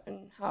about that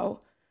and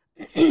how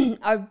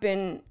I've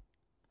been,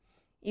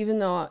 even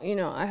though,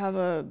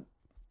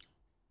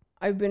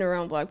 I've been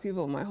around black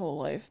people my whole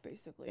life,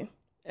 basically.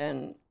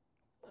 And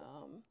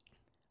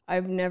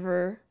I've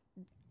never,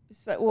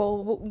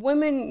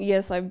 women,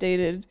 yes, I've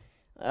dated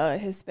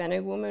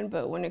Hispanic women,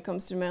 but when it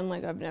comes to men,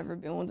 like, I've never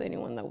been with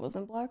anyone that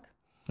wasn't black.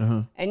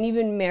 Uh-huh. And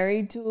even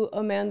married to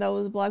a man that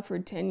was black for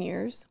 10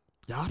 years.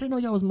 Y'all didn't know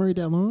y'all was married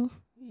that long?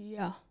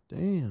 Yeah.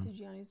 Damn. To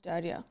Gianni's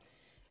dad, yeah.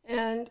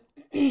 And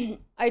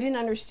I didn't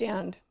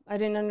understand.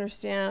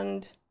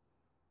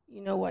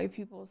 Why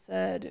people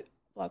said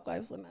Black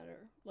Lives Matter.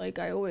 Like,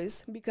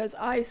 because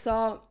I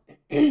saw,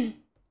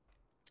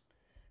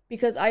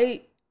 because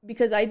I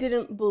because I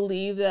didn't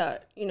believe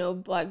that,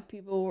 black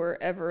people were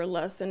ever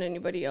less than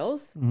anybody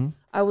else.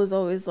 I was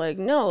always like,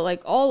 no,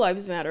 like all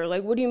lives matter.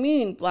 Like, what do you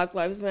mean Black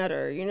lives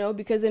matter?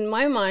 Because in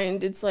my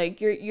mind, it's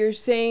like you're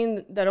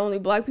saying that only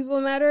black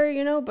people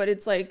matter, but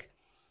it's like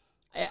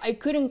I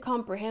couldn't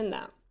comprehend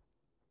that.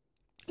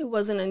 It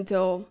wasn't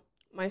until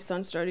my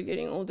son started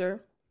getting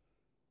older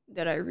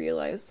that I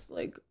realized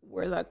like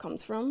where that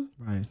comes from.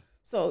 Right.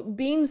 So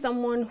being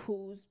someone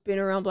who's been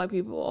around black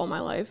people all my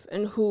life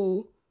and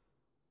who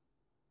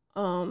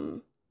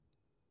the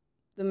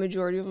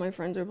majority of my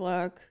friends are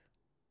black,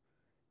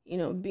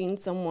 being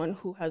someone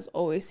who has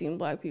always seen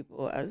black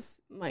people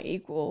as my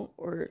equal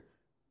or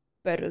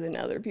better than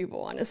other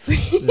people, honestly.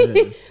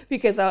 Yeah.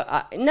 Because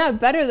I not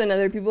better than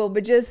other people,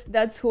 but just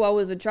that's who I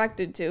was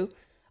attracted to.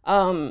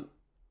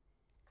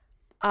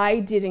 I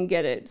didn't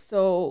get it.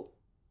 So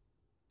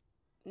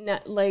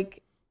not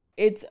like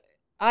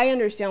I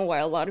understand why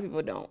a lot of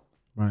people don't.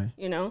 Right.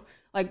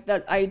 Like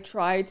that I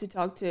try to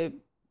talk to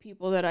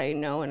people that I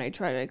know and I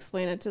try to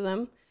explain it to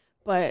them,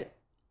 but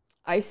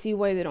I see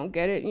why they don't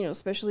get it,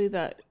 especially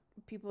that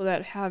people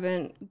that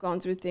haven't gone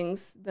through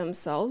things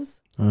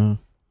themselves.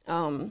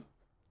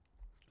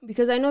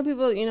 Because I know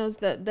people,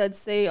 that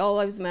say all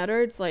lives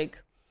matter. It's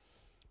like,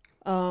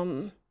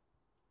 I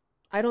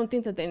don't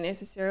think that they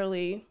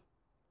necessarily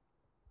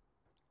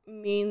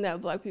mean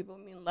that black people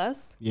mean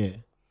less. Yeah.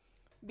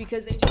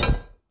 Because they just,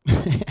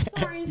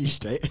 sorry. You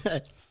straight.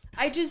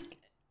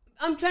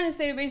 I'm trying to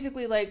say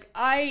basically like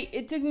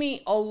it took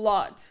me a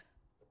lot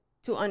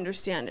to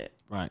understand it.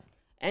 Right.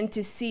 And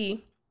to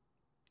see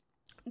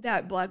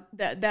that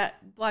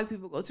black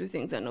people go through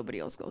things that nobody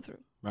else goes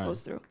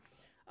through.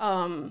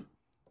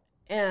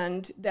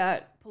 And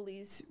that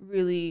police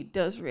really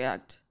does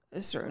react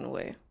a certain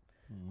way.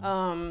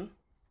 Mm-hmm.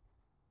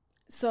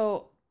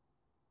 So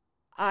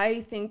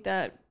I think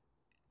that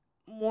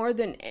more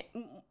than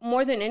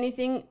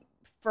anything,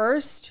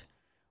 first,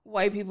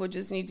 white people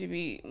just need to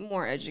be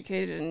more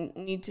educated and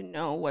need to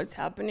know what's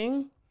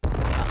happening.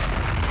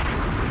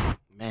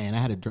 Man, I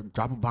had to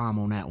drop a bomb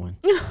on that one.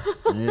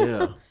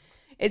 Yeah.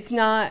 It's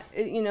not,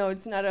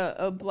 it's not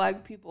a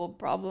black people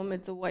problem.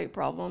 It's a white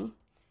problem.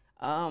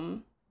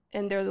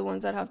 And they're the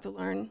ones that have to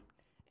learn.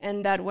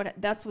 And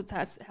that's what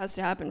has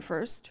to happen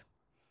first.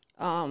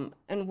 And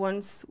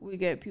once we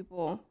get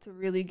people to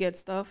really get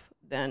stuff,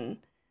 then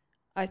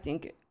I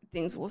think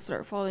things will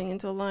start falling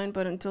into line.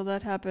 But until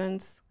that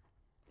happens,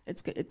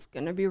 it's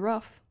going to be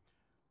rough.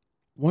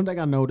 One thing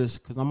I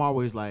noticed, because I'm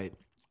always like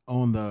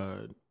on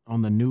the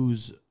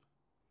news,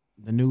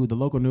 the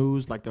local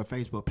news, like their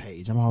Facebook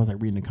page, I'm always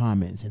like reading the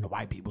comments, and the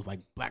white people's like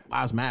Black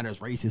Lives Matter is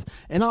racist,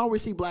 and I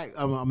always see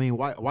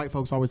white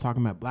folks always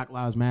talking about Black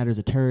Lives Matter is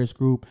a terrorist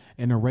group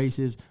and they're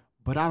racist,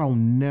 but I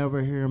don't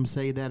never hear them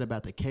say that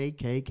about the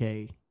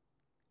KKK.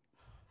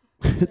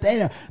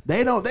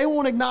 They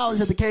won't acknowledge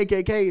that the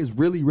KKK is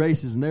really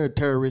racist and they're a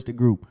terroristic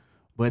group,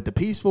 but the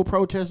peaceful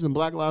protesters and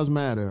Black Lives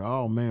Matter,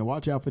 oh man,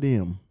 watch out for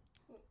them.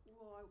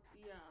 Well,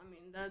 yeah, I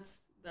mean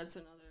that's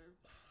another.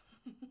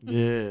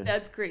 Yeah,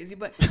 that's crazy.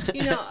 But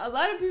a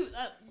lot of people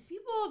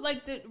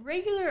like the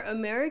regular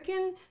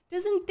American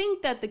doesn't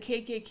think that the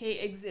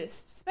KKK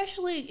exists,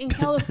 especially in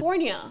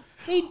California.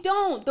 They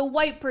don't. The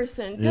white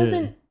person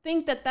doesn't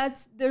think that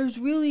there's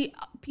really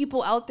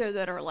people out there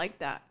that are like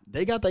that.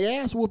 They got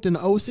their ass whooped in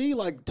the OC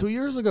like 2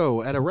 years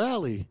ago at a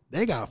rally.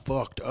 They got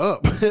fucked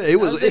up.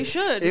 They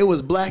should. It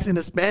was blacks and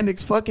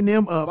Hispanics fucking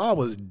them up. I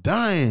was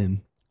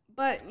dying.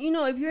 But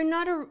if you're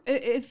not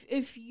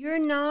if you're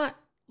not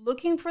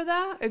looking for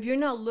that, if you're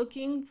not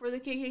looking for the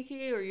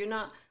KKK, or you're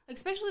not,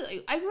 especially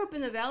like I grew up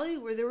in the Valley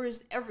where there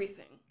was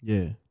everything.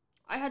 Yeah.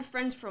 I had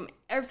friends from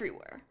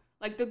everywhere.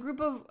 Like the group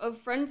of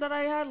friends that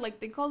I had, like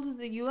they called us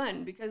the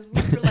UN because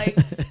we were like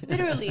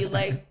literally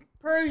like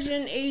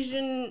Persian,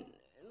 Asian,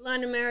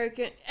 Latin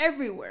American,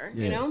 everywhere,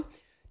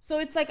 So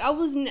it's like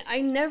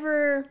I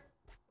never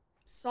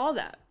saw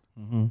that.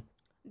 Mm-hmm.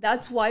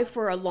 That's why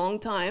for a long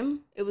time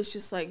it was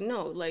just like,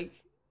 no,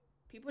 like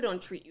people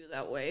don't treat you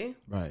that way.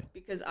 Right.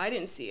 Because I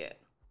didn't see it.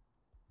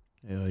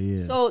 Hell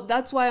yeah. So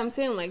that's why I'm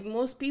saying, like,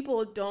 most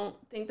people don't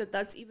think that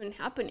that's even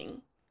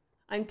happening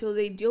until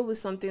they deal with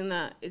something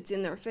that it's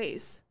in their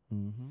face.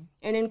 Mm-hmm.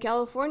 And in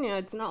California,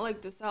 it's not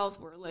like the South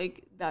where,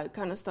 like, that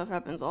kind of stuff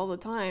happens all the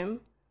time.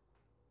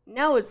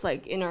 Now it's,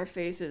 like, in our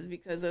faces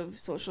because of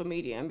social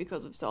media and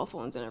because of cell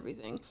phones and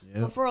everything.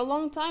 Yep. But for a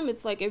long time,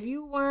 it's like if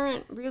you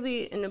weren't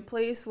really in a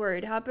place where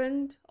it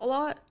happened a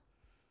lot,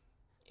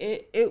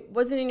 it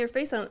wasn't in your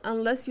face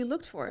unless you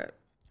looked for it.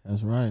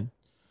 That's right.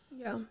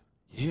 Yeah.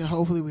 Yeah,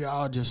 hopefully we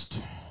all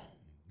just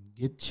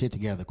get shit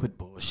together. Quit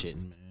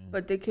bullshitting, man.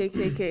 But the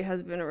KKK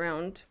has been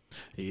around.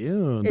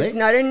 Yeah. It's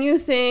not a new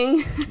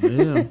thing.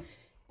 Yeah.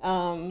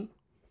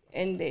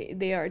 And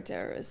they are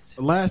terrorists.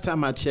 Last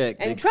time I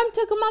checked. And Trump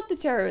took them off the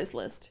terrorist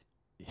list.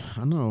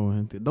 I know.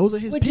 Those are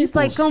his people. Which is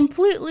like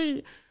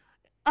completely.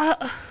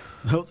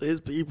 Those are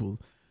his people.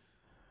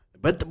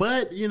 But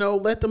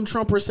let them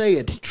Trumpers say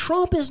it.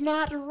 Trump is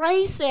not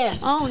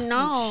racist. Oh,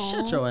 no.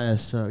 Shut your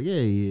ass up. Yeah,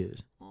 he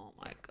is. Oh,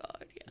 my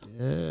God,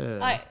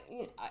 yeah.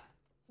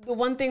 The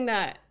one thing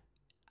that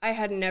I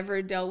had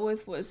never dealt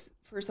with was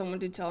for someone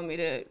to tell me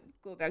to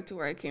go back to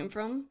where I came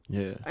from.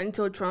 Yeah.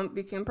 Until Trump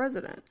became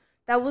president.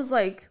 That was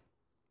like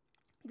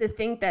the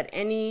thing that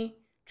any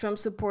Trump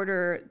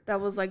supporter,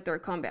 that was like their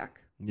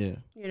comeback. Yeah.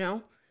 You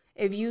know?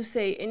 If you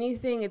say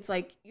anything, it's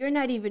like, you're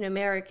not even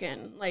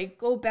American. Like,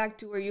 go back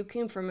to where you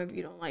came from if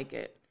you don't like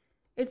it.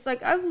 It's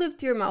like, I've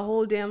lived here my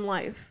whole damn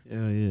life.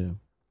 Yeah.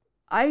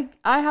 I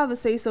have a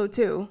say-so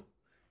too.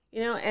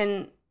 You know,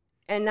 and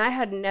I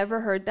had never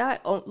heard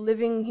that.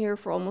 Living here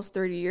for almost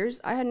 30 years,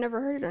 I had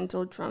never heard it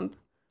until Trump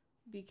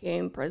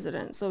became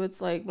president. So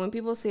it's like, when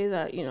people say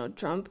that, you know,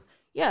 Trump,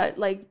 yeah,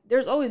 like,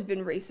 there's always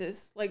been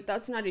racist. Like,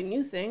 that's not a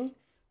new thing.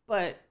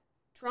 But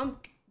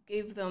Trump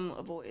gave them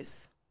a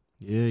voice.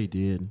 Yeah, he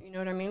did. You know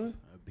what I mean?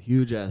 A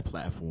huge ass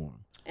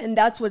platform. And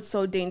that's what's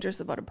so dangerous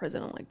about a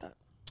president like that.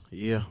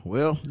 Yeah.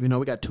 Well, you know,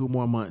 we got 2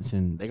 more months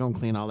and they're going to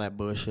clean all that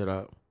bullshit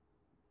up.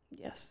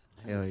 Yes.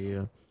 Hell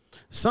yeah.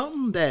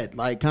 Something that,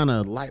 like, kind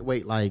of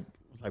lightweight, like,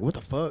 what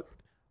the fuck?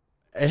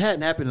 It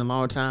hadn't happened in a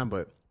long time,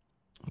 but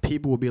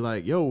people would be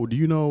like, yo, do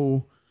you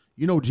know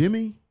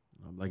Jimmy?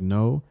 I'm like,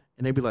 no.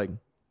 And they'd be like,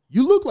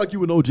 you look like you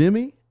would know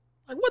Jimmy.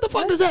 Like, what the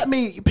fuck does that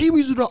mean? People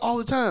used to do it all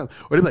the time.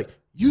 Or they'd be like,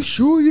 you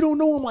sure you don't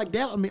know him? Like,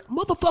 doubting me.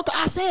 Motherfucker,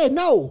 I said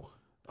no.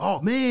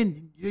 Oh, man,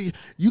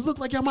 you look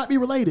like y'all might be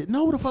related.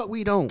 No, the fuck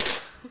we don't.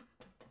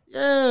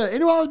 Yeah, and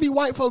it always be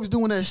white folks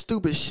doing that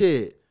stupid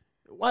shit.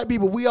 White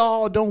people, we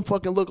all don't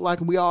fucking look like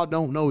them. We all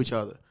don't know each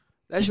other.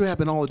 That shit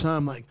happen all the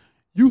time. Like,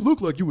 you look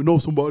like you would know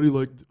somebody.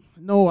 Like,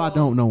 no, I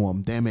don't know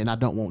them. Damn it, I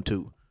don't want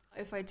to.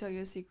 If I tell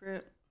you a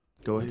secret,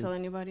 Go don't ahead. tell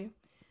anybody.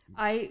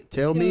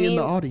 Tell me in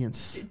the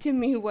audience. To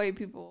me, white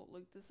people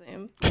look the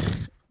same.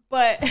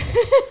 But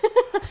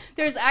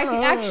there's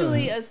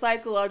actually a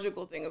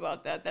psychological thing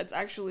about that that's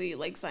actually,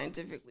 like,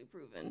 scientifically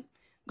proven.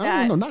 I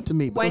don't know, not to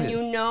me. But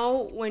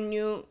No,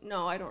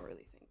 I don't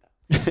really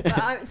think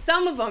that.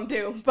 Some of them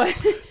do,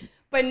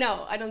 but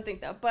no, I don't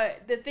think that.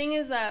 But the thing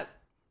is that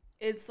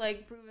it's,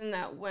 like, proven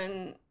that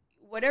when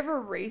whatever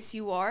race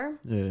you are,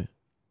 yeah,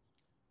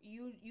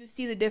 you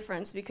see the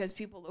difference because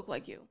people look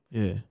like you.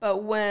 Yeah.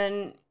 But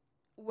when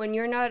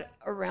you're not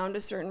around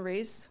a certain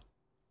race,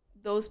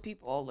 those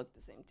people all look the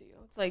same to you.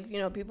 It's like, you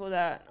know, people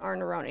that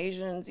aren't around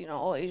Asians, you know,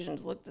 all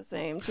Asians look the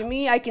same. To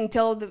me, I can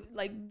tell to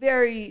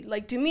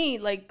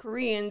me,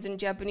 Koreans and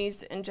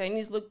Japanese and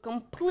Chinese look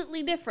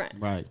completely different.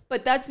 Right.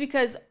 But that's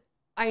because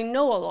I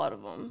know a lot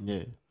of them.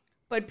 Yeah.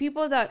 But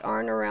people that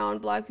aren't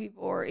around black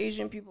people or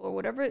Asian people or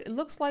whatever, it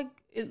looks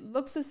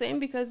the same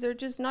because they're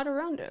just not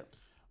around it.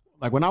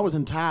 Like, when I was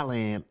in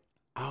Thailand,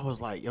 I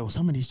was like, yo,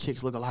 some of these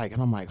chicks look alike.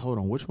 And I'm like, hold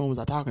on, which one was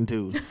I talking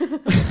to?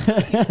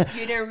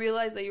 You didn't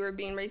realize that you were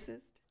being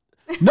racist?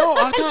 No,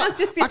 I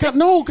can't.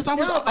 No, because I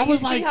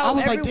was like,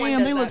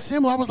 damn, they look that.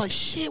 similar. I was like,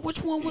 shit,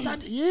 which one was I?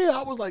 Yeah,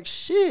 I was like,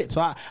 shit.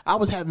 So I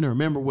was having to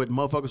remember what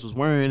motherfuckers was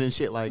wearing and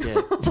shit like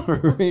that.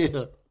 For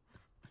real.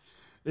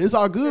 It's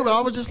all good, but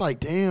I was just like,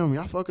 damn,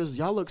 y'all fuckers,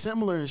 y'all look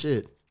similar and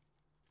shit.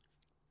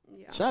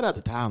 Yeah. Shout out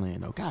to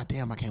Thailand, though. God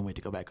damn, I can't wait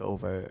to go back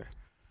over.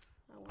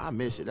 I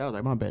miss it. That was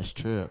like my best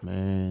trip,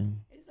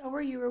 man. Is that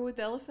where you were with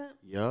the elephant?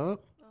 Yup.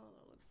 Oh,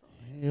 that looks so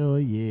nice. Hell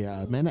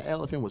yeah. Man, that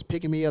elephant was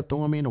picking me up,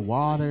 throwing me in the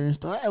water and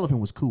stuff. That elephant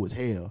was cool as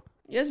hell.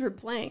 You guys were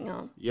playing,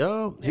 huh?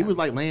 Yup. Yeah. He was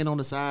like laying on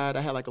the side.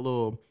 I had like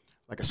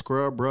a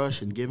scrub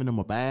brush and giving him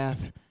a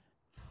bath.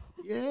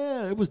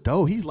 Yeah, it was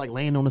dope. He's like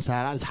laying on the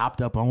side. I just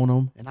hopped up on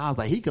him. And I was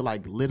like, he could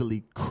like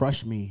literally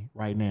crush me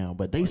right now.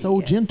 But they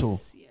gentle.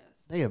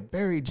 Yes. They are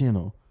very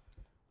gentle.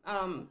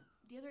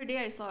 The other day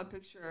I saw a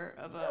picture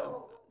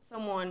of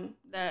someone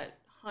that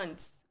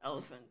hunts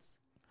elephants.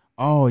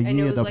 Oh, and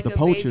yeah, it was like the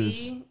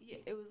poachers.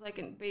 It was like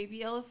a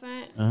baby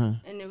elephant. Uh-huh.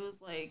 And it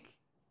was like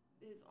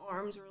his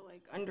arms were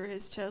like under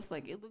his chest.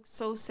 Like, it looked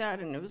so sad.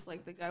 And it was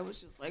like the guy was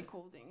just like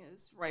holding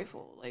his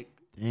rifle. Like,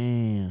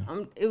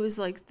 damn. It was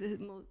like the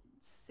most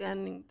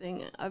saddening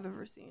thing I've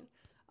ever seen.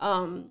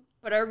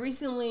 But I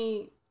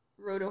recently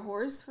rode a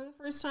horse for the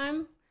first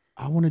time.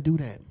 I want to do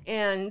that.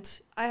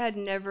 And I had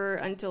never,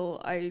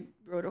 until I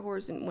rode a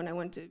horse and when I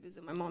went to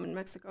visit my mom in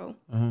Mexico,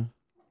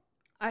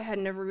 I had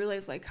never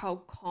realized like how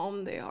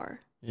calm they are.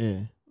 Yeah.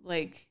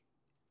 Like,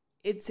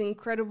 it's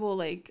incredible.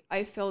 Like,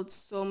 I felt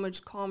so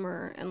much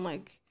calmer and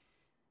like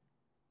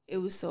it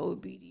was so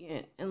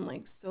obedient and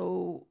like it's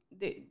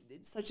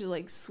such a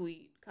like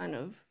sweet kind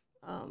of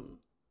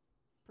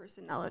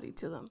personality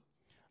to them.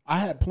 I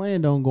had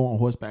planned on going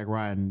horseback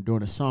riding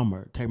during the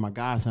summer, take my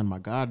godson, my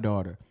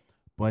goddaughter,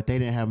 but they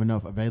didn't have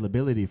enough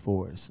availability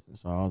for us.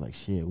 So I was like,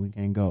 shit, we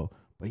can't go.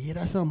 But yeah,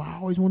 that's something I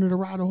always wanted to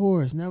ride a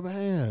horse. Never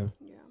have.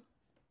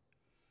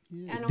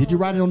 Yeah. Did you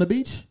ride it on the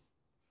beach?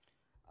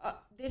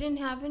 They didn't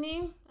have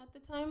any at the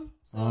time.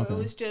 So okay. It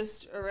was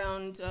just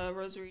around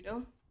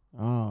Rosarito.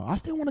 Oh, I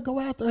still want to go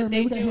out there.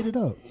 Maybe we got to hit it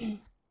up.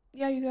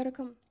 Yeah, you got to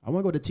come. I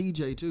want to go to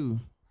TJ too.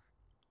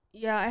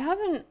 Yeah, I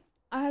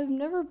have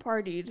never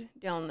partied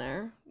down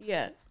there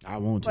yet. I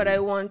want to. But I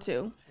want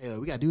to. Yeah,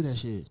 we got to do that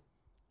shit.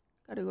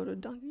 Got to go to a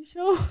donkey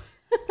show.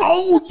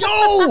 Oh,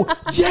 yo,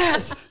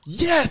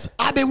 yes.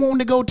 I've been wanting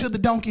to go to the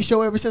donkey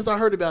show ever since I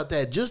heard about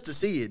that, just to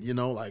see it.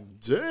 Like,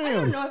 damn. I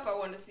don't know if I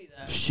want to see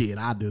that. Shit,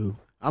 I do.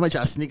 I might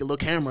try to sneak a little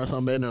camera or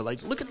something in there.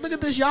 Like, look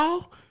at this,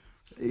 y'all.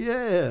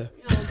 Yeah.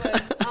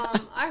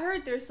 But I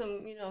heard there's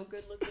some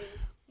good looking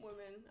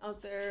women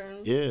out there.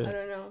 And Yeah. I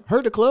don't know.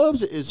 Heard the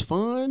clubs is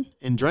fun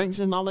and drinks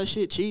and all that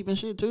shit cheap and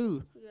shit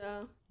too.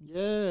 Yeah.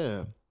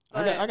 Yeah.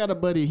 But I got a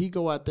buddy. He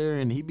go out there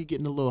and he be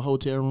getting the little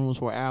hotel rooms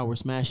for an hour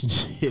smashing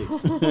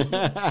chicks.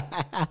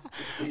 I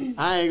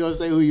ain't gonna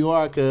say who you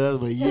are, cuz,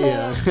 but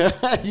yeah,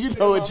 you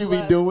know what you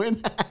be doing.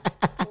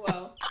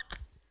 Well,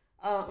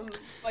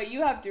 but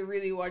you have to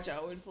really watch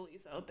out with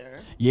police out there.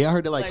 Yeah, I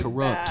heard they're like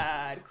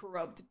corrupt.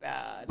 Corrupt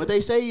bad. But they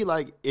say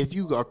like if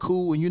you are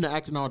cool and you're not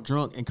acting all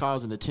drunk and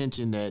causing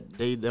attention, that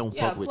they don't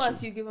fuck with you. Yeah,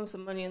 plus you give them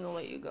some money and they'll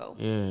let you go.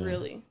 Yeah.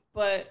 Really.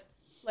 But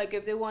like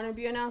if they want to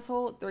be an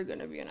asshole, they're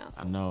gonna be an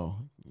asshole. I know.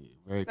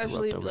 Very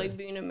especially corrupt like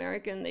being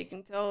American, they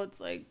can tell it's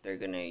like they're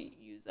gonna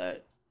use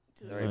that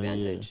to their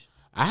advantage.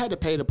 Yeah. I had to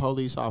pay the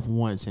police off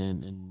once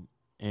in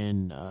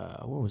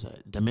what was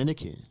that?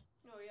 Dominican.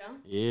 Oh yeah.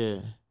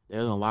 Yeah, they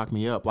was gonna lock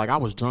me up. Like I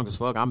was drunk as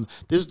fuck.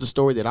 This is the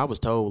story that I was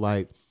told.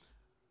 Like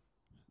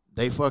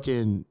they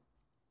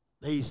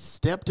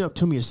stepped up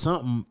to me or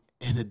something,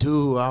 and the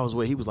dude I was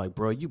with, he was like,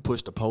 "Bro, you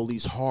pushed the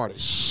police hard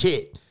as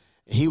shit."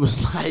 And he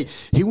was like,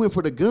 he went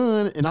for the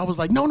gun, and I was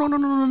like, no. I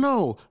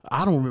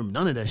don't remember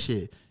none of that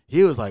shit.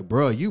 He was like,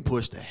 bro, you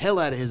pushed the hell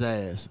out of his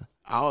ass.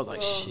 I was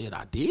like, shit,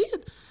 I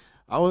did?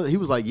 He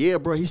was like, yeah,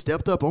 bro, he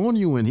stepped up on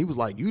you, and he was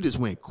like, you just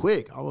went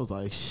quick. I was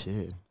like,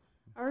 shit.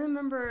 I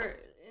remember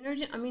in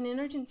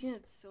Argentina,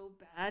 it's so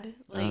bad.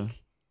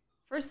 Like,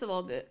 first of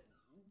all,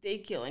 they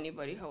kill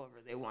anybody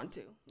however they want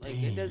to. Like,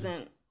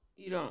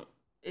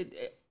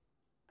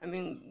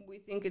 we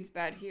think it's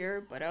bad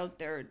here, but out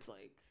there it's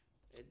like,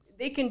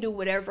 they can do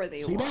whatever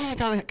they want. See,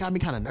 that got me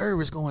kind of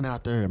nervous going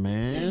out there,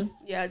 man.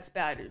 Yeah, it's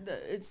bad.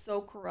 It's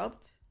so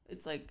corrupt.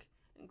 It's like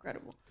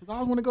incredible. Because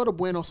I want to go to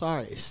Buenos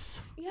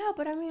Aires. Yeah,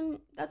 but I mean,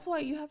 that's why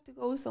you have to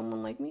go with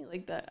someone like me,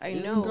 like that. I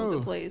know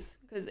the place.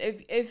 Because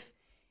if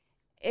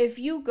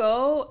you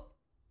go,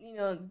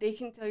 they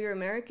can tell you're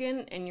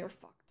American and you're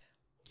fucked.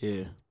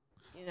 Yeah.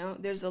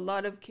 There's a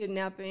lot of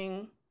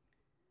kidnapping,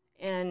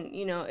 and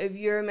if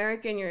you're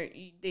American,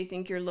 they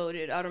think you're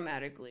loaded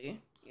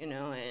automatically.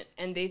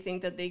 And they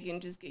think that they can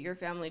just get your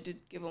family to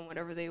give them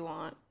whatever they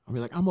want. I'll be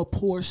like, I'm a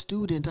poor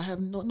student. I have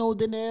no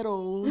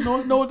dinero.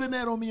 No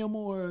dinero, mi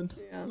amor.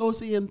 Yeah. Lo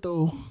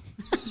siento.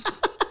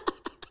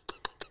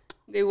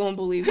 They won't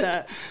believe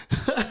that.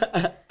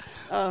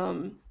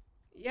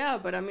 Yeah,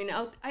 but I mean,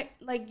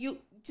 you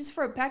just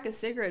for a pack of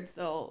cigarettes,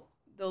 they'll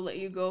let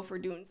you go for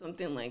doing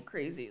something like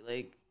crazy.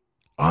 Like,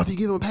 if you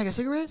give them a pack of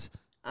cigarettes?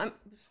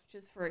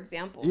 Just for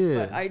example.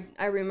 Yeah. But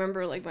I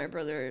remember like my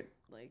brother,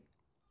 like,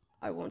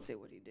 I won't say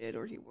what he did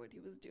or what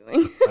he was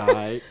doing. All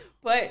right.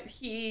 But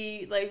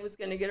he like was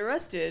gonna get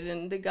arrested,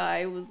 and the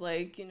guy was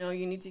like, you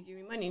need to give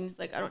me money. And he's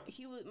like,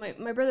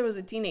 my brother was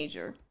a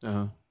teenager,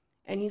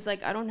 and he's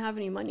like, I don't have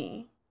any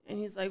money. And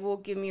he's like, well,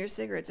 give me your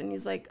cigarettes. And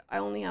he's like, I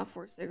only have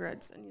 4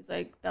 cigarettes. And he's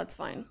like, that's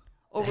fine.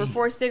 Over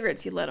 4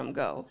 cigarettes, he let him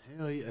go.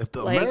 Hell yeah! If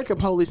the American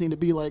police need to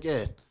be like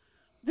that.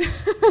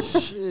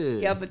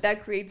 Shit. Yeah, but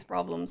that creates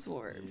problems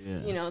for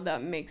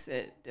that makes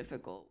it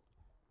difficult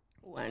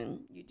when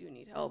you do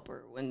need help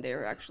or when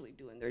they're actually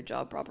doing their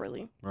job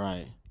properly.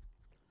 Right.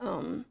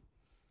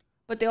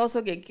 But they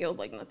also get killed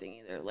like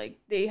nothing either. Like,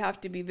 they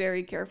have to be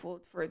very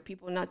careful for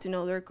people not to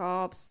know they're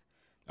cops.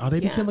 Oh,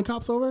 they be killing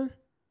cops over?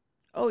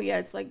 Oh yeah,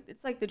 it's like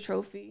the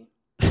trophy.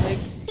 Like,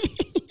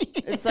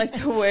 it's like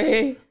the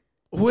way.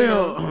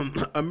 Well,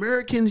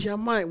 Americans, y'all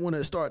might want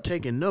to start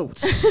taking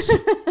notes.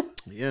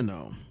 Yeah,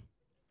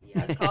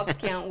 cops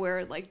can't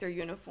wear like their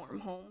uniform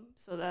home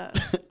so that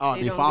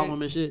they follow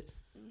them and shit.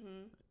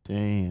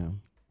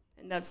 Damn.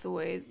 And that's the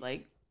way,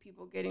 like,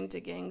 people get into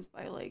gangs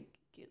by, like,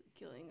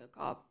 killing a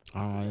cop.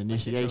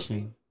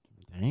 Initiation.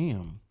 Like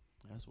damn.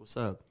 That's what's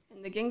up.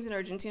 And the gangs in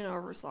Argentina are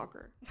over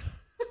soccer.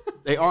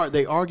 They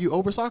argue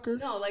over soccer?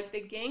 No, like, the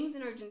gangs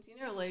in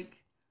Argentina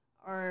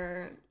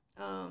are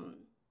the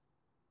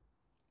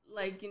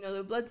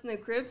Bloods and the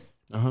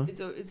Crips.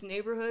 It's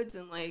neighborhoods,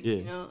 and, like,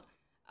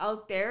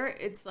 out there,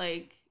 it's,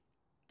 like,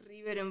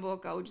 River and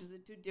Boca, which is the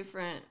 2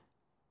 different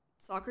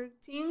soccer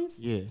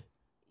teams. Yeah.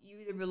 You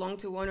either belong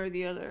to one or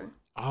the other.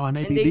 Oh, and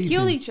they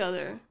kill each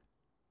other.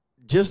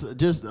 Just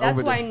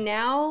that's why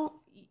now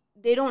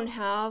they don't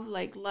have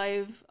like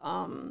live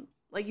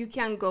like you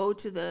can't go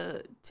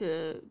to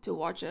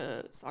watch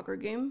a soccer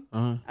game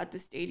at the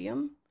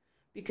stadium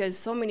because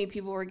so many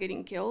people are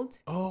getting killed.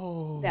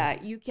 Oh.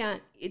 That you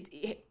can't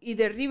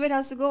either River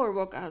has to go or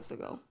Boca has to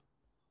go.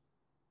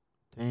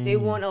 Dang. They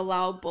won't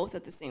allow both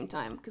at the same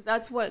time because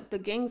that's what the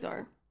gangs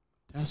are.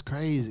 That's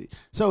crazy.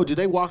 So, do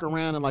they walk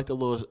around in like the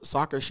little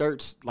soccer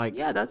shirts? Like,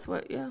 yeah, that's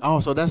what. Yeah. Oh,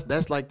 so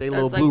that's like they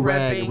little blue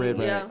rag and red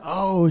rag.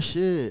 Oh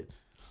shit,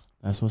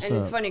 that's what's up. And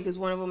it's funny because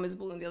one of them is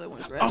blue and the other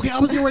one's red. Okay, I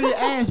was getting ready to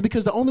ask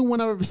because the only one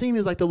I've ever seen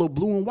is like the little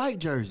blue and white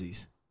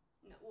jerseys.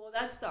 No, well,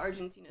 that's the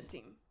Argentina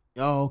team.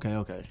 Oh,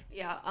 okay.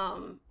 Yeah,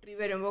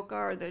 River and Boca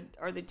are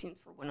the teams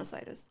for Buenos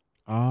Aires.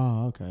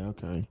 Oh,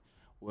 okay.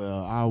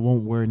 Well, I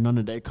won't wear none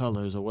of their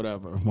colors or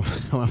whatever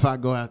if I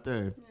go out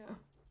there. Yeah.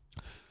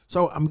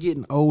 So I'm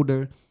getting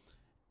older,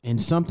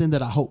 and something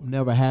that I hope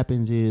never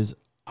happens is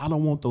I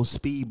don't want those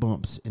speed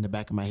bumps in the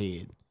back of my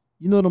head.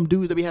 You know them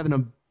dudes that be having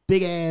them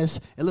big ass,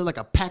 it look like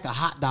a pack of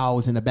hot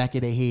dogs in the back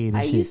of their head and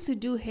I shit. used to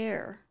do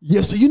hair.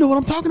 Yeah, so you know what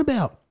I'm talking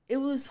about. It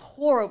was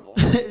horrible.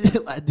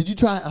 Did you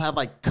try to have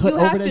like cut You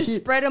over have that to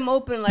shit? spread them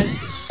open like.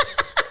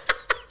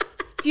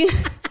 Do you-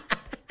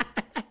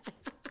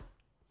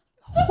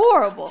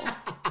 horrible.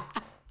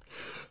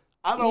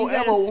 I don't You gotta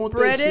ever want that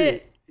spread shit.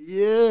 it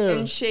Yeah.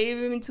 and shave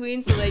in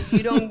between so like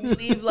you don't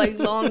leave like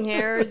long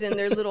hairs and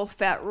their little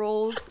fat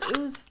rolls. It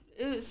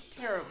was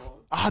terrible.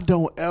 I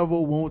don't ever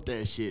want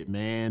that shit,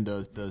 man.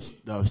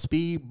 The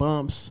speed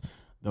bumps,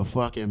 the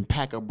fucking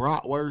pack of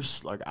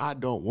bratwurst. Like, I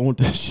don't want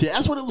that shit.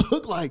 That's what it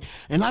looked like.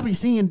 And I be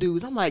seeing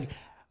dudes. I'm like,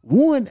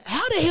 one,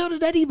 how the hell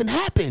did that even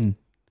happen?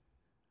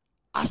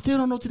 I still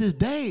don't know to this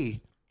day.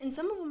 And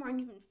some of them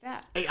aren't even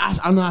fat. Hey,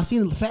 I know I've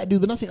seen the fat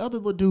dude, but I see other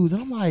little dudes,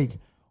 and I'm like,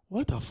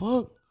 what the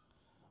fuck?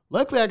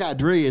 Luckily, I got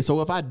dreads,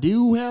 so if I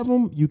do have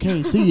them, you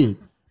can't see it.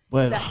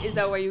 But Is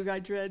that why you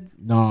got dreads?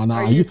 no.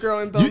 Are you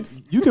growing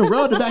bumps? You can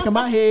rub the back of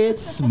my head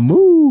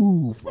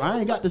smooth. I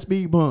ain't got the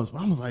speed bumps.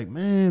 But I was like,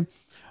 man,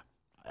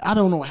 I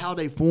don't know how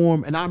they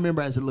form. And I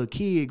remember as a little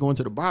kid going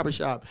to the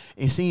barbershop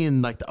and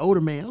seeing like the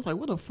older man. I was like,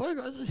 what the fuck?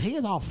 His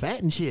head's all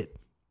fat and shit.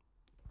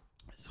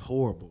 It's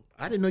horrible.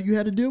 I didn't know you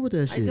had to deal with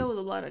that shit. I dealt with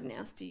a lot of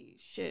nasty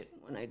shit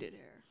when I did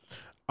hair.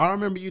 I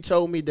remember you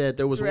told me that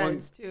there was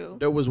Dreads, too.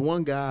 There was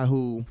one guy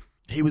who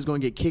he was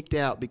going to get kicked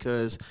out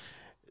because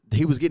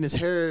he was getting his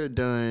hair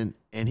done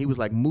and he was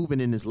like moving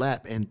in his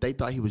lap and they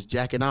thought he was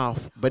jacking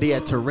off, but he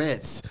had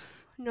Tourette's.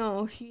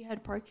 No, he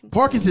had Parkinson's.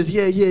 Parkinson's,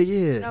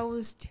 yeah. That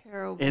was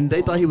terrible. And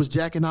they thought he was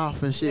jacking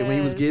off and shit when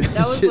he was Yes, getting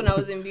that was shit when I done.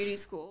 was in beauty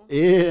school.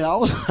 Yeah, I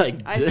was like,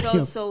 damn. I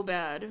felt so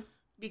bad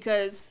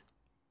because,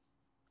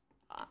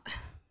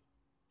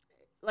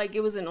 like,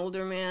 it was an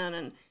older man,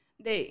 and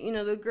they,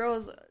 the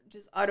girls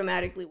just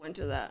automatically went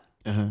to that,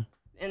 Uh-huh.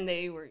 and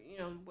they were,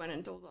 went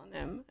and told on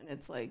him, and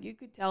it's like you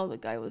could tell the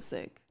guy was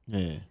sick,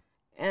 Yeah.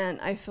 and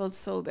I felt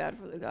so bad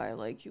for the guy,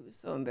 like he was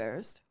so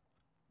embarrassed.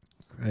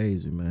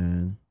 Crazy,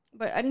 man.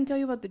 But I didn't tell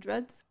you about the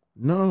dreads,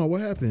 No,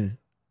 what happened?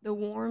 the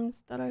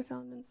worms that I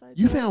found inside.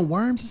 You dreads. found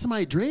worms in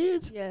somebody's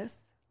dreads? Yes.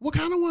 What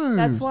kind of worms?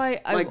 That's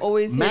why I've Like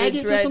always hated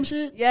maggots dreads. or some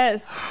shit?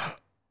 Yes.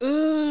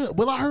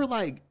 Well, I heard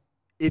like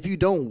if you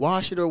don't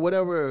wash it or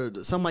whatever,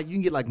 something like you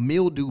can get like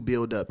mildew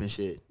build up and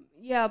shit.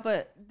 Yeah,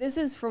 but this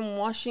is from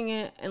washing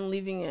it and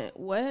leaving it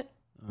wet.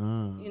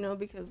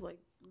 Because like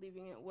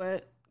leaving it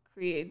wet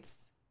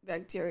creates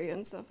bacteria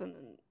and stuff, and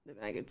then the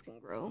maggots can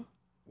grow.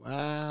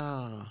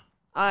 Wow.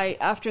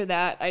 After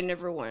that, I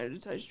never wanted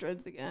to touch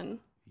dreads again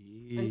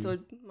Yeah. until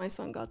my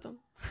son got them.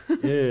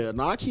 Yeah.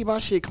 No, I keep my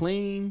shit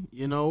clean,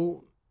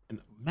 And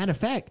matter of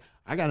fact,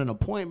 I got an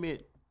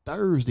appointment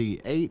Thursday,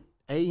 8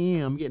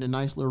 a.m. Getting a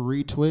nice little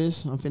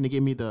retwist. I'm finna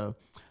get me the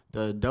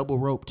double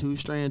rope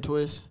 2-strand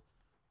twist.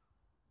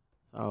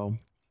 So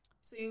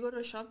you go to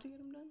a shop to get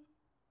them done?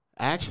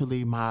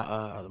 actually,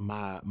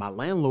 my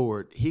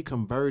landlord, he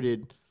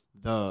converted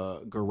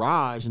the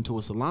garage into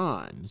a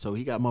salon. So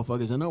he got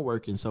motherfuckers in there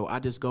working. So I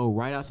just go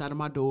right outside of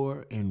my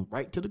door and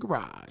right to the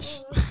garage.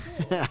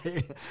 Oh,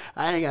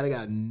 I ain't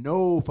got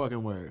no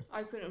fucking word.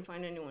 I couldn't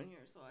find anyone here,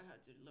 so I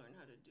had to learn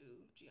how to do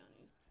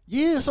Gianni's.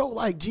 Yeah, so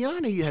like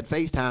Gianni had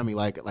FaceTimed me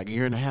like a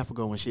year and a half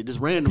ago and shit,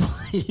 just randomly.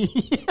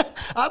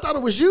 I thought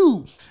it was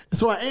you.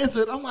 So I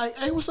answered. I'm like,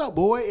 hey, what's up,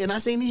 boy? And I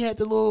seen he had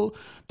the little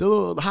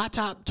high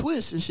top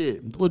twists and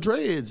shit, the little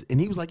dreads. And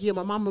he was like, yeah,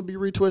 my mama be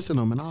retwisting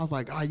them. And I was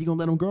like, oh, you gonna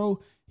let them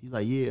grow? He's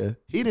like, yeah.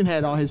 He didn't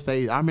have all his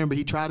face. I remember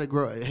he tried to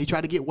grow. He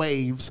tried to get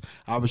waves.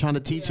 I was trying to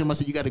teach him. I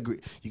said, you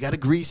gotta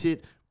grease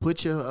it.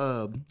 Put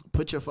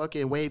your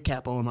fucking wave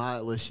cap on, all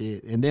that little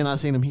shit. And then I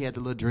seen him. He had the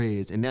little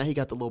dreads, and now he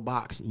got the little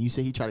box. And you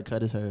said he tried to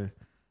cut his hair.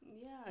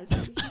 Yeah, so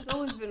he's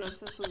always been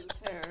obsessed with his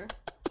hair.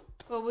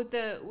 But with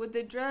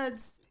the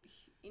dreads,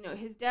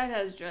 his dad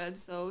has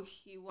dreads, so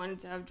he wanted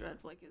to have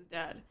dreads like his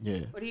dad. Yeah.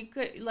 But he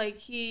could,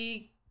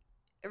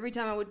 every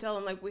time I would tell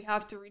him, we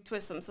have to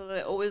retwist them so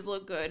they always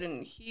look good,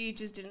 and he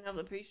just didn't have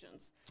the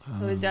patience.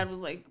 So his dad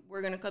was like,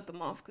 we're going to cut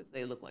them off because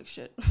they look like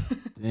shit.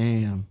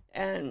 Damn.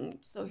 And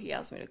so he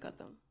asked me to cut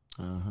them.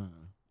 Uh-huh.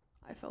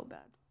 I felt bad.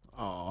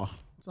 Oh,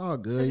 it's all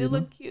good. Because it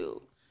looked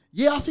cute.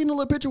 Yeah, I seen the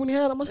little picture when he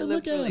had him. I said,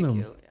 look at really him.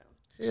 cute,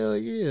 yeah. Hell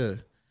yeah.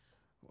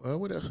 Well,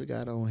 what else we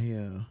got on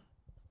here?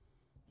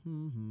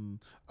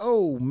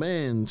 Oh,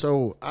 man.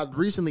 So I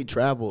recently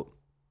traveled.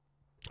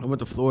 I went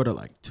to Florida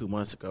like 2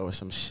 months ago or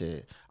some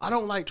shit. I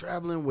don't like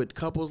traveling with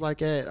couples like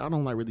that. I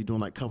don't like really doing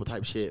like couple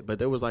type shit. But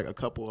there was like a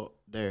couple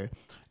there.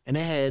 And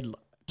they had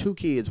 2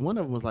 kids. One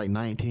of them was like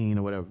 19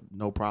 or whatever.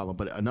 No problem.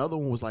 But another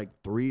one was like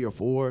 3 or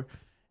 4.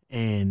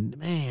 And,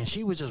 man,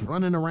 she was just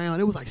running around.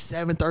 It was like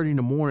 7:30 in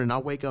the morning. I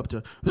wake up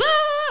to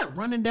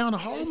running down the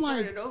hall. They I'm like,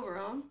 started over,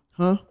 huh?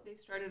 huh? They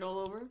started all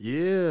over?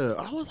 Yeah.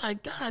 I was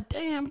like, God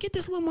damn, get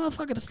this little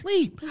motherfucker to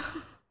sleep.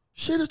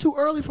 shit, it's too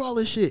early for all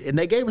this shit. And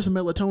they gave her some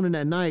melatonin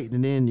that night,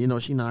 and then,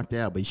 she knocked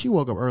out. But she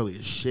woke up early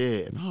as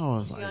shit. And I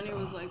was like, Gianni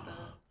was like that.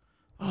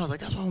 I was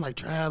like, that's why I'm like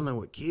traveling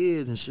with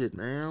kids and shit,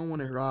 man. I don't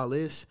want to hear all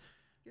this.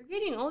 You're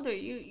getting older.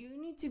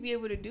 You need to be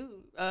able to do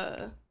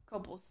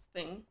couples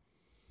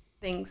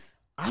things.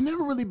 I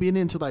never really been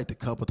into like the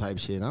couple type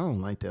shit. I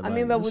don't like that. I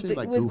mean, but that with shit,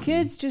 like, with goofy.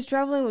 kids, just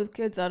traveling with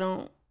kids, I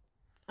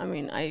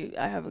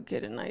have a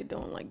kid and I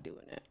don't like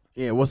doing it.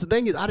 Yeah, well, the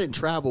thing is, I didn't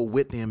travel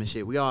with them and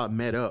shit. We all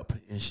met up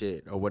and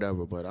shit or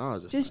whatever. But I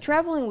was just like,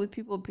 traveling with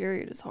people.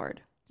 Period is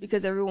hard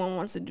because everyone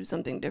wants to do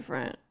something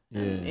different.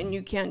 Yeah. And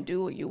you can't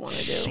do what you want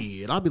to do.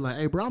 Shit, I'll be like,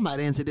 hey, bro, I'm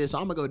not into this. So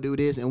I'm gonna go do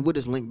this, and we'll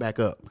just link back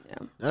up.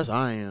 Yeah, that's how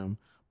I am.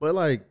 But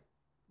like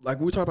when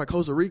we talk about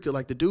Costa Rica,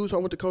 like the dudes who I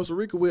went to Costa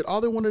Rica with, all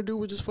they want to do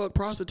was just fuck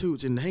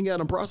prostitutes and hang out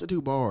in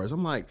prostitute bars.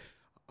 I'm like,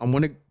 I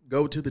want to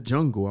go to the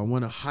jungle. I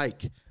want to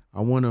hike.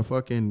 I want to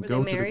fucking go to.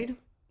 Were they married?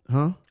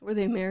 Were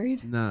they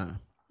married? Nah.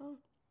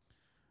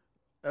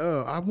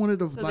 I wanted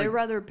to. So they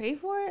rather pay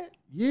for it?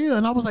 Yeah,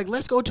 and I was like,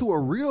 let's go to a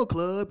real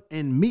club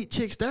and meet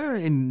chicks there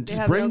and they just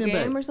have bring no them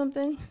game back. Or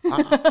something.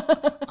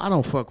 I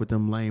don't fuck with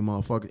them lame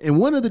motherfuckers. And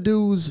one of the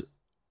dudes,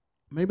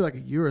 maybe like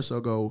a year or so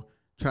ago,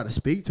 tried to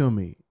speak to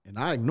me, and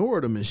I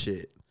ignored him and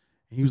shit.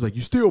 And he was like,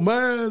 "You still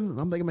mad?" And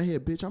I'm thinking in my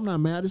head, "Bitch, I'm not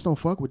mad. I just don't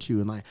fuck with you."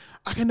 And like,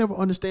 I can never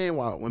understand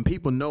why when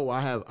people know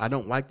I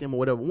don't like them or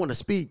whatever, want to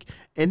speak,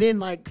 and then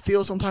like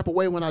feel some type of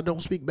way when I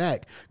don't speak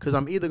back, because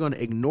I'm either gonna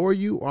ignore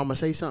you or I'm gonna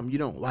say something you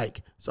don't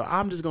like. So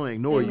I'm just gonna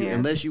ignore you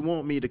unless you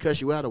want me to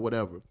cuss you out or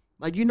whatever.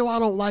 Like, I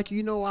don't like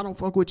you. I don't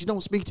fuck with you. Don't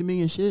speak to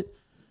me and shit.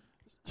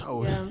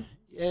 So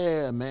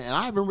yeah, man. And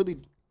I haven't really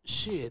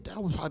shit.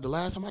 That was probably the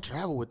last time I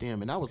traveled with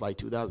them, and that was like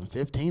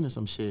 2015 or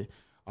some shit.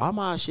 All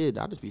my shit,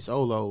 I just be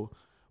solo.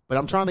 But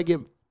I'm trying to get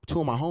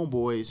two of my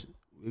homeboys.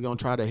 We're going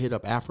to try to hit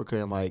up Africa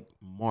in like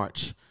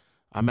March.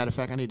 Matter of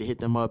fact, I need to hit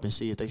them up and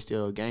see if they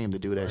still game to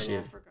do that shit.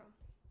 Africa.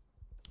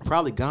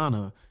 Probably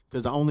Ghana,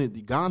 because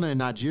Ghana and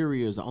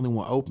Nigeria is the only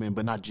one open.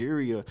 But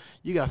Nigeria,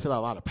 you got to fill out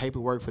a lot of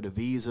paperwork for the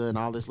visa and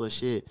all this little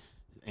shit.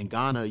 In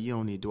Ghana, you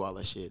don't need to do all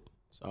that shit.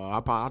 So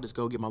I'll just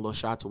go get my little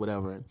shots or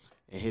whatever and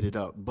hit it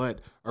up.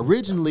 But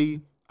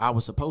originally, I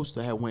was supposed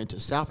to have went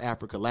to South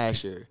Africa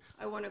last year.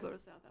 I want to go to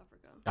South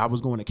Africa. I was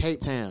going to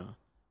Cape Town.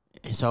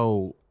 And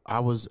so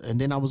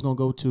then I was gonna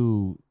go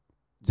to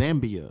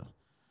Zambia,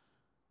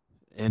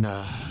 and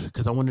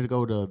because I wanted to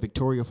go to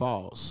Victoria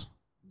Falls,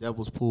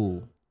 Devil's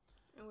Pool.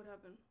 And what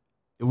happened?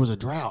 It was a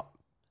drought,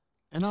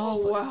 and I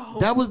was wow.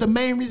 That was the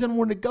main reason I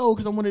wanted to go,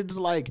 because I wanted to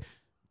like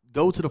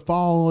go to the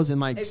falls and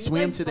like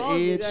swim to the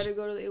edge. You gotta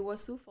go to the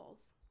Iguazu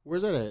Falls.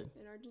 Where's that at?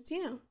 In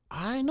Argentina.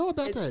 I didn't know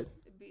about that.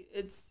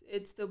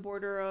 It's the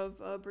border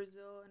of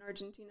Brazil and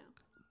Argentina.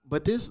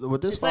 But this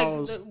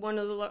falls like one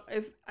of the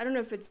I don't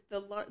know if it's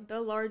the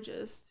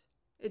largest.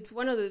 It's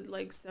one of the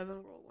like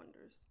 7 world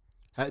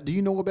wonders. Do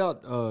you know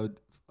about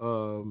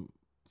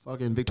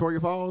fucking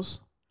Victoria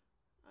Falls?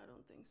 I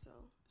don't think so.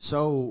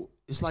 So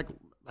it's like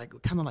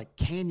kind of like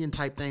canyon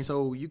type thing.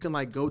 So you can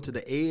like go to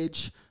the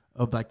edge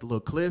of like the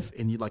little cliff,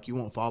 and you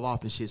won't fall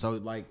off and shit. So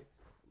like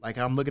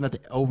I'm looking at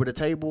over the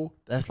table.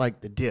 That's like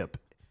the dip.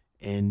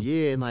 And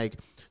yeah, and like,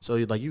 so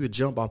like you could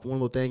jump off one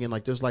little thing, and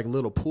like there's like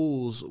little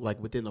pools like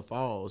within the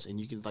falls, and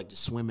you can like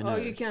just swim in there. Oh,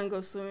 you can't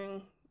go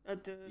swimming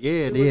at the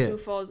Iguazu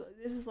Falls.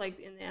 This is like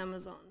in the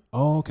Amazon.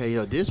 Oh, okay.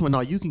 Yeah, this one, no,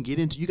 you can get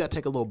into. You got to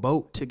take a little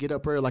boat to get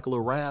up there, like a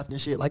little raft and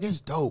shit. Like,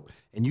 it's dope.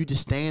 And you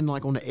just stand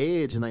like on the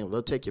edge, and like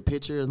they'll take your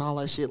picture and all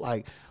that shit.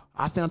 Like,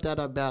 I found out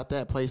about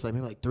that place like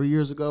maybe like 3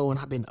 years ago, and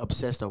I've been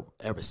obsessed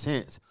ever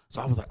since. So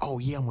I was like, oh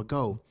yeah, I'm gonna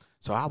go.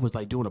 So I was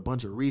like doing a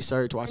bunch of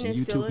research, watching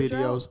YouTube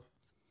videos.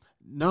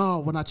 No,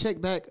 when I checked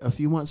back a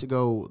few months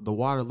ago, the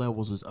water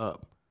levels was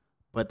up,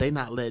 but they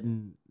not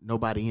letting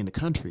nobody in the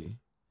country.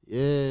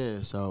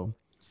 Yeah, so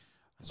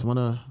I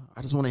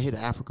just wanna hit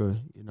Africa,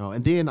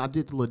 And then I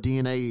did the little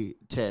DNA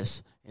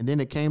test, and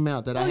then it came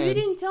out that I had. You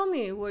didn't tell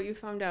me what you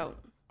found out.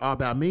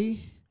 About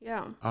me?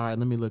 Yeah. All right,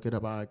 let me look it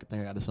up. I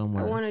think I got it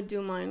somewhere. I want to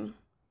do mine.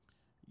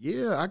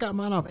 Yeah, I got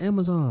mine off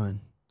Amazon.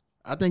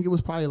 I think it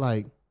was probably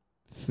like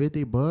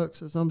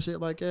 $50 or some shit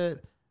like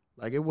that.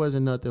 Like, it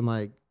wasn't nothing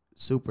like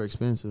super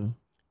expensive.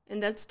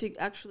 And that's to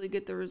actually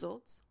get the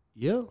results?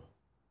 Yeah.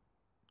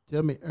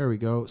 Tell me. There we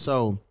go.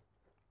 So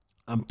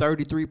I'm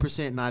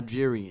 33%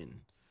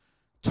 Nigerian,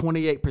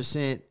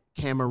 28%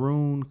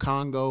 Cameroon,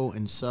 Congo,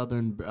 and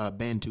Southern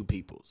Bantu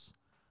peoples.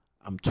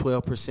 I'm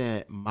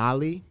 12%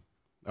 Mali,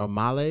 or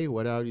Malay,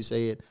 whatever you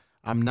say it.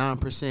 I'm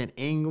 9%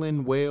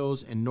 England,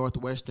 Wales, and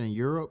Northwestern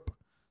Europe,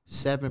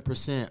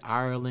 7%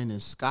 Ireland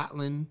and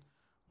Scotland,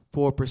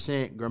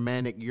 4%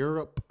 Germanic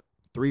Europe,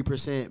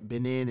 3%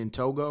 Benin and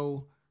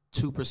Togo,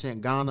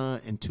 2%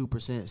 Ghana, and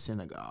 2%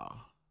 Senegal.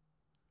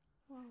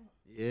 Wow.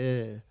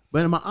 Yeah.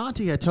 But my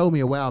auntie had told me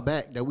a while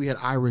back that we had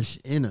Irish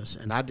in us,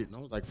 and I didn't. I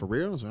was like, for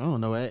real? So I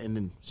don't know that. And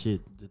then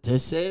shit, the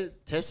test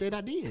said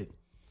I did.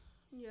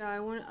 Yeah, I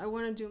want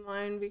to do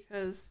mine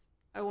because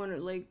I want to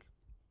like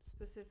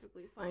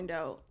specifically find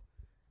out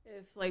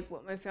if like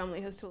what my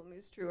family has told me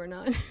is true or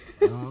not.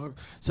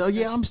 So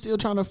yeah, I'm still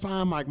trying to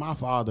find like my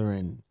father,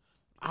 and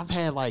I've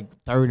had like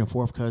third and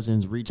fourth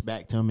cousins reach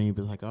back to me,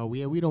 but like, oh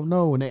yeah, we don't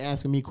know. And they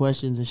asking me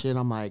questions and shit.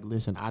 I'm like,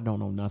 listen, I don't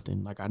know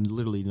nothing. Like I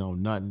literally know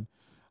nothing.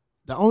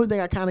 The only thing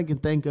I kind of can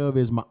think of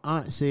is my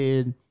aunt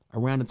said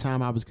around the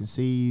time I was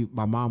conceived,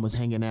 my mom was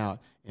hanging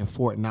out in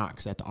Fort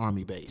Knox at the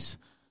Army base.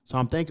 So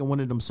I'm thinking one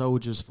of them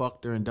soldiers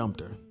fucked her and dumped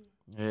her.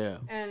 Yeah.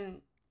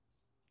 And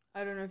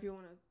I don't know if you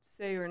want to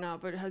say or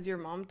not, but has your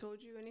mom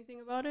told you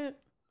anything about it?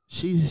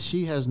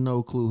 She has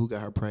no clue who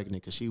got her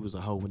pregnant because she was a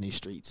hoe in these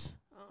streets.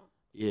 Oh.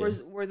 Yeah.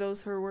 Were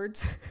those her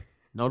words?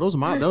 No, those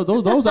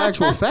are those are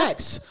actual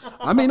facts.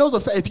 I mean, those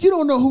are if you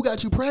don't know who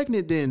got you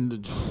pregnant,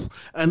 then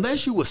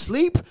unless you were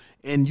asleep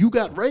and you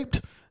got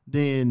raped,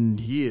 then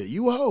yeah,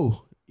 you a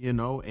hoe, you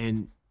know.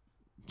 And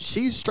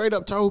she straight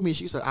up told me,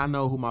 she said, I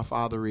know who my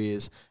father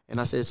is. And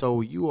I said,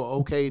 so you are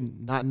okay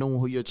not knowing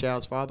who your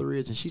child's father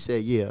is? And she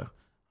said, yeah.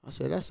 I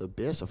said,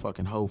 that's a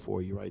fucking hoe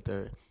for you right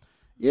there.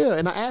 Yeah,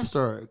 and I asked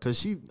her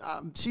because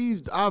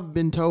I've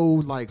been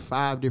told like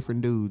 5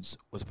 different dudes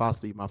was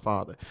possibly my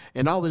father,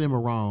 and all of them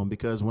are wrong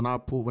because when I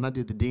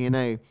did the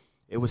DNA,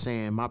 it was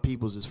saying my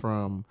peoples is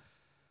from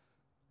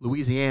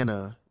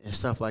Louisiana and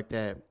stuff like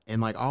that,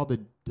 and like all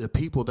the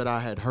people that I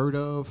had heard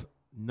of,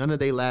 none of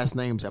their last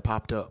names had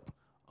popped up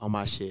on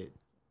my shit.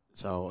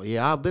 So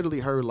yeah, I literally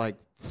heard like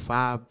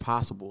 5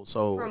 possible.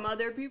 So from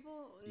other people,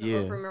 yeah,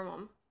 or from your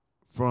mom?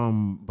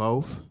 From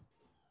both.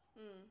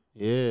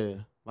 Yeah,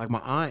 like my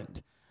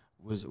aunt.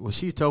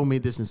 She told me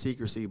this in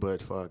secrecy,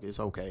 but fuck, it's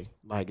okay.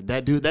 Like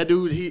that dude,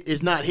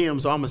 it's not him,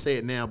 so I'm gonna say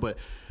it now. But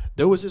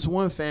there was this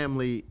one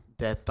family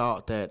that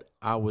thought that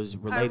I was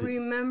related. I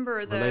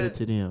remember that. Related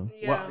to them.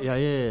 Yeah. Well,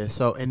 yeah.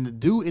 So, and the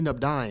dude ended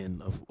up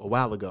dying a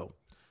while ago,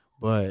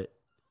 but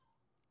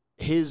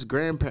his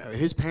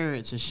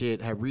parents and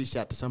shit had reached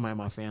out to somebody in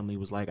my family.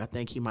 Was like, I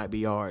think he might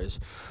be ours.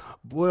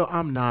 Well,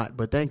 I'm not,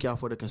 but thank y'all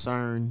for the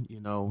concern. You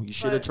know, you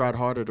should have tried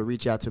harder to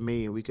reach out to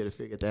me, and we could have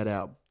figured that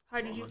out. How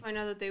did you find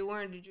out that they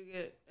weren't? Did you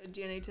get a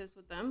DNA test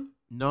with them?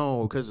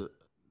 No, because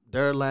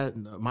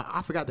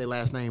I forgot their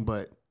last name,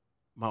 but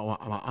my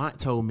aunt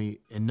told me,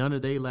 and none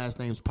of their last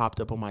names popped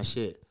up on my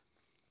shit.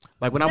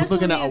 Like when I was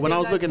looking at all my but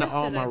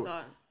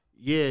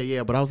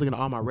I was looking at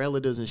all my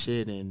relatives and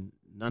shit, and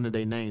none of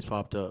their names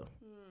popped up.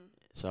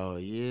 So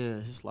yeah,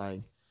 it's like,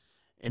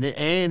 and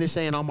it's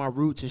saying all my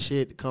roots and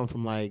shit come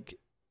from like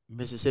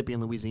Mississippi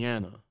and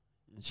Louisiana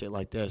and shit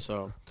like that.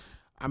 So.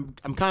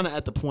 I'm kind of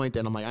at the point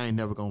that I'm like, I ain't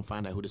never gonna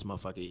find out who this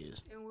motherfucker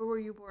is. And where were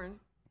you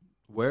born?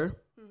 Where?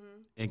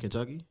 Mm-hmm. In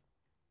Kentucky.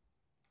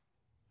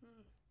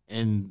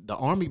 And the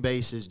Army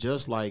base is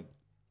just like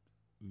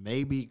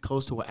maybe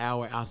close to an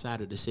hour outside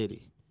of the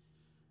city.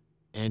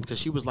 And because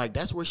she was like,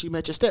 that's where she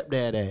met your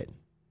stepdad at,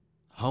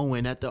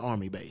 hoeing at the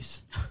Army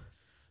base.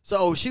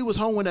 So she was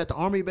hoeing at the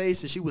Army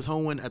base and she was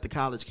hoeing at the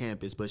college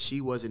campus, but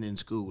she wasn't in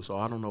school. So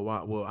I don't know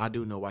why. Well, I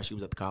do know why she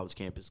was at the college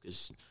campus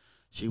because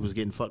she was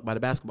getting fucked by the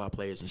basketball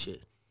players and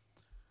shit.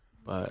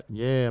 But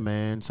yeah,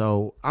 man.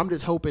 So I'm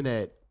just hoping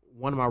that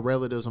one of my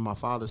relatives on my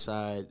father's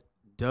side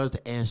does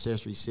the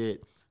ancestry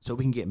shit so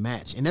we can get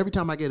matched. And every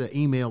time I get an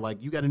email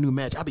like, you got a new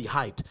match, I'll be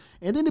hyped.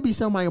 And then there'll be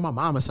somebody on my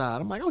mama's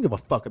side. I'm like, I don't give a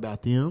fuck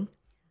about them.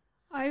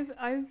 I've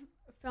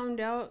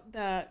found out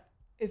that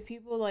if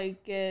people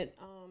like get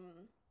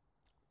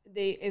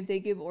if they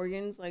give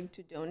organs like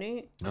to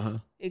donate,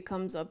 it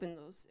comes up in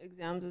those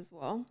exams as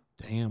well.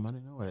 Damn, I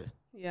didn't know that.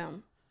 Yeah.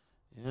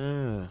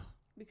 Yeah.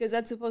 Because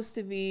that's supposed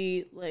to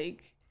be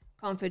like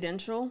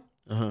confidential.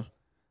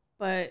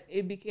 But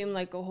it became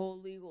like a whole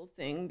legal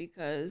thing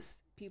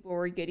because people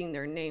were getting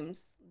their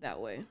names that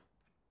way.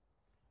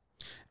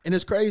 And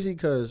it's crazy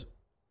because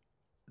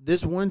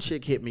this one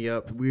chick hit me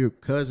up. We were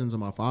cousins on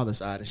my father's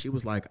side, and she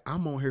was like,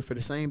 I'm on here for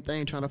the same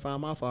thing, trying to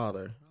find my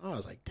father. I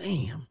was like,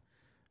 damn.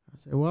 I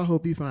said, well, I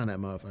hope you find that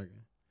motherfucker.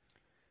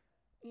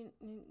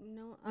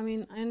 No, I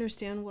mean, I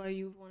understand why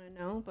you want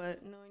to know,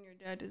 but knowing your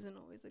dad isn't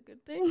always a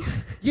good thing.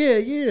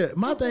 Yeah.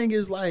 My thing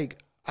is like,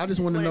 I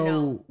just want to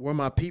know where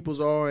my peoples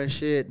are and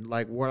shit,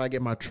 like where I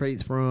get my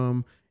traits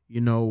from,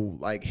 you know,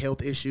 like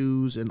health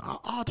issues and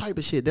all type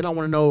of shit. Then I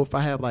want to know if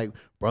I have like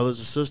brothers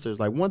or sisters.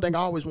 Like one thing I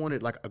always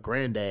wanted, like a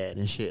granddad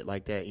and shit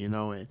like that, you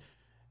know. And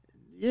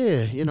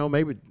yeah, you know,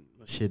 maybe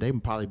shit, they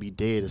would probably be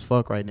dead as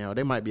fuck right now.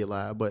 They might be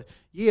alive, but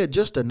yeah,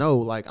 just to know,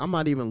 like I'm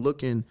not even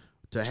looking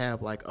to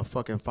have like a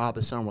fucking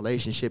father-son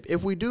relationship.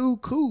 If we do,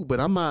 cool,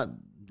 but I'm not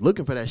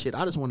looking for that shit.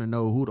 I just want to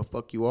know who the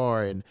fuck you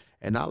are and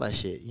all that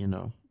shit, you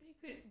know.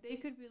 They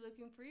could be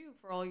looking for you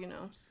for all you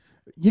know.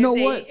 You know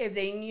what? If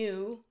they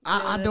knew,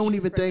 I don't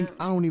even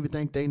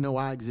think they know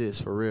I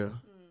exist for real.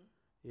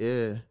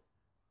 Yeah,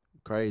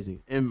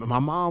 crazy. And my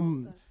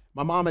mom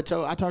had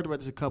told. I talked about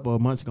this a couple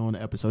of months ago on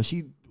the episode.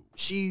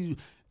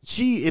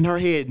 She in her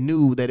head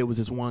knew that it was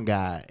this one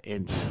guy,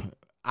 and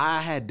I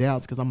had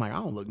doubts because I'm like, I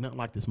don't look nothing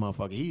like this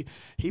motherfucker.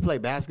 He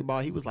played basketball.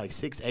 He was like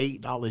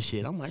 6'8", all this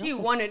shit. I'm like, she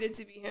wanted it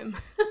to be him.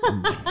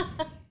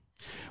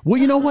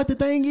 Well, you know what the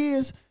thing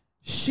is?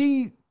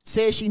 She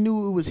said she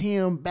knew it was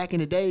him back in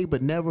the day,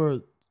 but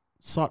never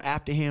sought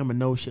after him or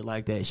no shit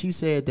like that. She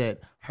said that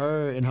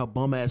her and her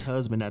bum ass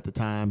husband at the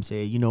time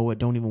said, you know what,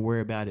 don't even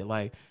worry about it.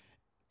 Like,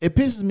 it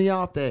pisses me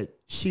off that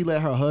she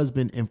let her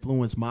husband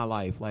influence my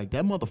life. Like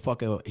that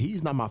motherfucker,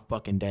 he's not my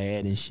fucking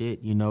dad and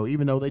shit, you know,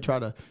 even though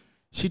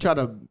she tried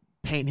to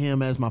paint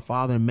him as my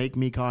father and make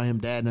me call him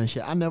dad and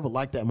shit. I never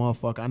liked that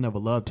motherfucker. I never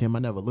loved him. I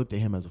never looked at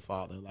him as a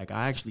father. Like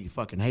I actually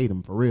fucking hate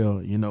him for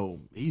real. You know,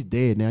 he's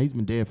dead now. He's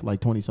been dead for like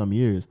 20 some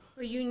years.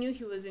 But you knew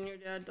he wasn't your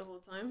dad the whole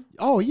time?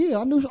 Oh yeah,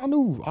 I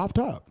knew off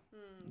top.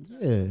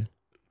 Yeah.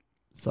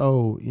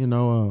 So, you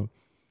know,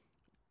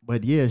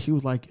 but yeah, she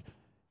was like,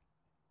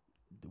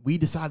 we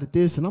decided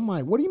this, and I'm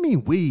like, what do you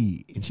mean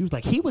we? And she was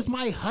like, he was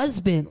my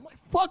husband. I'm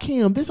like, fuck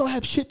him. This don't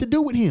have shit to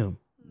do with him.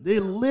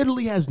 It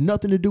literally has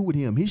nothing to do with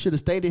him. He should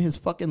have stayed in his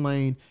fucking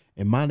lane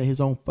and minded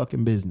his own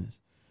fucking business.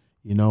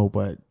 You know,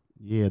 but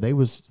yeah, they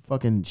was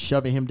fucking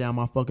shoving him down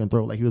my fucking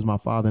throat like he was my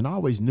father. And I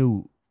always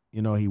knew,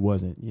 you know, he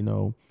wasn't, you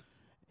know,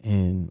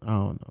 and I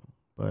don't know,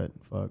 but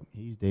fuck,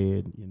 he's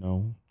dead, you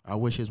know. I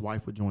wish his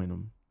wife would join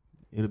him.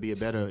 It would be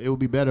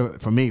better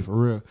for me, for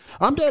real.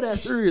 I'm dead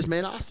ass serious,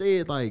 man. I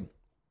said, like,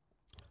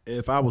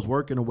 if I was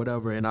working or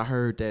whatever and I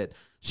heard that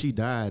she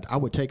died, I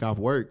would take off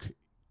work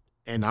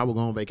and I would go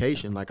on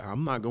vacation. Like,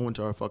 I'm not going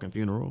to her fucking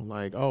funeral.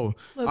 Like, oh.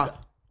 Look,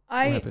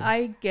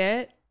 I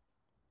get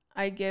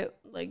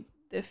like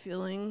the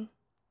feeling,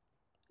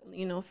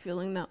 you know,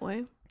 feeling that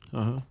way.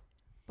 Uh-huh.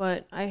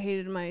 But I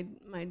hated my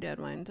dad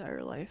my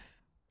entire life.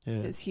 Yeah.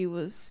 Because he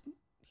was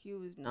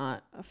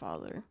not a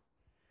father.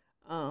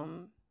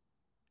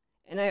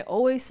 And I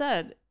always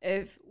said,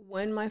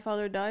 when my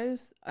father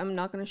dies, I'm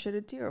not going to shed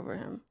a tear over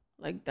him.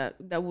 Like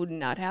that would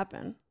not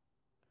happen.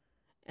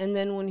 And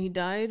then when he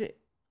died,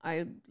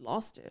 I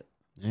lost it.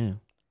 Yeah.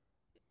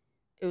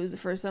 It was the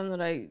first time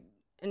that I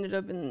ended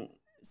up in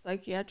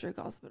psychiatric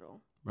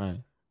hospital.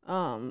 Right.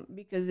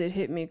 Because it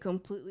hit me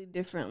completely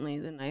differently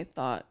than I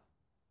thought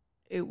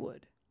it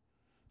would.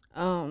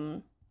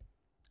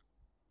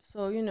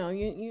 So, you know,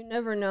 you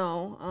never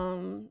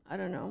know. I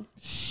don't know.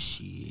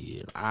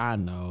 Shit, I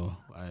know.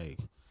 Like,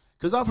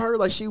 because I've heard,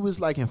 like, she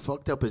was, like, in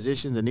fucked up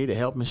positions and needed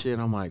help and shit.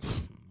 And I'm like,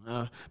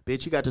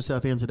 bitch, you got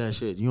yourself into that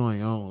shit. You on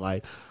your own.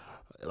 Like,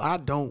 I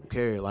don't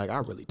care. Like, I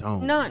really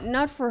don't.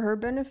 Not for her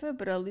benefit,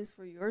 but at least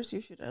for yours.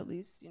 You should at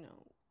least, you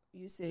know,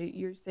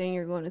 you're saying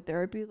you're going to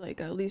therapy.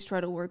 Like, at least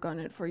try to work on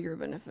it for your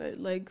benefit.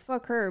 Like,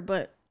 fuck her,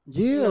 but...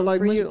 Yeah, you know,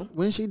 like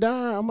when she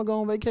died, I'm gonna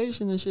go on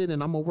vacation and shit,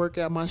 and I'm gonna work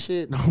out my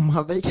shit on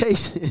my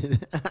vacation.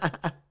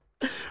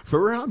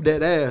 For real, I'm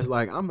dead ass.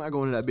 Like, I'm not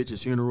going to that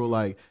bitch's funeral.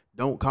 Like,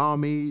 don't call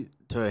me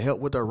to help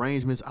with the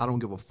arrangements. I don't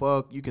give a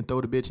fuck. You can throw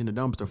the bitch in the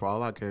dumpster for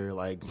all I care.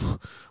 Like,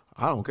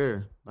 I don't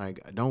care. Like,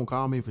 don't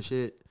call me for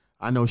shit.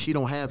 I know she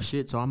don't have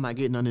shit, so I'm not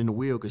getting under in the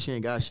wheel because she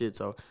ain't got shit,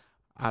 so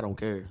I don't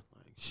care.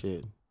 Like,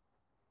 shit.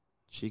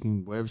 She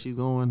can, wherever she's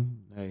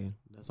going, hey,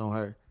 that's on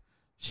her.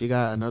 She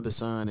got another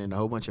son and a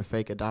whole bunch of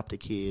fake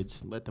adopted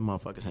kids. Let the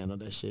motherfuckers handle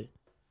that shit.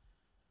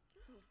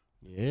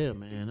 Yeah,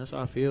 man. That's how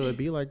I feel. It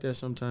be like that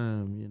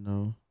sometime, you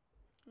know.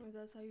 If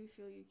that's how you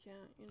feel, you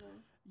can't, you know.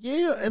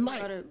 Yeah, and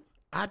like,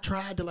 I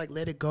tried to like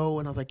let it go,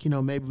 and I was like, you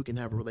know, maybe we can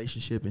have a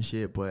relationship and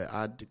shit, but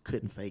I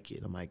couldn't fake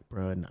it. I'm like,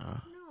 bruh, nah.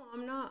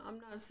 No, I'm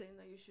not saying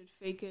that you should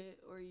fake it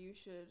or you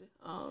should.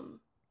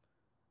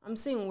 I'm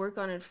saying work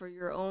on it for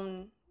your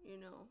own, you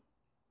know,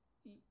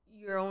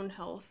 your own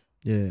health.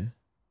 Yeah.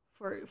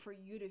 For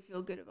you to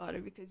feel good about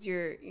it, because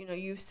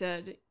you've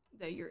said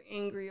that you're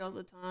angry all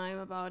the time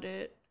about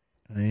it.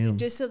 I am.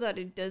 Just so that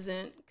it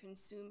doesn't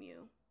consume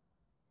you.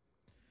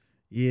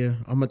 Yeah,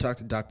 I'm gonna talk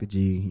to Dr. G,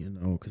 you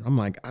know, because I'm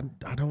like,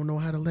 I don't know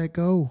how to let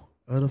go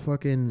of the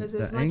fucking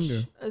the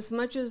anger. As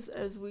much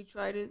as we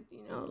try to,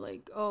 you know,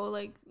 like, oh,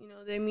 like, you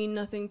know, they mean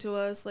nothing to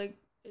us, like,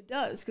 it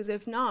does, because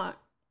if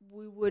not,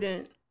 we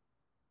wouldn't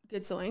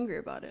get so angry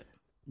about it.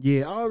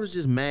 Yeah, I was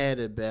just mad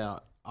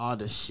about all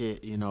the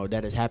shit, you know,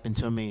 that has happened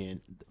to me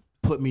and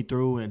put me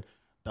through, and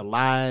the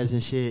lies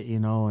and shit, you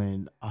know,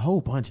 and a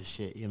whole bunch of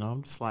shit, you know.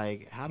 I'm just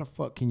like, how the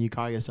fuck can you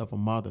call yourself a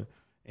mother?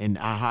 And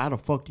how the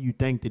fuck do you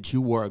think that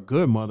you were a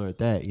good mother at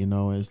that? You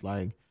know, it's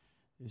like,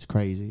 it's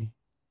crazy.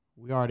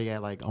 We already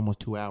at like almost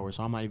 2 hours,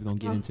 so I'm not even going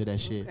to get into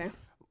that shit. Okay.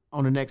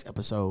 On the next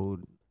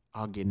episode,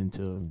 I'll get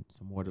into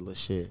some more of the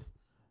shit.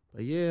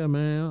 But yeah,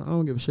 man, I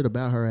don't give a shit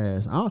about her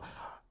ass. I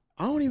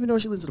don't even know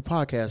if she listens to the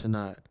podcast or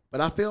not. But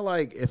I feel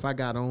like if I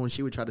got on,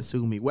 she would try to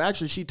sue me. Well,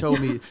 actually, she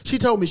told me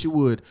she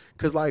would.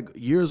 Because, like,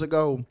 years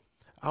ago,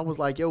 I was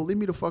like, yo, leave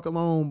me the fuck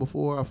alone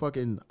before I was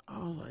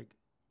like,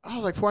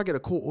 before I get a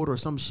court order or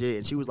some shit.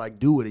 And she was like,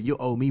 do it and you'll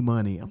owe me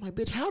money. I'm like,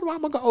 bitch, how do I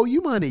gonna owe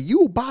you money?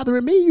 You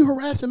bothering me. You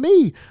harassing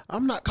me.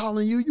 I'm not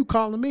calling you. You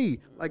calling me.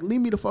 Like,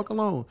 leave me the fuck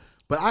alone.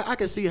 But I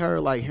can see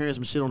her, like, hearing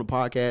some shit on the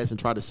podcast and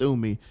try to sue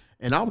me.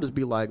 And I would just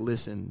be like,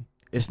 listen,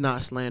 it's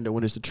not slander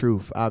when it's the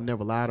truth. I've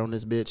never lied on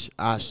this bitch.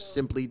 I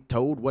simply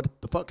told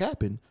what the fuck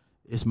happened.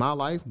 It's my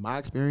life, my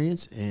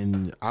experience,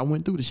 and I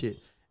went through the shit.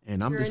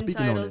 And I'm just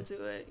speaking on it. You're entitled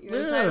to it.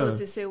 You're entitled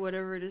to say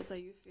whatever it is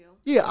that you feel.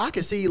 Yeah, I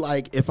can see,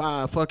 like, if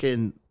I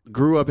fucking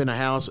grew up in a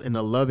house, in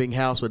a loving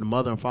house with a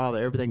mother and father,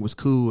 everything was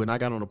cool, and I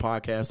got on a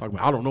podcast talking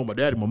about, I don't know, my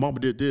daddy, my mama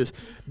did this.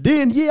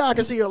 Then, yeah, I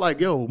can see her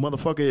like, yo,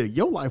 motherfucker,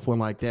 your life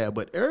wasn't like that.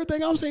 But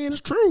everything I'm saying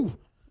is true.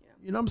 Yeah.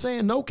 You know what I'm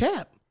saying? No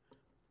cap.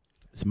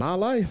 it's my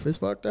life. It's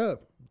fucked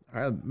up.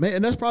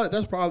 And that's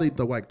probably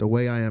the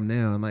way I am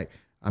now. And like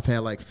I've had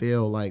like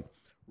failed like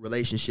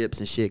relationships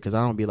and shit because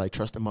I don't be like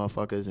trusting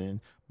motherfuckers,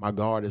 and my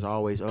guard is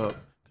always up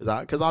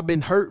because I've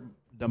been hurt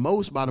the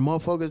most by the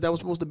motherfuckers that was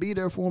supposed to be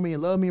there for me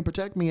and love me and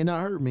protect me and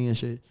not hurt me and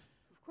shit.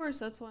 Of course,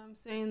 that's why I'm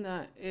saying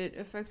that it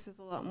affects us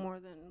a lot more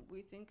than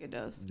we think it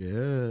does.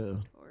 Yeah.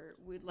 Or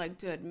we'd like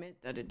to admit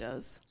that it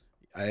does.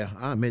 I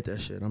admit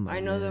that shit. I'm like, I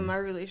know man. that my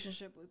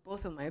relationship with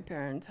both of my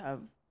parents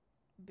have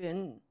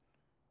been,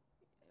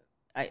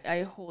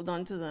 I hold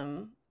on to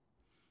them,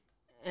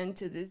 and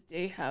to this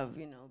day have,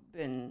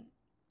 been,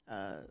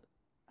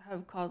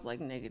 have caused like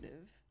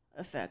negative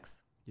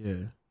effects. Yeah.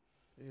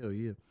 Hell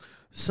yeah.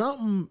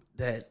 Something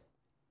that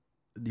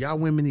y'all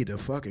women need to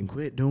fucking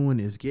quit doing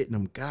is getting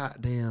them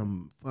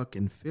goddamn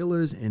fucking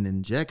fillers and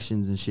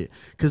injections and shit.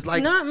 Cause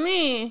like, not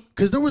me.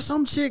 Cause there were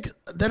some chicks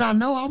that I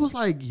know, I was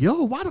like,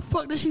 yo, why the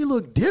fuck does she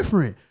look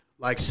different?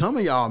 Like some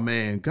of y'all,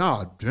 man,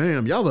 god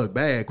damn, y'all look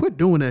bad. Quit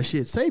doing that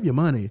shit. Save your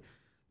money.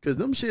 Cause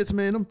them shits,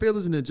 man, them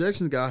fillers and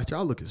injections, guys,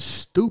 y'all looking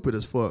stupid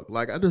as fuck.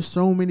 Like there's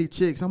so many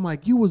chicks. I'm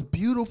like, you was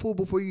beautiful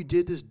before you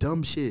did this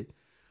dumb shit.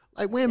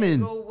 Like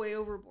women. They go way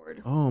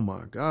overboard. Oh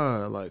my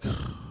God.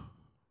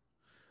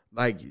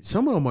 Like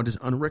some of them are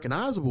just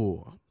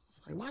unrecognizable. I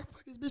was like, why the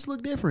fuck does this bitch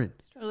look different?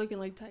 Start looking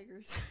like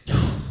tigers.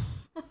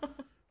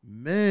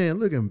 Man,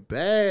 looking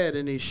bad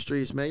in these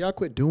streets, man. Y'all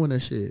quit doing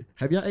that shit.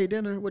 Have y'all ate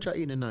dinner? What y'all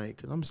eating tonight?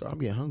 Cause I'm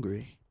getting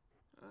hungry.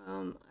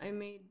 I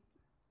made.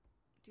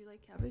 Do you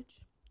like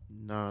cabbage?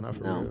 Nah, not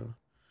for real.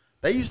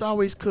 They used to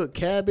always cook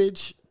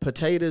cabbage,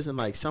 potatoes, and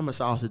like summer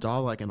sausage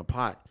all like in a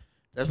pot.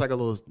 That's like a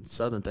little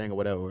southern thing or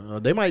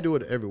whatever. They might do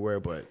it everywhere,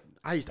 but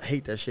I used to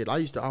hate that shit. I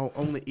used to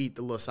only eat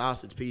the little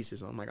sausage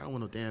pieces. I'm like, I don't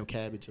want no damn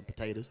cabbage or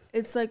potatoes.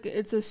 It's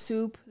it's a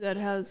soup that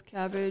has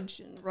cabbage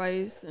and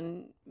rice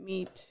and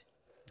meat.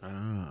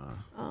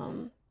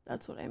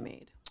 That's what I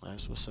made.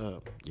 That's what's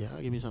up. Yeah,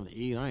 I'll give me something to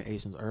eat. I ain't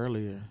ate since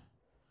earlier.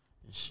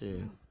 And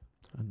shit.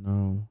 I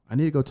know. I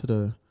need to go to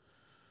the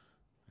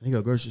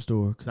grocery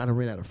store because I done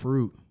ran out of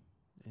fruit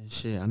and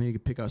shit. I need to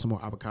pick out some more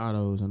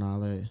avocados and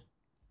all that.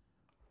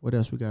 What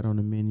else we got on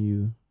the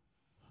menu?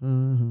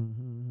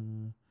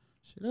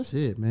 Shit, that's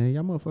it, man.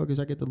 Y'all motherfuckers,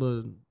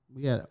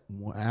 we got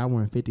 1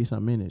 hour and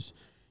 50-something minutes.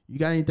 You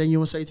got anything you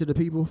want to say to the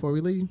people before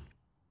we leave?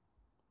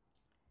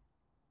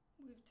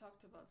 We've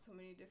talked about so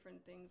many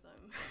different things.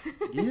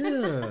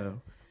 Yeah.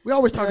 We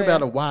always talk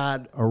about a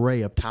wide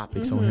array of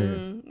topics on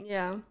here.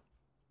 Yeah.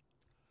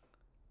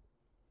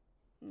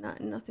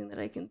 Nothing that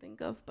I can think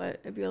of, but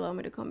if you allow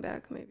me to come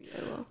back, maybe I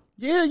will.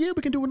 Yeah,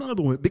 we can do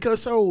another one.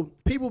 Because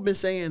people have been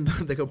saying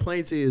the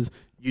complaints is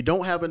you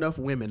don't have enough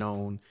women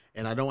on,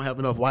 and I don't have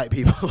enough white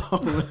people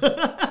on.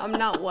 I'm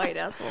not white,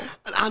 asshole.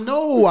 I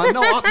know.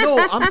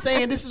 I'm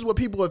saying this is what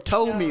people have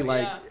told me.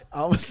 Like,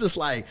 I was just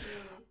like,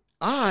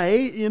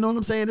 you know what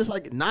I'm saying? It's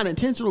like not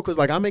intentional because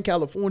like I'm in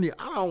California.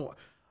 I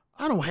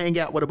don't hang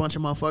out with a bunch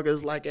of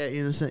motherfuckers like that.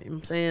 You know what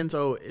I'm saying?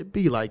 So it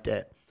be like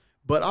that.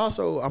 But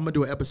also, I'm going to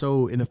do an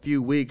episode in a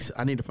few weeks.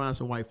 I need to find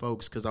some white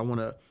folks because I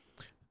want to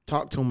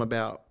talk to them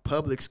about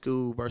public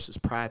school versus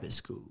private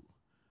school.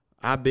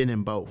 I've been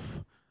in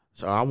both.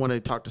 So I want to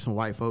talk to some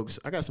white folks.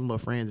 I got some little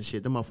friends and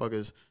shit. Them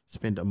motherfuckers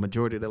spend the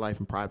majority of their life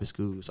in private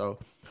school. So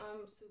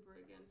I'm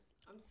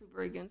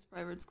super against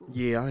private school.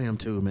 Yeah, I am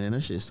too, man.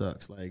 That shit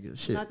sucks. Like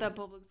shit. Not that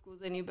public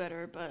school's any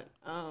better, but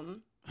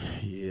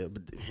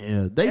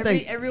they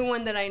think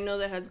everyone that I know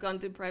that has gone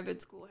to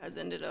private school has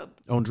ended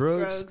up on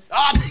drugs.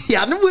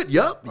 I knew it.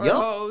 Yup.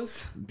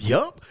 Because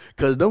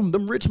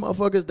them rich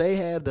motherfuckers, they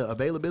have the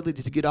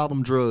availability to get all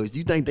them drugs.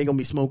 You think they gonna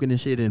be smoking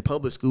this shit in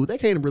public school? They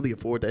can't really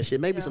afford that shit.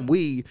 Maybe some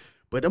weed,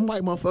 but them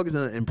white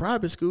motherfuckers in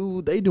private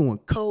school, they doing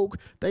coke,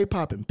 they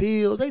popping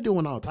pills, they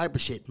doing all type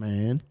of shit,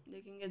 man.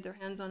 They can get their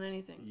hands on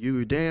anything.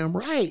 You damn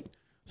right.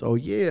 So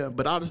yeah,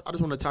 but I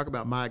just want to talk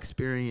about my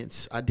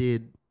experience. I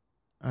did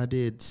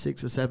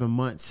 6 or 7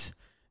 months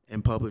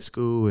in private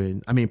school,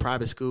 and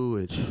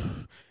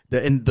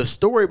the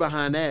story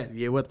behind that,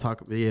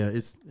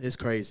 it's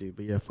crazy.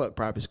 But yeah, fuck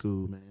private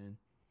school, man.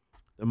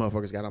 The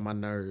motherfuckers got on my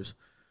nerves.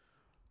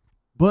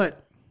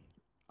 But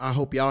I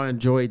hope y'all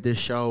enjoyed this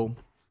show.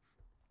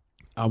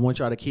 I want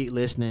y'all to keep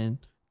listening.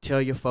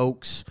 Tell your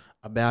folks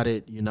about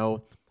it.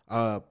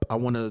 I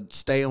want to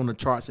stay on the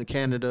charts in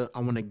Canada.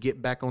 I want to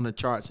get back on the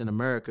charts in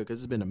America because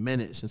it's been a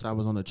minute since I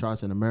was on the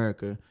charts in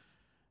America.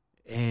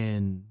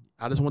 And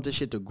I just want this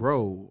shit to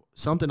grow.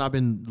 Something I've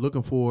been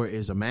looking for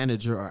is a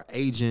manager or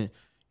agent,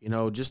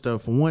 just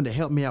for one to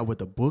help me out with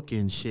the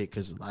booking shit.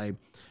 Cause like,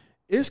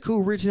 it's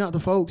cool reaching out to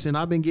folks, and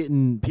I've been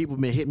getting people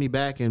been hitting me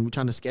back, and we're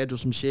trying to schedule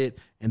some shit.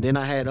 And then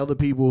I had other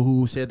people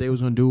who said they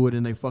was gonna do it,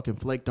 and they fucking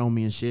flaked on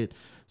me and shit.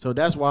 So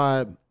that's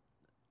why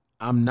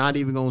I'm not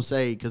even gonna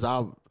say, cause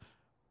I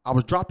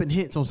was dropping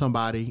hints on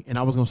somebody, and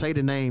I was gonna say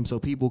the name so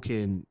people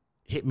can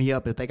hit me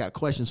up if they got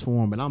questions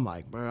for them. And I'm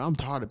like, bro, I'm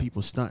tired of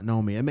people stunting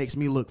on me. It makes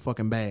me look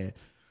fucking bad.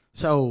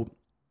 So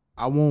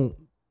I want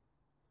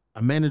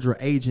a manager or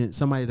agent,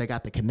 somebody that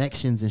got the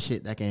connections and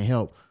shit that can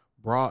help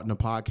broaden the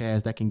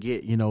podcast, that can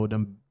get,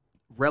 them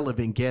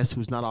relevant guests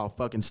who's not all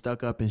fucking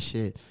stuck up and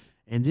shit.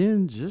 and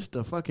then just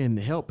to fucking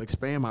help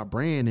expand my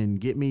brand and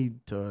get me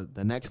to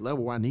the next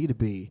level where I need to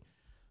be.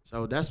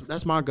 So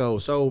that's my goal.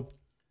 So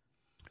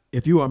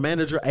if you are a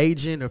manager,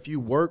 agent, if you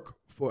work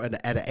at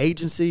an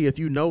agency, if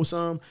you know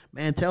some,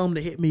 man, tell them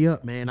to hit me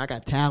up, man. I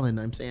got talent.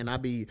 I'm saying I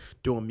be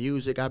doing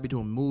music, I be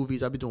doing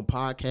movies, I be doing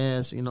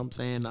podcasts. You know what I'm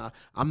saying?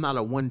 I'm not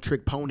a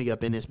one-trick pony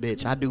up in this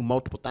bitch. I do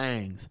multiple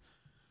things.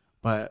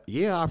 But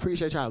yeah, I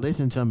appreciate y'all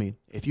listening to me.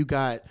 If you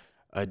got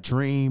a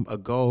dream, a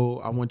goal,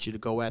 I want you to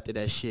go after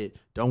that shit.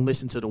 Don't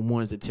listen to the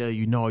ones that tell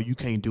you, no, you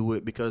can't do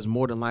it, because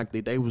more than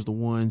likely they was the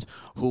ones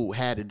who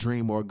had a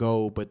dream or a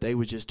goal, but they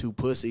was just too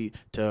pussy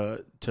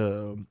to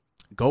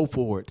go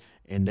for it,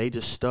 and they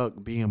just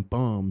stuck being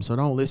bums. So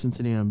don't listen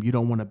to them. You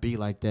don't want to be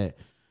like that.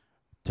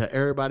 To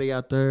everybody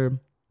out there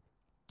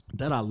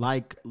that I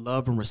like,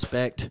 love, and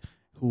respect,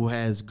 who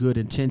has good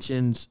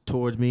intentions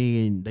towards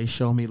me and they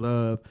show me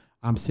love,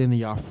 I'm sending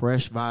y'all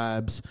fresh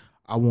vibes.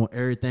 I want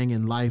everything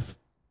in life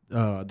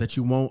that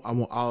you want. I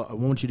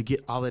want you to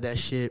get all of that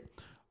shit.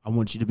 I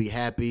want you to be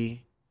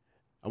happy.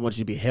 I want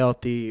you to be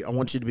healthy. I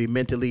want you to be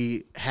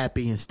mentally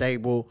happy and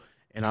stable.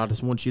 And I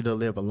just want you to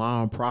live a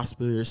long,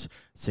 prosperous,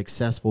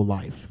 successful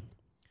life.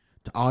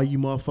 To all you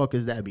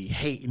motherfuckers that be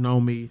hating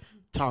on me,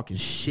 talking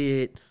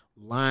shit,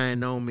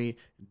 lying on me,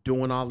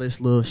 doing all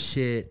this little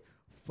shit,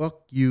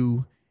 fuck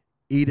you,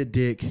 eat a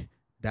dick,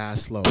 die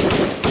slow.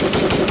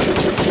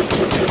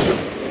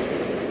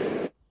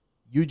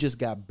 You just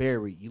got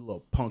buried, you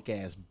little punk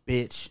ass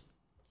bitch.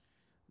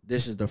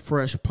 This is the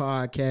Fresh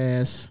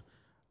Podcast.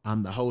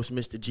 I'm the host,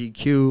 Mr.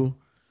 GQ.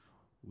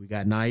 We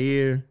got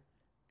Nair,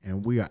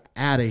 and we are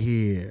out of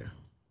here.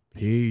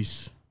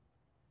 Peace.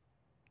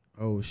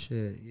 Oh,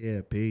 shit.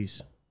 Yeah,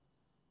 peace.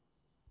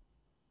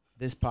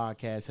 This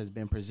podcast has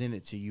been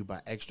presented to you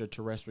by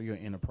Extraterrestrial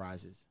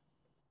Enterprises.